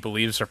who he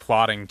believes are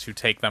plotting to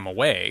take them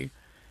away,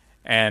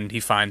 and he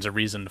finds a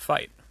reason to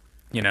fight.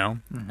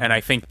 And I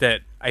think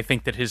that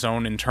his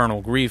own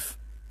internal grief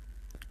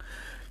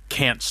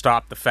can't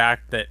stop the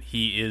fact that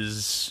he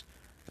is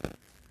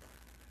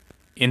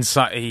in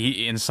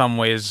some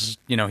ways,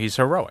 he's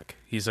heroic.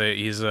 He's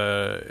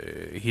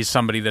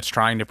somebody that's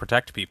trying to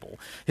protect people.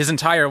 His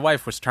entire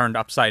life was turned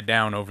upside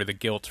down over the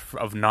guilt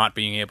of not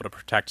being able to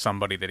protect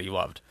somebody that he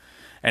loved.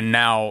 And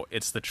now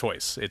it's the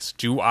choice. It's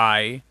do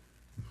I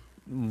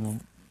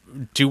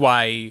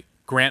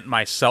grant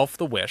myself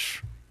the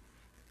wish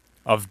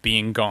of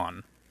being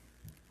gone,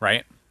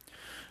 right?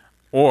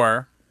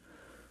 Or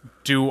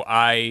do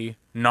I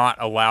not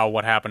allow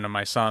what happened to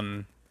my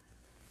son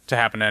to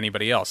happen to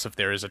anybody else? If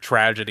there is a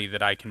tragedy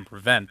that I can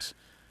prevent,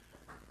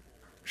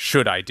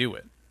 should I do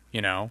it?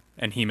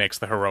 And he makes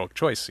the heroic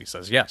choice. He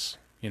says, yes,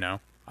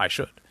 I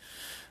should.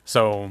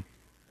 So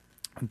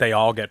they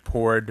all get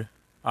poured,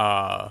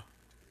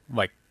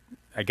 like,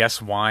 I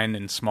guess wine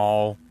in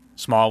small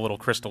little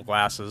crystal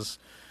glasses,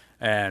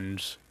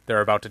 and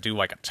they're about to do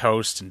like a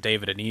toast, and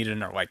David and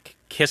Eden are like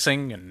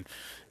kissing, and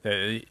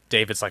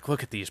David's like,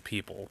 look at these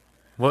people.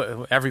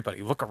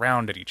 Everybody look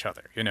around at each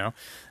other,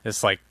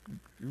 It's like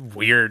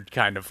weird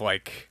kind of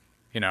like,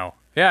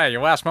 yeah,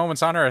 your last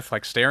moments on Earth,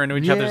 like stare into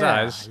each other's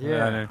eyes,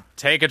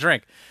 take a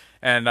drink.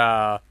 And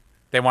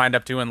they wind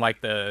up doing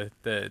like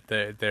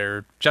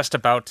they're just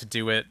about to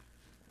do it,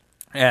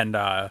 and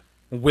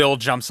Will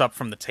jumps up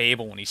from the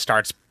table and he's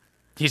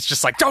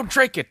just like, don't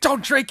drink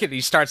it.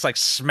 He starts like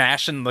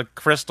smashing the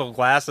crystal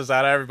glasses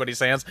out of everybody's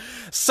hands.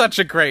 Such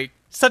a great,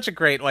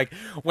 like,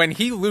 when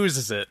he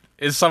loses it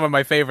is some of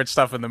my favorite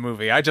stuff in the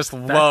movie. I just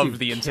love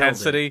the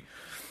intensity.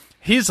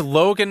 He's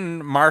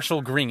Logan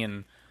Marshall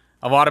Green.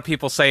 A lot of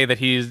people say that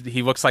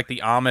he looks like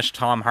the Amish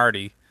Tom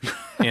Hardy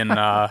in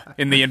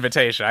The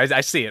Invitation.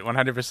 I see it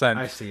 100%.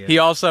 I see it. He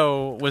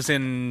also was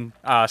in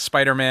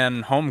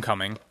Spider-Man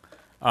Homecoming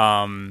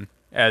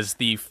as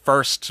the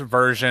first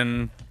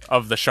version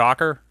of the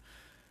Shocker,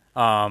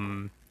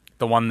 the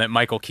one that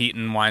Michael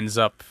Keaton winds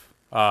up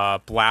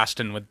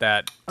blasting with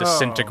that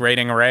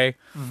disintegrating ray.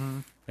 Mm-hmm.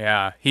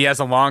 Yeah, he has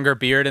a longer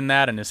beard in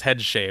that and his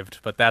head's shaved,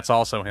 but that's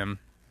also him.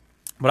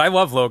 But I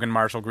love Logan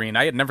Marshall Green.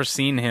 I had never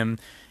seen him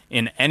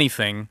in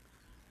anything,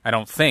 I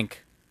don't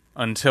think,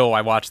 until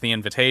I watched The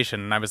Invitation,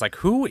 and I was like,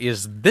 who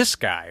is this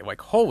guy?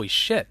 Like, holy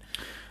shit.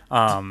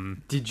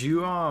 Did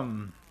you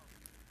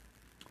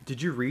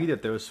read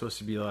that there was supposed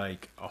to be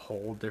like a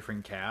whole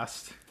different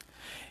cast?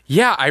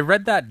 Yeah, I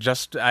read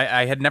that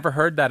I had never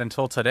heard that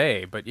until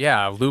today, but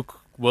yeah, Luke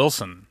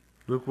Wilson,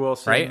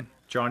 right?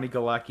 Johnny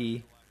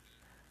Galecki,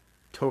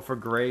 Topher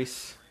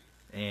Grace,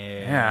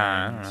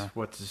 and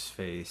what's his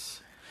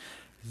face?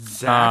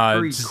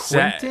 Zachary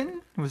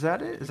Quinto? Was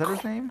that it? Is that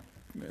his name?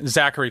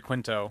 Zachary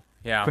Quinto.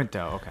 Yeah.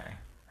 Quinto, okay.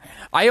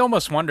 I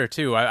almost wonder,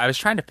 too. I was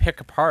trying to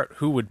pick apart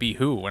who would be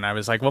who, and I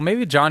was like, well,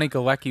 maybe Johnny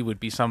Galecki would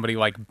be somebody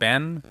like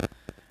Ben,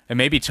 and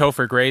maybe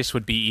Topher Grace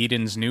would be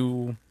Eden's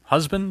new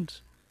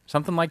husband,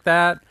 something like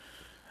that.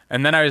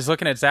 And then I was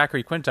looking at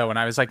Zachary Quinto, and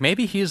I was like,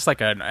 maybe he's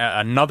like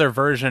another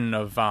version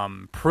of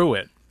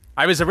Pruitt.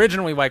 I was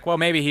originally like, well,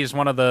 maybe he's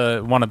one of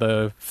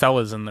the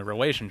fellas in the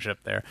relationship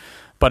there,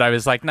 but I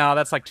was like, no,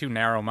 that's like too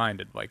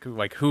narrow-minded. Like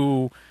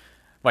who?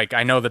 Like,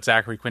 I know that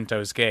Zachary Quinto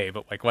is gay,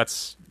 but like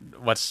let's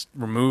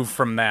remove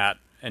from that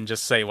and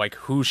just say like,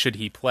 who should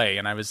he play?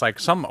 And I was like,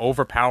 some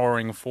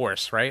overpowering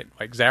force, right?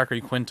 Like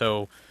Zachary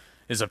Quinto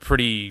is a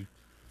pretty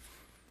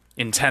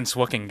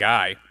intense-looking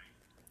guy.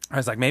 I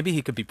was like, maybe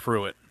he could be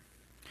Pruitt.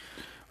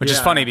 Which is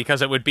funny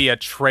because it would be a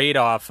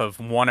trade-off of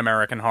one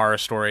American Horror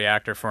Story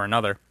actor for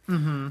another.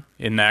 Mm-hmm.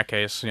 In that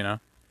case,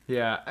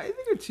 Yeah, I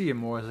think I'd see him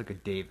more as like a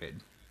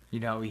David. He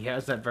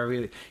has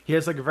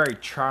like a very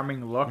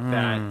charming look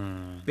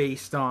that,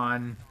 based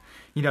on,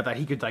 that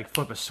he could like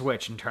flip a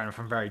switch and turn it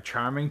from very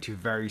charming to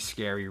very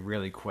scary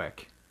really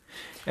quick.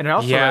 And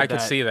also, I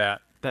could see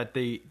that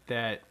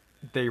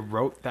they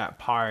wrote that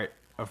part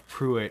of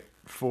Pruitt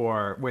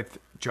with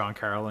John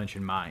Carroll Lynch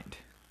in mind.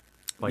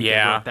 Like, they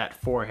wrote that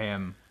for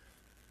him,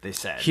 they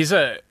said.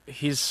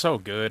 He's so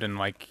good, and,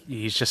 like,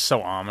 he's just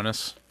so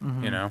ominous,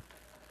 you know?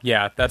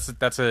 Yeah,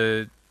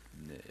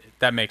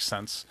 that makes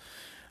sense.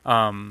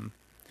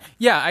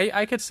 Yeah,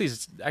 I could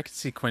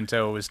see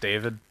Quinto as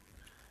David.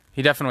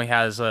 He definitely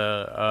has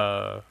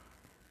a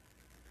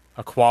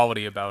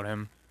quality about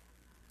him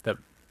that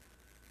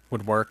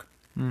would work.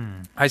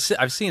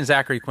 I've seen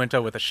Zachary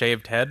Quinto with a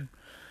shaved head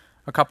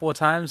a couple of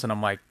times, and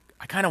I'm like,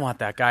 I kind of want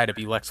that guy to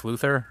be Lex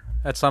Luthor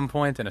at some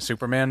point in a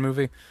Superman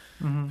movie.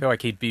 I feel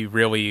like he'd be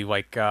really,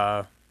 like,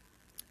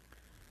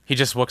 he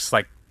just looks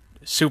like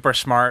super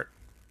smart,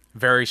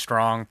 very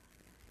strong,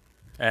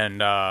 and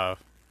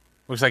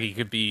looks like he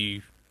could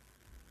be,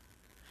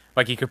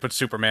 like, he could put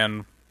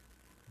Superman,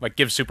 like,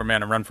 give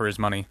Superman a run for his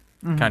money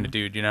kind of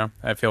dude, you know?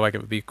 I feel like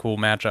it would be a cool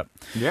matchup.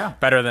 Yeah.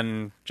 Better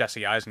than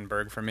Jesse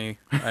Eisenberg for me.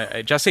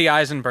 Jesse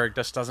Eisenberg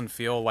just doesn't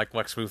feel like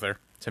Lex Luthor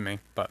to me,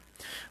 but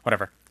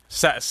whatever.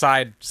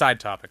 Side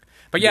topic.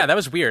 But yeah, that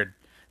was weird.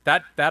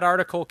 That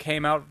article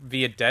came out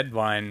via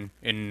Deadline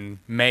in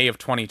May of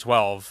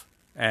 2012,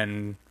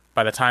 and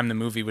by the time the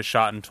movie was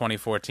shot in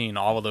 2014,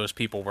 all of those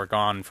people were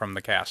gone from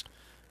the cast.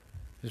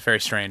 It was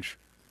very strange.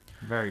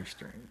 Very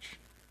strange.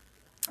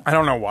 I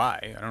don't know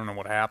why. I don't know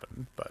what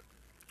happened, but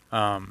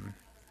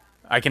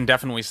I can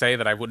definitely say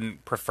that I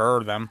wouldn't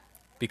prefer them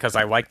because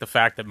I like the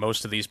fact that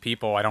most of these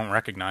people I don't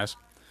recognize.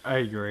 I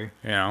agree.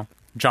 You know,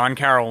 John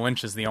Carroll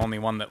Lynch is the only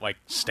one that, like,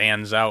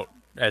 stands out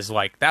as,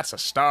 like, that's a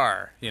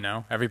star, you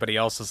know? Everybody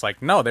else is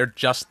like, no, they're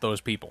just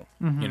those people,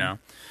 you know?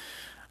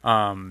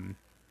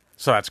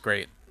 So that's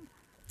great.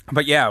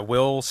 But yeah,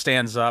 Will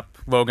stands up,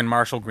 Logan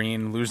Marshall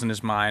Green losing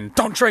his mind,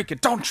 don't drink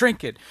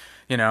it,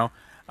 you know?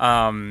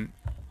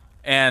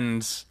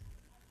 And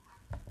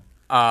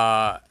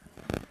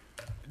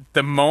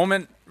the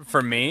moment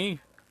for me,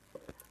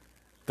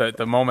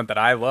 the moment that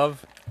I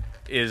love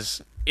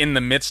is in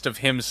the midst of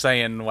him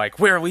saying, like,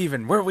 we're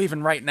leaving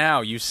right now.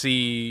 You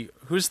see,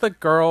 who's the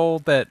girl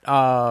that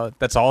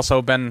that's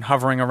also been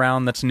hovering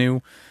around that's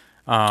new?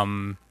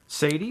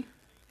 Sadie?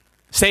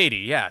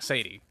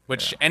 Sadie.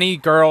 Which any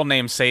girl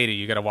named Sadie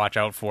you gotta watch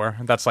out for.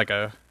 That's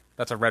a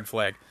red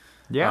flag.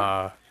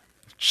 Yeah.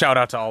 Shout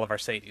out to all of our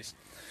Sadies.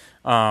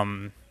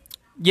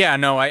 Yeah,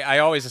 no, I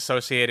always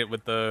associate it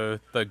with the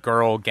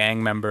girl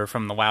gang member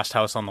from The Last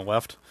House on the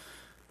Left.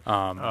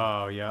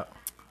 Oh, yeah.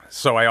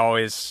 So I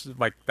always,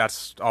 like,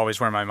 that's always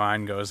where my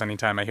mind goes.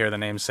 Anytime I hear the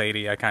name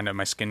Sadie,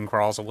 my skin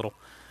crawls a little.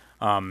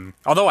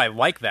 Although I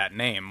like that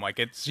name. Like,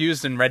 it's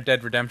used in Red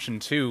Dead Redemption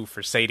 2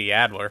 for Sadie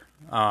Adler,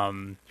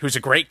 who's a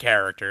great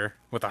character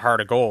with a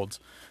heart of gold.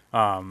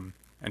 And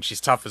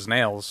she's tough as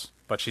nails,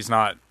 but she's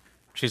not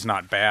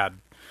bad.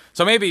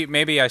 So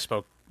maybe I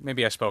spoke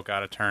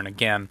out of turn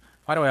again.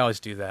 Why do I always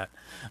do that?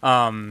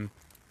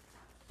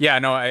 Yeah,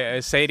 no,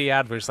 Sadie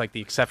Adler's like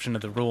the exception to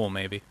the rule,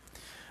 maybe.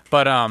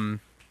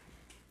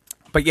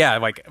 But yeah,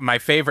 like, my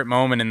favorite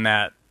moment in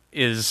that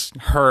is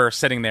her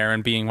sitting there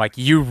and being like,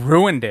 you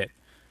ruined it.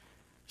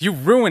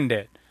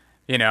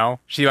 You know?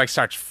 She, like,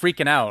 starts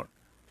freaking out.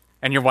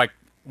 And you're like,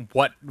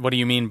 what do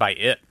you mean by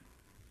it?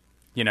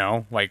 You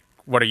know? Like,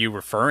 what are you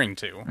referring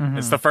to?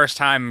 It's the first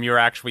time you're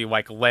actually,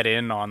 like, let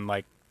in on,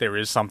 like, there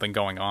is something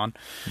going on.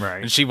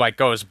 Right. And she, like,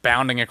 goes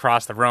bounding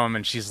across the room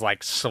and she's,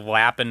 like,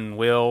 slapping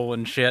Will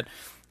and shit.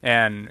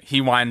 And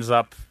he winds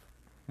up,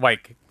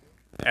 like,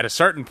 at a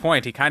certain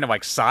point, he kind of,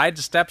 like,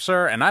 sidesteps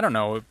her. And I don't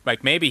know,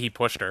 like, maybe he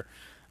pushed her.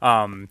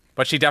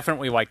 But she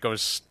definitely, like,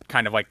 goes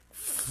kind of, like,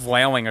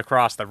 flailing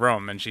across the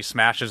room. And she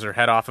smashes her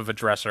head off of a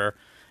dresser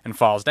and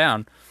falls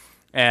down.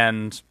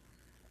 And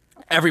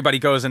everybody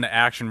goes into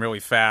action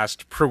really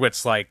fast.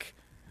 Pruitt's like,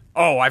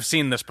 oh, I've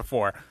seen this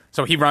before.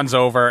 So he runs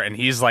over and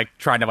he's, like,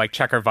 trying to, like,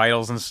 check her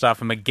vitals and stuff.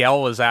 And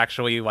Miguel is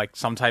actually, like,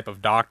 some type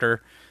of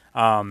doctor.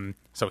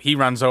 So he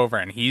runs over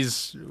and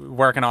he's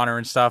working on her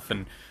and stuff.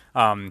 And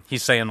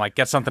he's saying, like,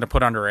 get something to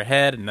put under her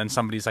head. And then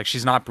somebody's like,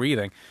 she's not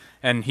breathing.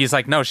 And he's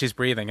like, no, she's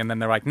breathing. And then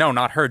they're like, no,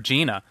 not her,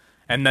 Gina.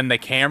 And then the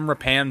camera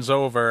pans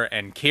over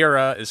and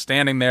Kira is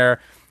standing there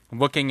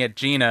looking at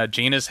Gina.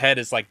 Gina's head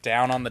is, like,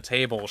 down on the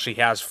table. She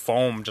has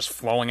foam just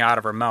flowing out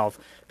of her mouth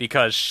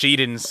because she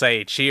didn't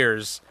say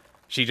cheers.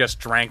 She just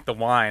drank the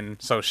wine.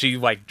 So she,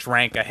 like,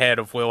 drank ahead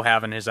of Will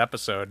having his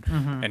episode.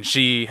 And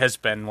she has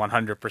been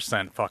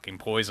 100% fucking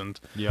poisoned.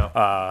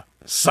 Yeah.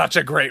 Such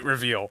a great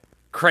reveal.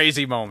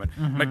 Crazy moment.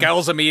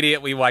 Miguel's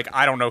immediately like,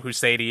 I don't know who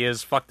Sadie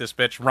is. Fuck this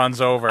bitch.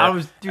 Runs over. I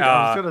was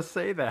gonna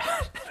say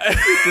that.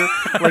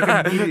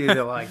 Like, immediately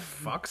they're like,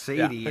 fuck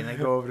Sadie, and they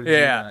go over to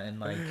Gina, and,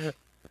 like,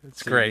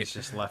 it's great. It's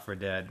just left for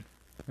dead.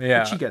 Yeah.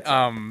 But she gets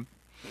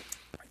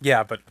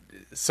yeah, but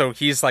so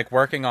he's, like,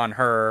 working on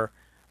her.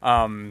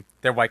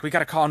 They're like, we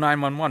gotta call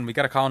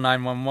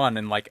 911.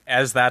 And, like,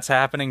 as that's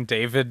happening,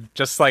 David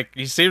just, like,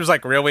 he seems,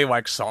 like, really,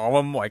 like,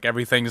 solemn. Like,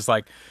 everything's,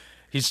 like,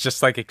 he's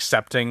just, like,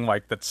 accepting,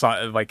 like,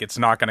 that, like, it's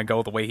not gonna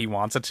go the way he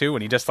wants it to.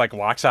 And he just, like,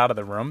 walks out of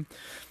the room.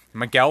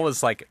 Miguel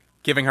is, like,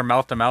 giving her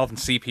mouth to mouth and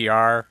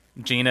CPR.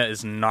 Gina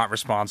is not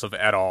responsive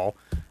at all.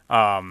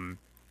 And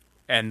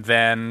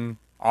then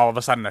all of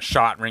a sudden a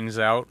shot rings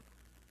out.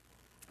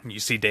 You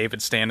see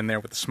David standing there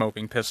with the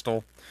smoking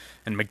pistol,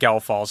 and Miguel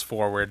falls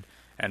forward,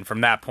 and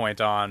from that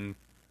point on,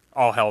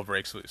 all hell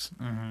breaks loose.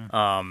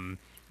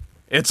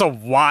 It's a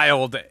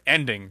wild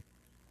ending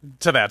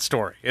to that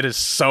story. It is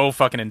so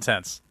fucking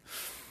intense.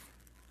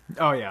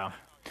 Oh, yeah.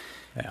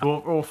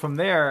 Well, from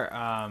there,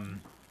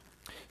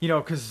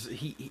 because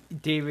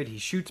David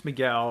shoots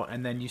Miguel,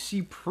 and then you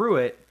see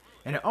Pruitt,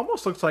 and it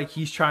almost looks like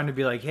he's trying to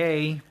be like,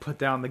 hey, put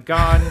down the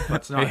gun,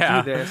 let's not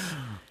do this.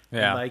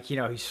 Yeah.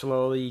 And he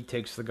slowly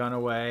takes the gun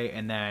away,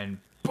 and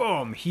then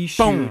boom, he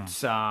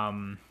shoots.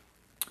 Who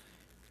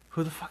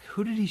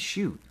did he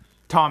shoot?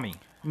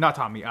 Not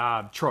Tommy.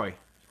 Troy.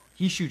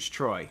 He shoots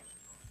Troy.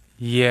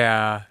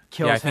 Yeah.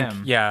 Kills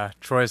him. Yeah,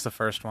 Troy's the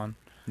first one.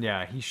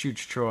 Yeah, he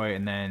shoots Troy,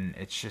 and then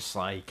it's just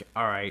like,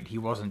 all right, he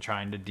wasn't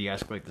trying to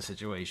de-escalate the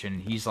situation.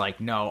 He's like,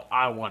 no,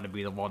 I want to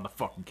be the one to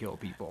fucking kill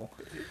people.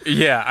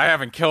 Yeah, I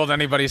haven't killed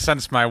anybody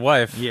since my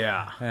wife.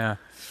 Yeah.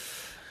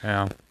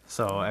 Yeah.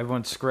 So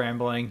everyone's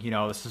scrambling.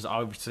 This is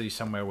obviously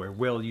somewhere where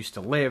Will used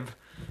to live.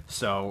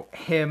 So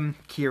him,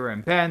 Kira,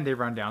 and Ben, they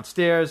run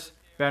downstairs.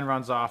 Ben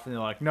runs off, and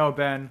they're like, no,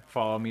 Ben,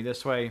 follow me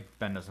this way.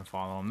 Ben doesn't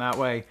follow him that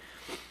way.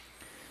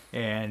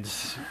 And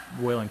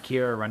Will and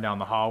Kira run down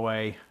the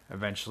hallway.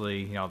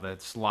 Eventually,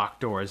 there's locked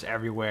doors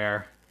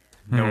everywhere.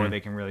 Nowhere they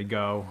can really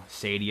go.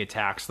 Sadie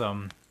attacks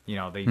them.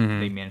 They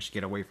manage to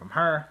get away from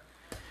her.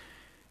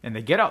 And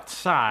they get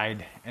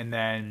outside, and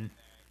then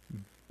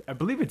I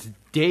believe it's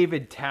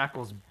David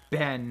tackles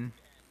Ben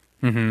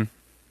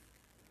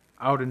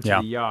out into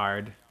the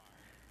yard.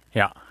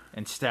 Yeah.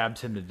 And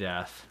stabs him to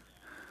death.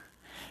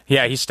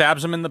 Yeah, he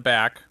stabs him in the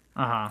back.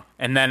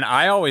 And then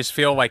I always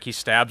feel like he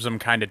stabs him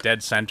kind of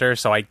dead center.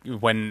 So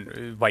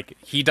when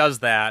he does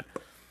that,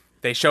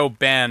 they show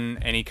Ben,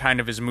 and he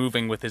kind of is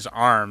moving with his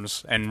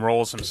arms and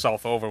rolls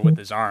himself over with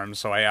his arms.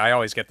 So I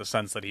always get the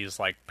sense that he's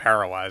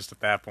paralyzed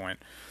at that point.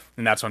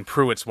 And that's when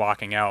Pruitt's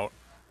walking out,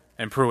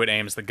 and Pruitt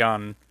aims the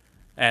gun,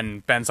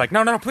 and Ben's like,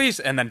 no, please.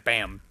 And then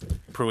bam,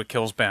 Pruitt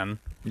kills Ben.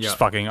 Which is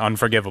fucking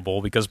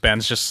unforgivable because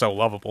Ben's just so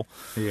lovable.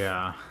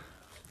 Yeah.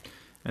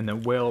 And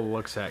then Will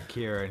looks at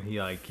Kira, and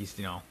he's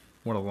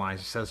one of the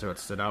lines he says that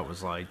stood out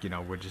was we're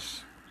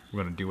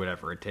going to do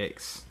whatever it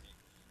takes.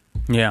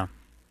 Yeah.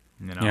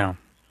 Yeah.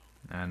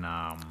 And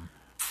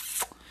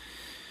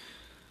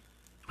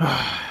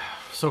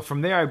so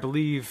from there, I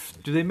believe,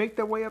 do they make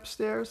their way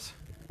upstairs?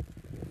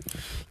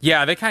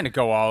 Yeah, they kind of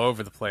go all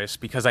over the place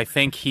because I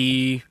think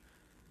he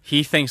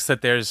thinks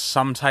that there's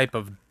some type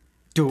of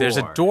door. There's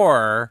a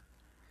door.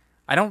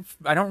 I don't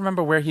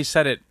remember where he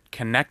said it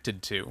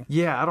connected to.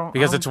 Yeah, I don't.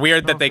 Because it's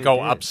weird that they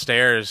go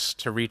upstairs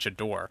to reach a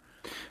door.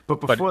 But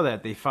before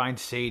that, they find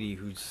Sadie,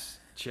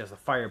 she has a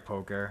fire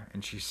poker,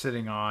 and she's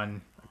sitting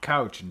on a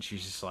couch, and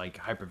she's just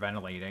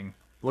hyperventilating.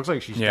 Looks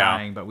like she's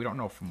dying, but we don't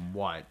know from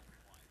what.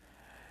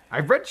 I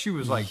read she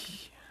was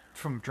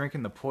from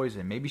drinking the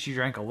poison. Maybe she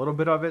drank a little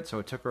bit of it, so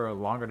it took her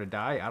longer to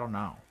die. I don't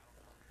know.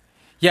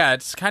 Yeah,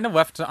 it's kind of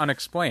left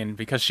unexplained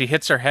because she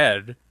hits her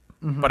head,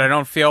 but I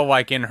don't feel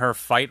like in her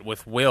fight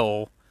with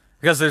Will,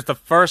 because there's the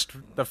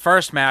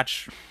first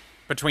match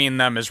between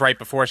them is right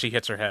before she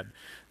hits her head.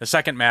 The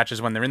second match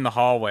is when they're in the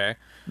hallway.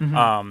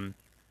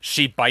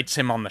 She bites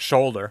him on the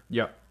shoulder.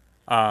 Yep.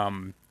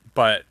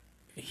 But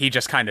he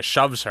just kind of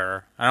shoves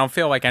her. I don't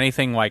feel like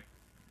anything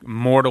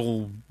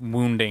mortal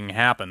wounding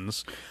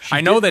happens.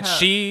 I know that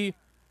she...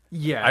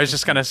 Yeah. I was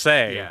just going to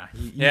say. Yeah,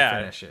 you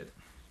finish it.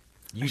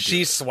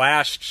 She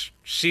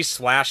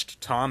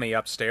slashed Tommy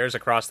upstairs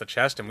across the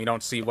chest, and we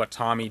don't see what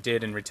Tommy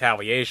did in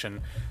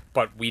retaliation,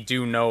 but we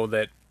do know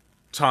that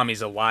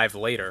Tommy's alive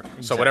later.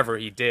 Exactly. So whatever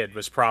he did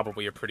was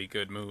probably a pretty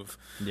good move.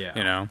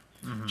 Yeah.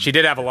 She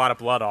did have a lot of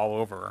blood all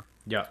over her.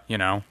 Yeah.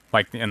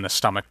 In the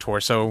stomach,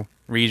 torso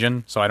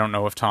region. So I don't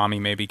know if Tommy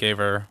maybe gave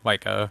her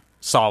a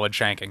solid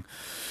shanking.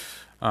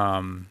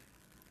 So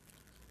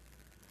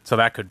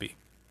that could be.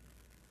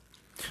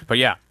 But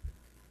yeah.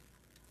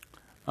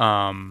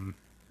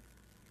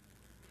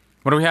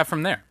 What do we have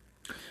from there?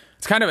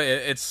 It's kind of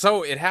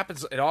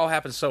it all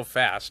happens so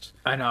fast.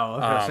 I know.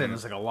 Like I was saying,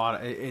 there's a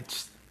lot of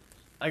it's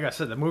like I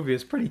said, the movie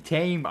is pretty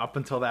tame up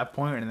until that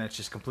point, and then it's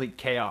just complete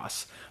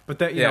chaos. But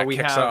then we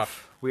have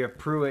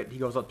Pruitt. He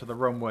goes up to the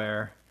room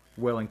where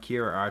Will and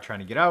Kira are trying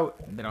to get out.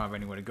 They don't have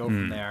anywhere to go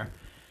from there.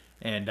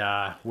 And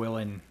Will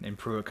and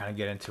Pruitt kind of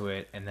get into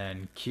it, and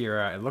then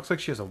Kira, it looks like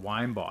she has a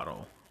wine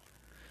bottle.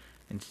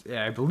 And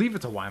I believe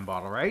it's a wine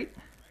bottle, right?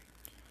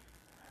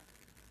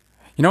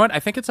 You know what? I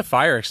think it's a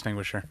fire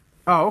extinguisher.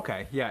 Oh,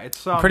 okay. Yeah,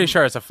 it's I'm pretty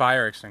sure it's a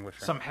fire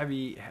extinguisher. Some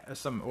heavy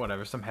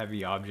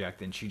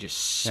object, and she just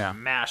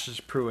smashes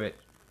Pruitt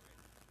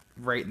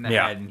right in the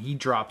head, and he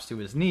drops to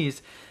his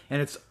knees.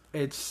 And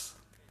it's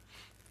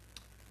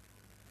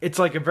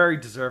like a very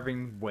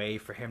deserving way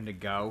for him to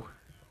go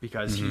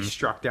because he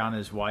struck down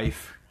his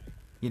wife,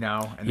 and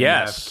then you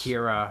have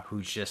Kira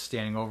who's just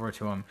standing over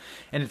to him,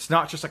 and it's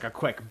not just like a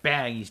quick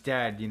bang, he's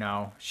dead.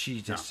 She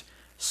just.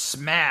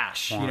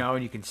 Smash,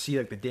 and you can see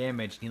the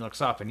damage, and he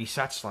looks up and he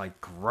starts to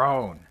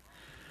groan,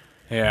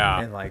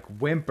 and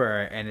whimper,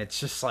 and it's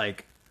just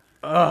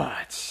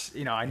it's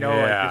I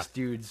know this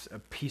dude's a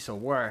piece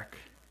of work,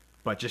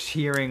 But just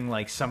hearing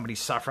like somebody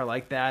suffer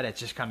like that, it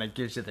just kind of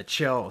gives you the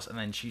chills. And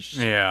then she's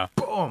just,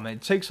 boom.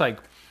 It takes like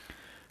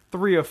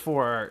 3 or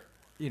 4,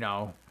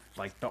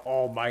 like the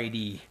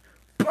almighty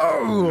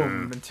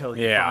boom until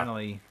he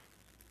finally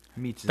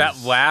meets his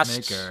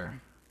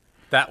maker.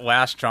 That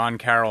last John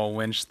Carroll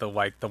winch, the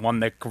one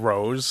that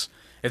grows.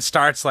 It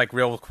starts like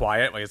real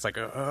quiet, like it's like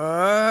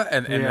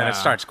and then it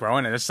starts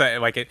growing, and it's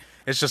like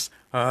it's just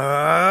and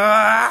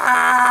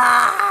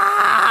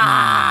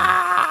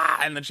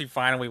then she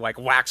finally like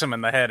whacks him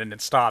in the head, and it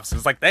stops.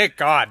 It's like, thank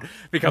God,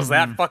 because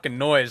that fucking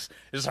noise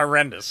is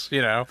horrendous,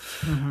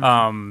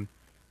 Mm-hmm.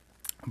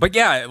 But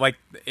yeah, like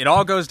it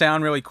all goes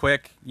down really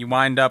quick. You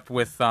wind up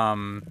with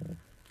I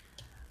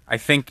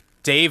think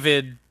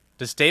David.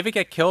 Does David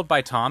get killed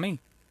by Tommy?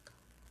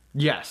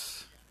 Yes.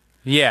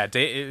 Yeah,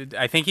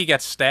 I think he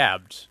gets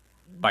stabbed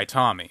by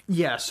Tommy.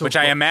 Yeah, which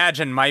I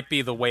imagine might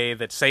be the way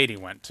that Sadie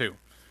went too.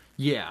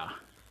 Yeah.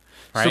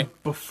 Right? So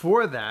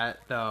before that,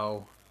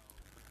 though,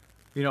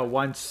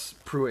 once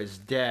Pruitt is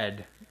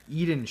dead,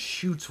 Eden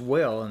shoots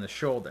Will in the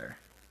shoulder,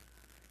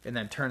 and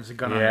then turns the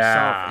gun on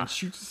himself and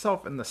shoots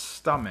himself in the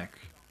stomach,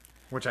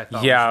 which I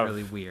thought was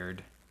really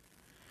weird.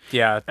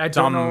 Yeah,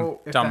 dumb move.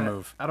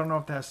 I don't know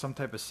if that has some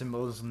type of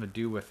symbolism to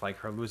do with like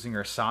her losing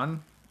her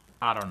son.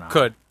 I don't know.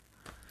 Could.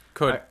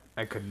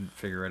 I couldn't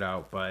figure it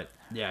out, but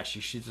yeah, she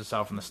shoots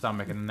herself in the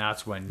stomach, and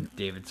that's when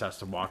David starts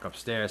to walk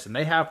upstairs, and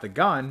they have the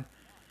gun,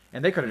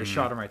 and they could have just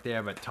shot him right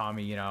there, but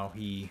Tommy,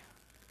 he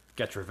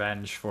gets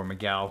revenge for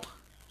Miguel.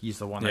 He's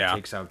the one that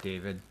takes out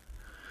David.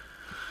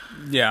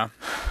 Yeah,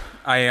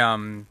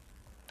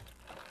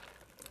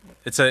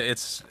 it's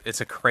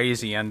a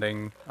crazy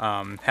ending.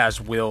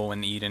 Has Will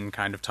and Eden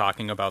kind of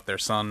talking about their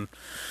son.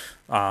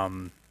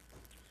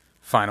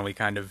 Finally,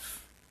 kind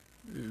of,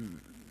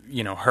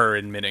 her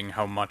admitting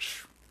how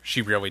much she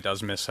really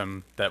does miss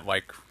him, that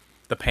like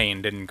the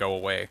pain didn't go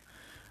away.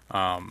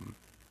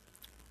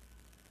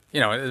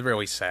 It's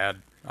really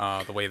sad,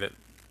 the way that,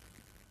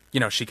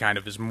 she kind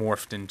of is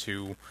morphed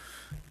into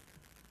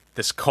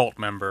this cult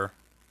member,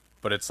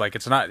 but it's like,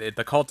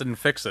 the cult didn't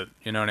fix it.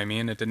 You know what I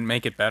mean? It didn't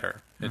make it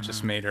better. It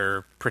just made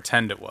her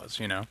pretend it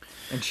was,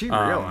 And she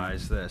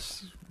realized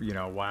this,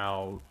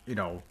 while,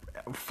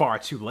 far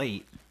too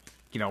late,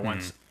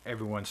 once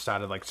everyone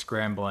started like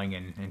scrambling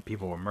and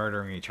people were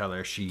murdering each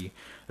other.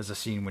 There's a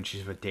scene when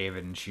she's with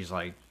David and she's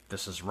like,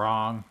 this is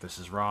wrong.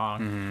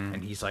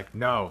 And he's like,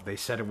 no, they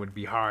said it would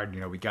be hard.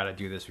 We got to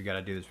do this. We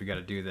got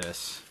to do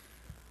this.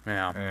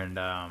 Yeah. And,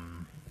 I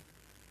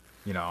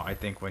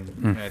think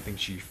I think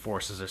she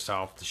forces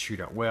herself to shoot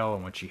at Will,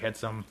 and when she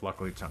hits him,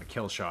 luckily it's not a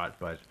kill shot,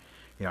 but,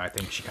 I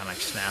think she kind of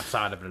like snaps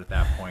out of it at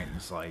that point and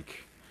is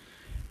like,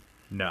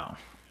 no.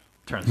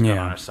 Turns the gun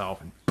on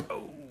herself and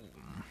boom.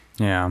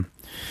 Yeah.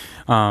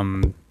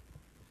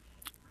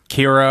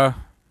 Kira,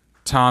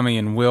 Tommy,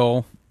 and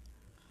Will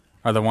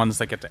are the ones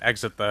that get to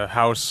exit the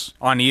house.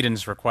 On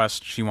Eden's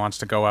request, she wants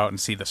to go out and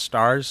see the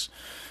stars.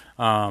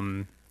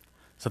 So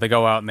they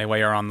go out and they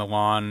lay her on the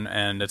lawn,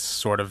 and it's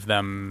sort of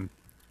them,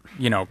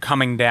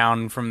 coming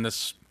down from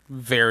this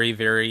very,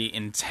 very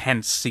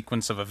intense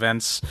sequence of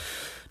events.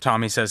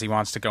 Tommy says he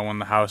wants to go in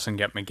the house and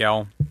get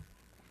Miguel,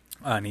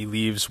 and he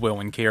leaves Will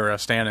and Kira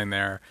standing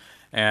there.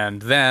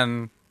 And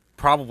then,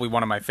 probably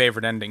one of my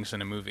favorite endings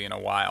in a movie in a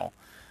while,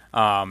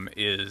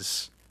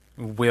 is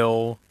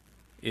Will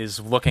is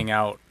looking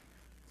out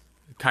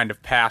kind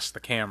of past the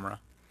camera,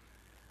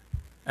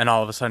 and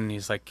all of a sudden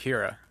he's like,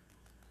 Kira.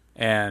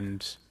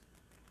 And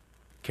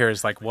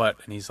Kira's like, what?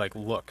 And he's like,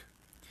 look.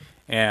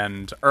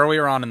 And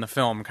earlier on in the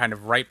film, kind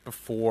of right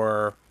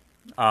before,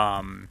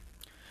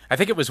 I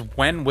think it was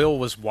when Will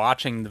was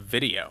watching the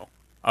video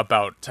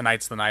about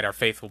tonight's the night our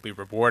faith will be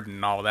rewarded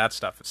and all of that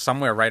stuff. It's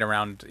somewhere right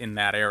around in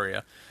that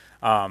area.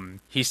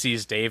 He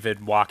sees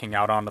David walking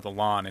out onto the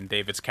lawn, and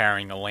David's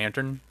carrying a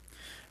lantern,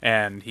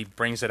 and he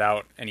brings it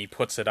out and he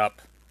puts it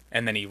up,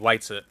 and then he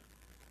lights it,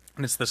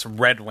 and it's this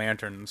red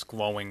lantern that's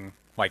glowing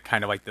like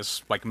kind of like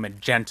this like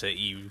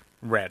magenta-y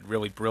red,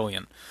 really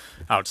brilliant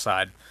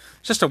outside.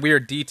 It's just a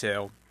weird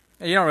detail.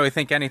 You don't really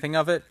think anything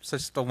of it. It's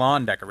just the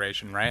lawn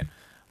decoration, right?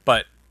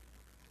 But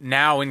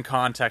now, in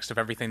context of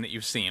everything that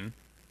you've seen,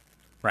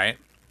 right?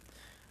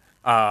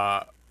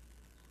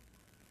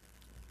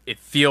 It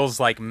feels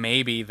like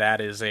maybe that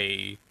is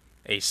a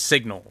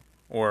signal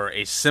or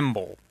a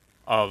symbol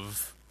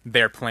of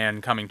their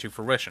plan coming to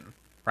fruition,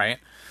 right?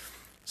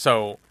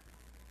 So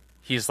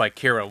he's like,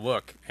 Kira,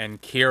 look.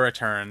 And Kira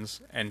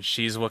turns, and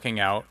she's looking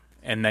out,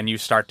 and then you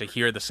start to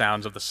hear the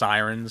sounds of the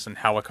sirens and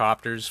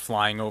helicopters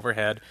flying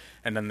overhead,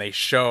 and then they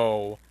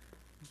show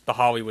the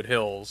Hollywood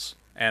Hills,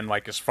 and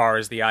like as far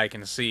as the eye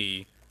can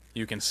see,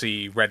 you can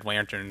see red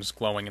lanterns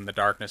glowing in the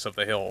darkness of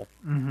the hill.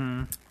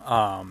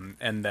 Mm-hmm.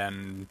 And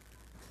then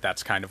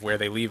that's kind of where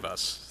they leave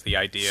us. The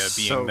idea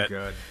being so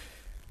that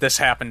this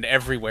happened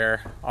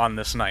everywhere on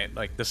this night.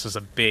 Like, this is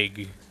a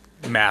big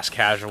mass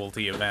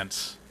casualty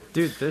event.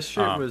 Dude, this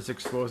shit was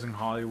exposing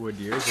Hollywood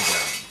years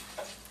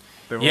ago.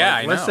 They were yeah,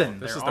 like, I listen,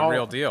 know. This is the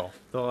real deal.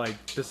 They're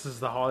like, this is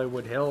the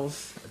Hollywood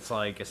Hills. It's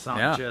like, it's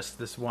not just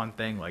this one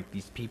thing. Like,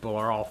 these people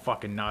are all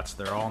fucking nuts.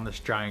 They're all in this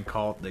giant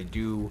cult. They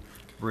do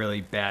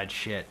really bad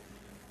shit.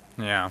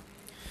 Yeah.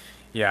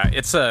 Yeah,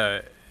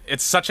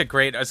 it's such a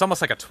great, it's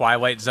almost like a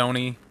Twilight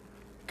Zone-y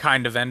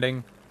kind of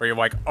ending, where you're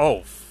like,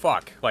 oh,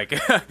 fuck. Like,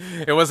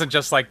 it wasn't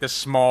just like this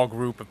small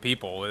group of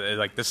people.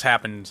 Like, this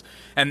happened.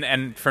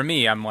 And for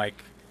me, I'm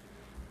like,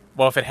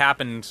 well, if it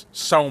happened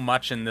so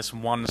much in this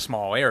one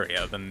small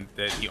area, then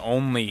the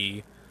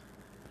only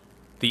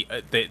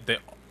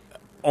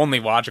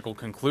logical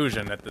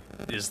conclusion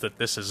is that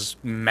this is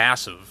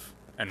massive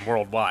and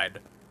worldwide,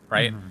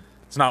 right? Mm-hmm.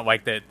 It's not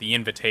like that the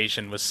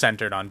invitation was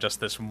centered on just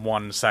this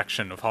one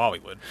section of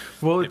Hollywood.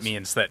 Well, it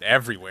means that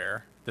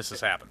everywhere this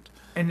has happened.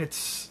 And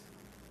it's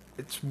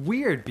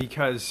weird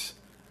because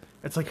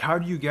it's like, how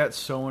do you get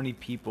so many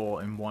people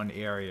in one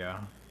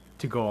area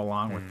to go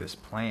along with this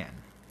plan?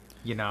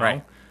 You know?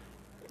 Right.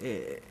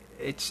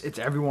 It's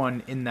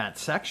everyone in that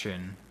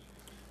section.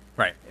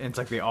 Right. And it's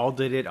like they all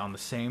did it on the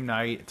same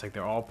night. It's like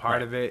they're all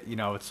part of it. You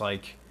know, it's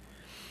like...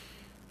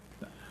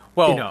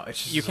 Well, you know,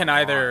 it's just you can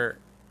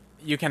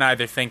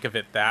either think of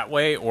it that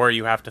way, or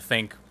you have to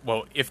think,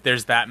 well, if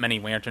there's that many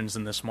lanterns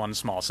in this one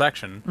small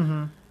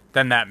section,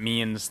 then that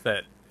means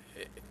that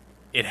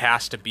it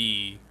has to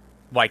be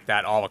like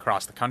that all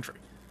across the country,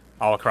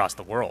 all across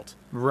the world.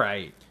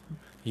 Right.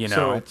 You know?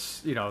 So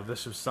it's, you know,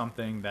 this was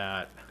something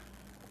that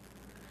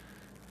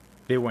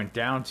they went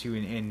down to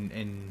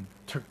and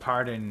took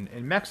part in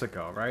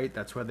Mexico, right?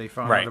 That's where they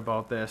found out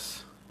about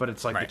this. But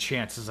it's like the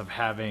chances of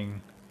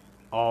having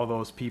all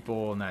those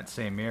people in that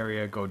same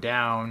area go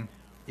down,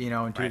 you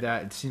know, and do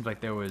that, it seems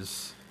like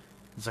there's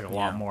like a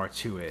lot more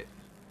to it.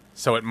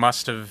 So it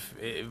must have,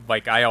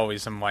 like, I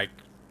always am like,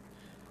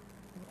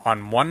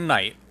 on one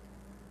night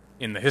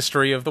in the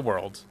history of the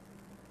world,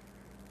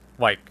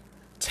 like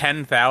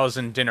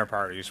 10,000 dinner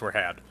parties were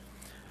had.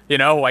 You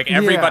know, like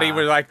everybody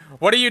was like,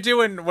 "What are you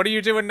doing? What are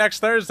you doing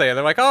next Thursday?" And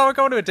they're like, "Oh, we're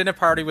going to a dinner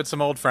party with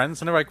some old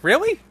friends." And they're like,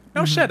 "Really?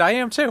 No shit, I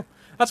am too.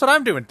 That's what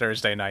I'm doing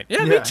Thursday night."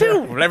 Yeah, me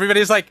too. And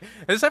everybody's like,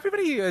 has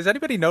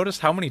anybody noticed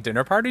how many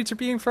dinner parties are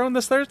being thrown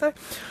this Thursday?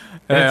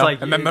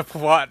 And then the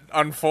plot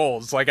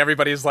unfolds. Like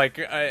everybody's like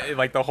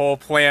the whole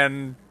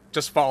plan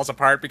just falls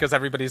apart because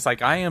everybody's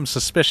like, I am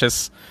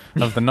suspicious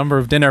of the number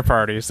of dinner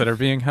parties that are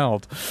being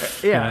held.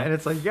 Yeah, and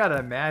it's like, you gotta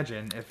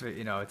imagine if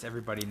it's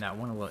everybody in that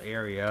one little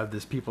area.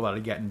 There's people that are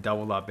getting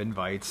doubled up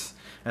invites.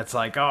 And it's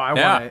like, oh, I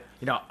want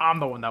to, I'm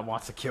the one that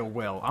wants to kill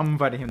Will. I'm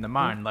inviting him to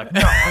mine. Like, no,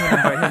 I'm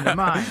gonna invite him to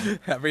mine.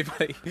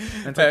 Everybody.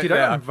 And it's like, dude, I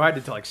got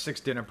invited to like 6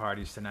 dinner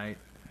parties tonight.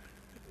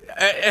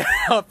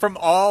 From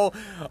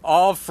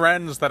all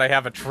friends that I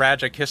have a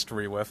tragic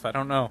history with. I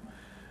don't know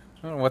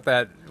what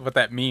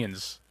that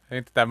means. I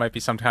think that might be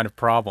some kind of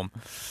problem.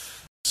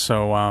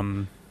 So,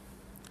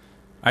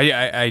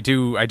 I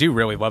do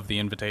really love The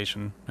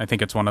Invitation. I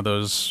think it's one of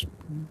those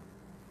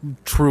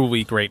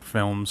truly great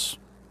films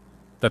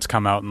that's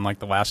come out in like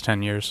the last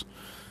 10 years.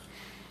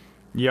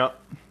 Yep,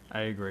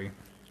 I agree.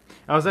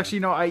 I was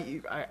actually,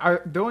 I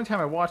the only time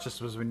I watched this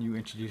was when you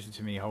introduced it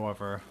to me,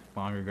 however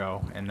long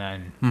ago, and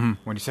then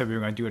when you said we were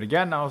going to do it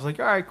again, I was like,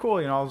 all right, cool.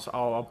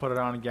 I'll put it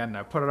on again. And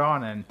I put it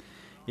on, and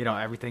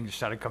everything just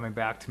started coming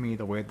back to me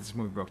the way this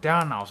movie broke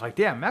down. And I was like,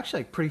 damn, I'm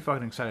actually pretty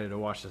fucking excited to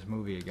watch this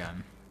movie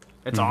again.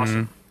 It's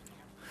awesome.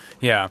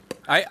 Yeah.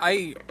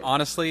 I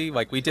honestly,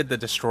 like, we did the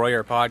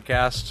Destroyer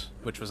podcast,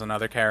 which was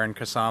another Karyn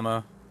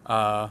Kusama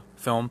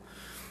film,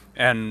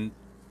 and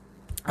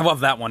I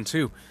love that one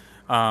too.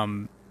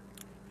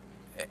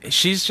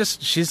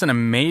 She's an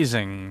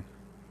amazing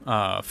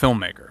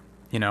filmmaker.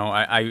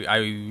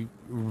 I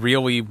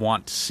really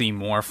want to see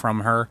more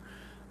from her.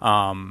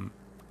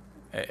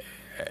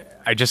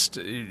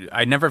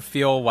 I never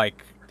feel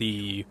like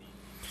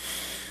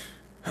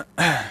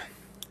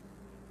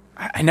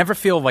I never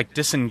feel like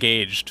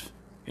disengaged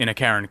in a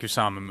Karyn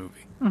Kusama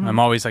movie. I'm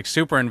always like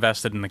super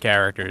invested in the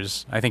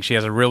characters. I think she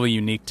has a really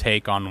unique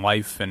take on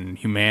life and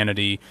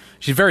humanity.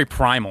 She's very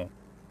primal.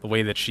 The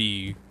way that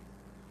she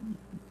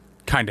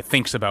kind of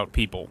thinks about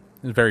people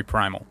is very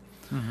primal.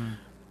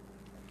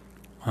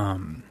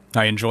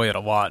 I enjoy it a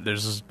lot.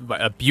 There's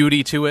a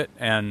beauty to it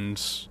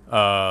and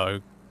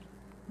a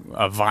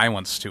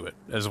violence to it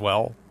as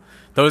well.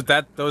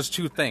 Those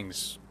two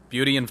things,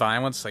 beauty and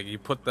violence, like you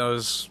put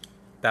those,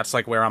 that's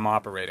like where I'm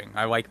operating.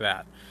 I like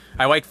that.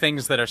 I like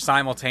things that are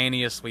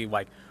simultaneously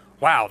like,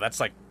 wow,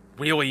 that's like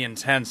really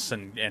intense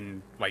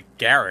and like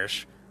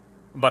garish,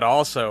 but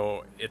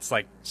also it's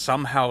like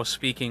somehow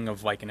speaking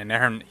of like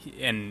an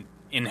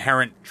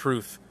inherent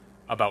truth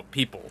about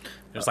people.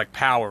 There's like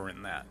power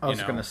in that. I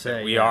was gonna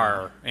say we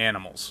are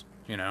animals.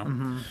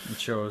 It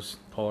shows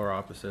polar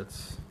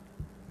opposites.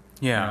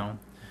 Yeah.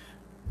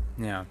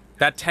 Yeah,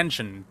 that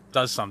tension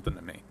does something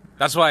to me.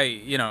 That's why,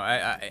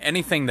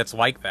 anything that's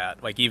like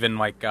that, like even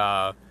like,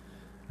 I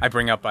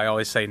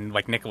always say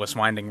like Nicholas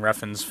Winding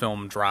Refn's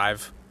film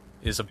Drive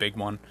is a big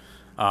one,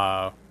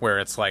 where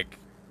it's like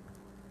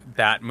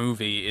that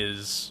movie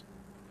is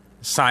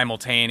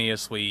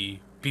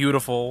simultaneously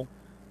beautiful,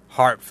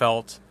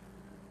 heartfelt,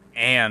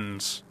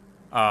 and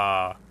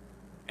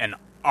an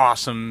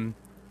awesome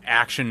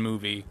action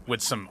movie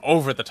with some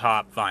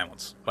over-the-top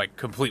violence, like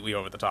completely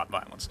over-the-top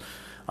violence.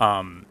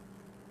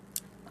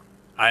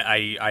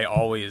 I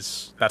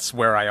always, that's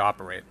where I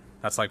operate.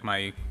 That's like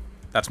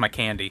that's my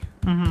candy.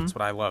 Mm-hmm. That's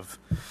what I love.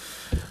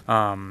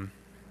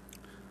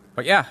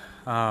 But yeah,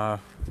 I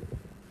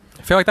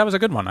feel like that was a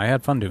good one. I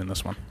had fun doing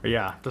this one. But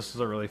yeah, this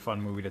is a really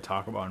fun movie to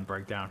talk about and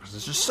break down because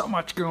there's just so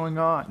much going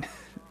on.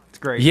 It's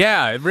great.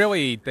 Yeah, it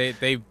really,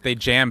 they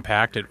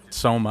jam-packed it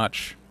so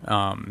much.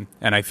 And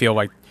I feel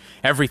like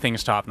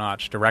everything's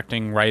top-notch.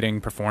 Directing,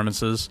 writing,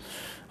 performances,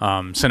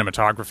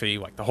 cinematography,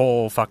 like the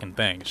whole fucking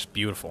thing. It's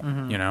beautiful,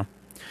 you know?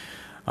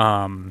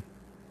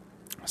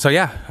 So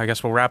yeah, I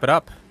guess we'll wrap it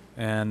up.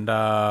 And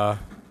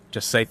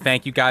just say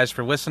thank you guys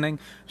for listening.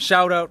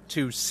 Shout out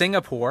to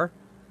Singapore,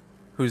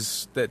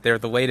 they're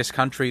the latest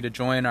country to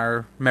join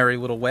our merry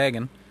little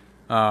wagon.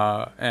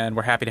 And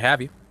we're happy to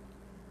have you.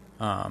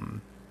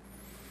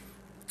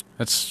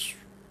 It's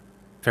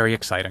very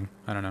exciting.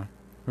 I don't know.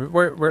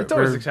 It's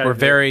always exciting we're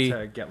very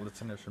to get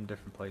listeners from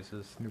different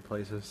places, new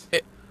places.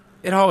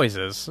 It always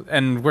is,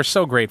 and we're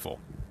so grateful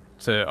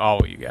to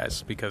all of you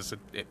guys because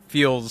it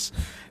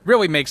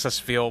really makes us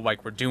feel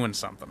like we're doing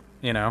something.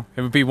 You know,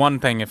 it would be one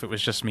thing if it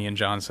was just me and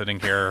John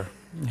sitting here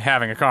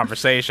having a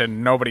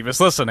conversation, nobody was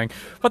listening.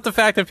 But the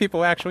fact that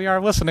people actually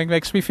are listening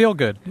makes me feel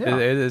good. Yeah.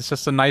 It's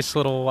just a nice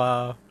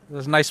little,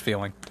 it's a nice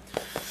feeling.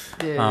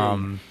 Yay.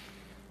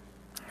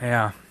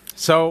 Yeah.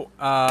 So,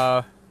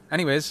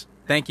 anyways,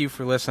 thank you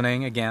for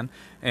listening again,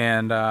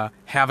 and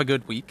have a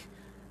good week.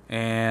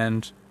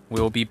 And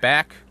we'll be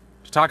back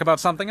to talk about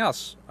something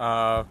else,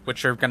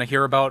 which you're going to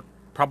hear about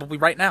probably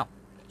right now.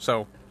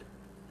 So,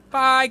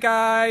 bye,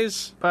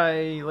 guys.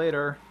 Bye.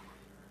 Later.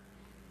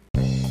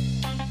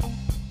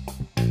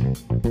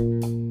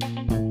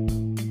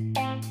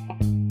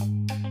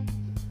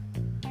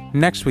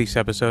 Next week's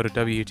episode of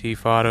WT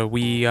Fodder,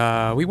 we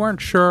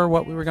weren't sure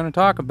what we were going to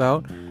talk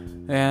about,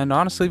 and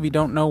honestly, we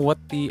don't know what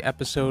the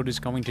episode is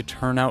going to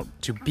turn out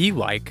to be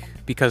like,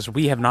 because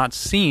we have not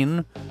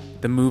seen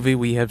the movie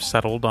we have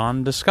settled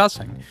on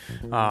discussing.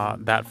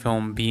 That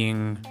film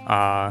being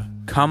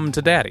Come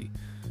to Daddy,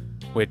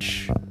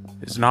 which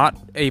is not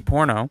a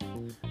porno.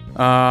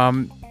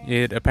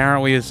 It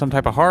apparently is some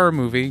type of horror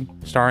movie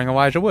starring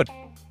Elijah Wood.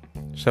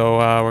 So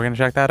we're going to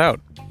check that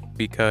out,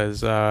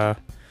 because I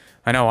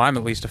know I'm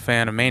at least a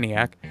fan of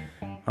Maniac.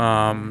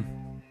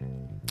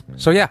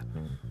 So yeah,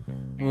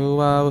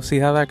 we'll see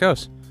how that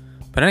goes.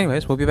 But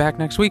anyways, we'll be back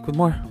next week with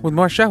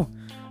more show.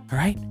 All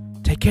right,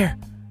 take care.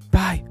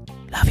 Bye.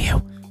 Love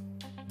you.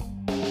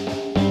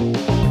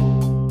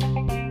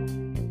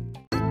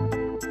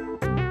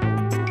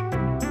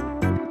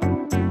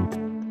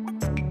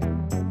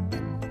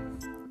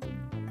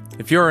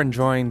 If you're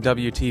enjoying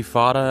WT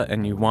Fodder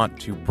and you want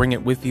to bring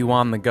it with you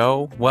on the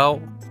go,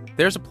 well,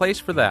 there's a place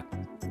for that.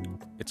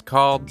 It's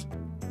called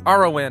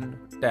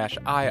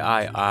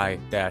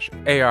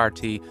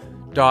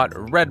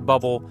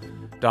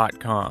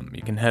RON-III-ART.redbubble.com.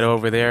 You can head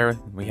over there.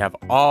 We have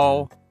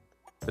all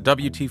the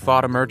WT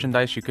Fodder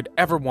merchandise you could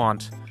ever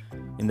want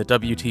in the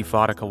WT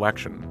Fodder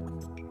collection.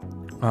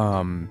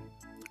 A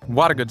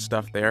lot of good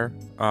stuff there.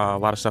 A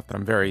lot of stuff that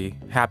I'm very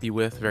happy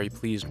with, very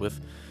pleased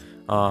with.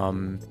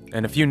 And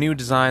a few new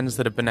designs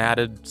that have been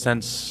added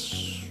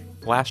since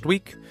last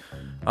week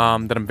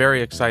that I'm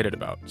very excited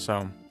about.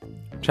 So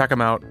check them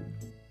out.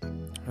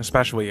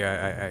 Especially,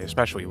 I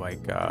especially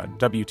like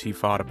WT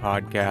Fodder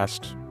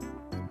Podcast.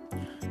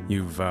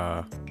 You've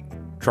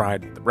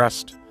tried the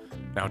rest.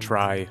 Now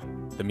try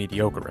the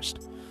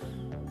mediocrest.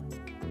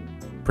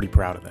 Pretty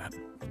proud of that.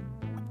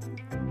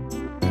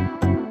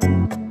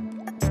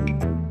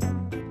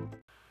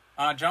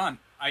 John,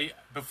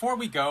 before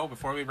we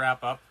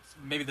wrap up,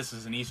 maybe this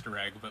is an Easter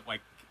egg, but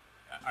like,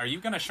 are you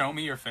gonna show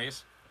me your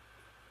face?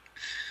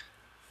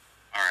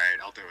 All right,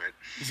 I'll do it.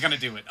 He's gonna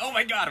do it. Oh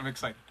my god, I'm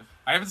excited.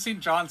 I haven't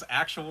seen John's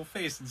actual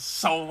face in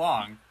so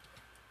long.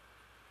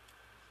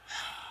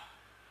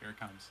 Here it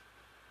comes.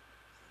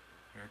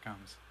 Here it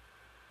comes.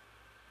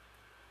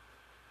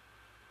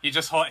 He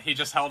just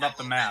held up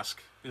the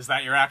mask. Is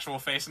that your actual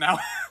face now?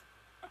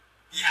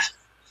 Yeah.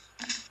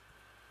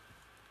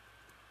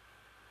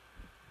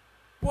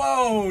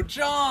 Whoa,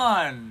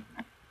 John!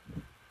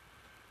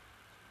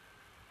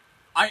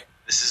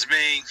 This is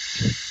me.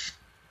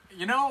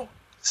 You know...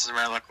 This is what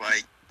I look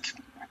like.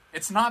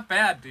 It's not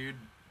bad, dude.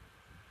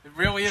 It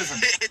really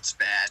isn't. It's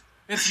bad.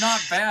 It's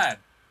not bad.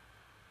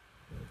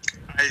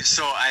 I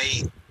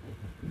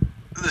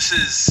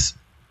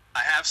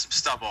have some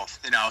stubble,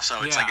 you know,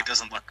 so it's like it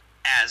doesn't look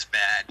as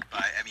bad,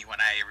 but I mean,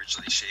 when I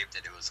originally shaved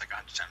it, it was like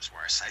 100 times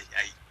worse.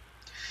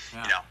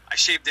 You know, I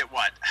shaved it,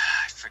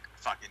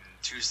 fucking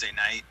Tuesday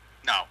night?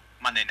 No,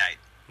 Monday night.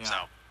 Yeah. So,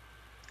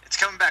 it's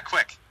coming back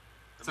quick.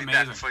 It'll be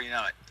back before you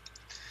know it.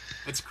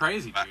 It's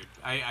crazy, dude.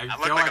 I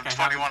look feel like I'm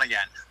 21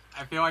 again.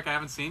 I feel like I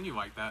haven't seen you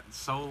like that in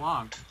so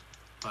long.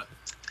 But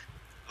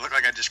I look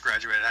like I just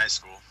graduated high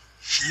school.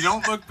 You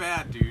don't look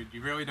bad, dude.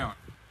 You really don't.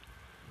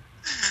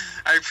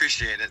 I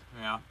appreciate it.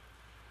 Yeah.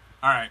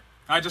 All right.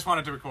 I just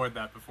wanted to record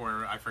that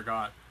before I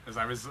forgot, as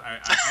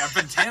I've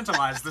been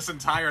tantalized this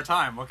entire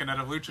time looking at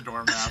a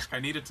luchador mask. I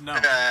needed to know.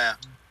 Yeah.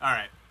 All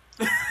right.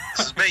 This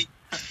is me.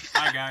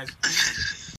 Bye, guys.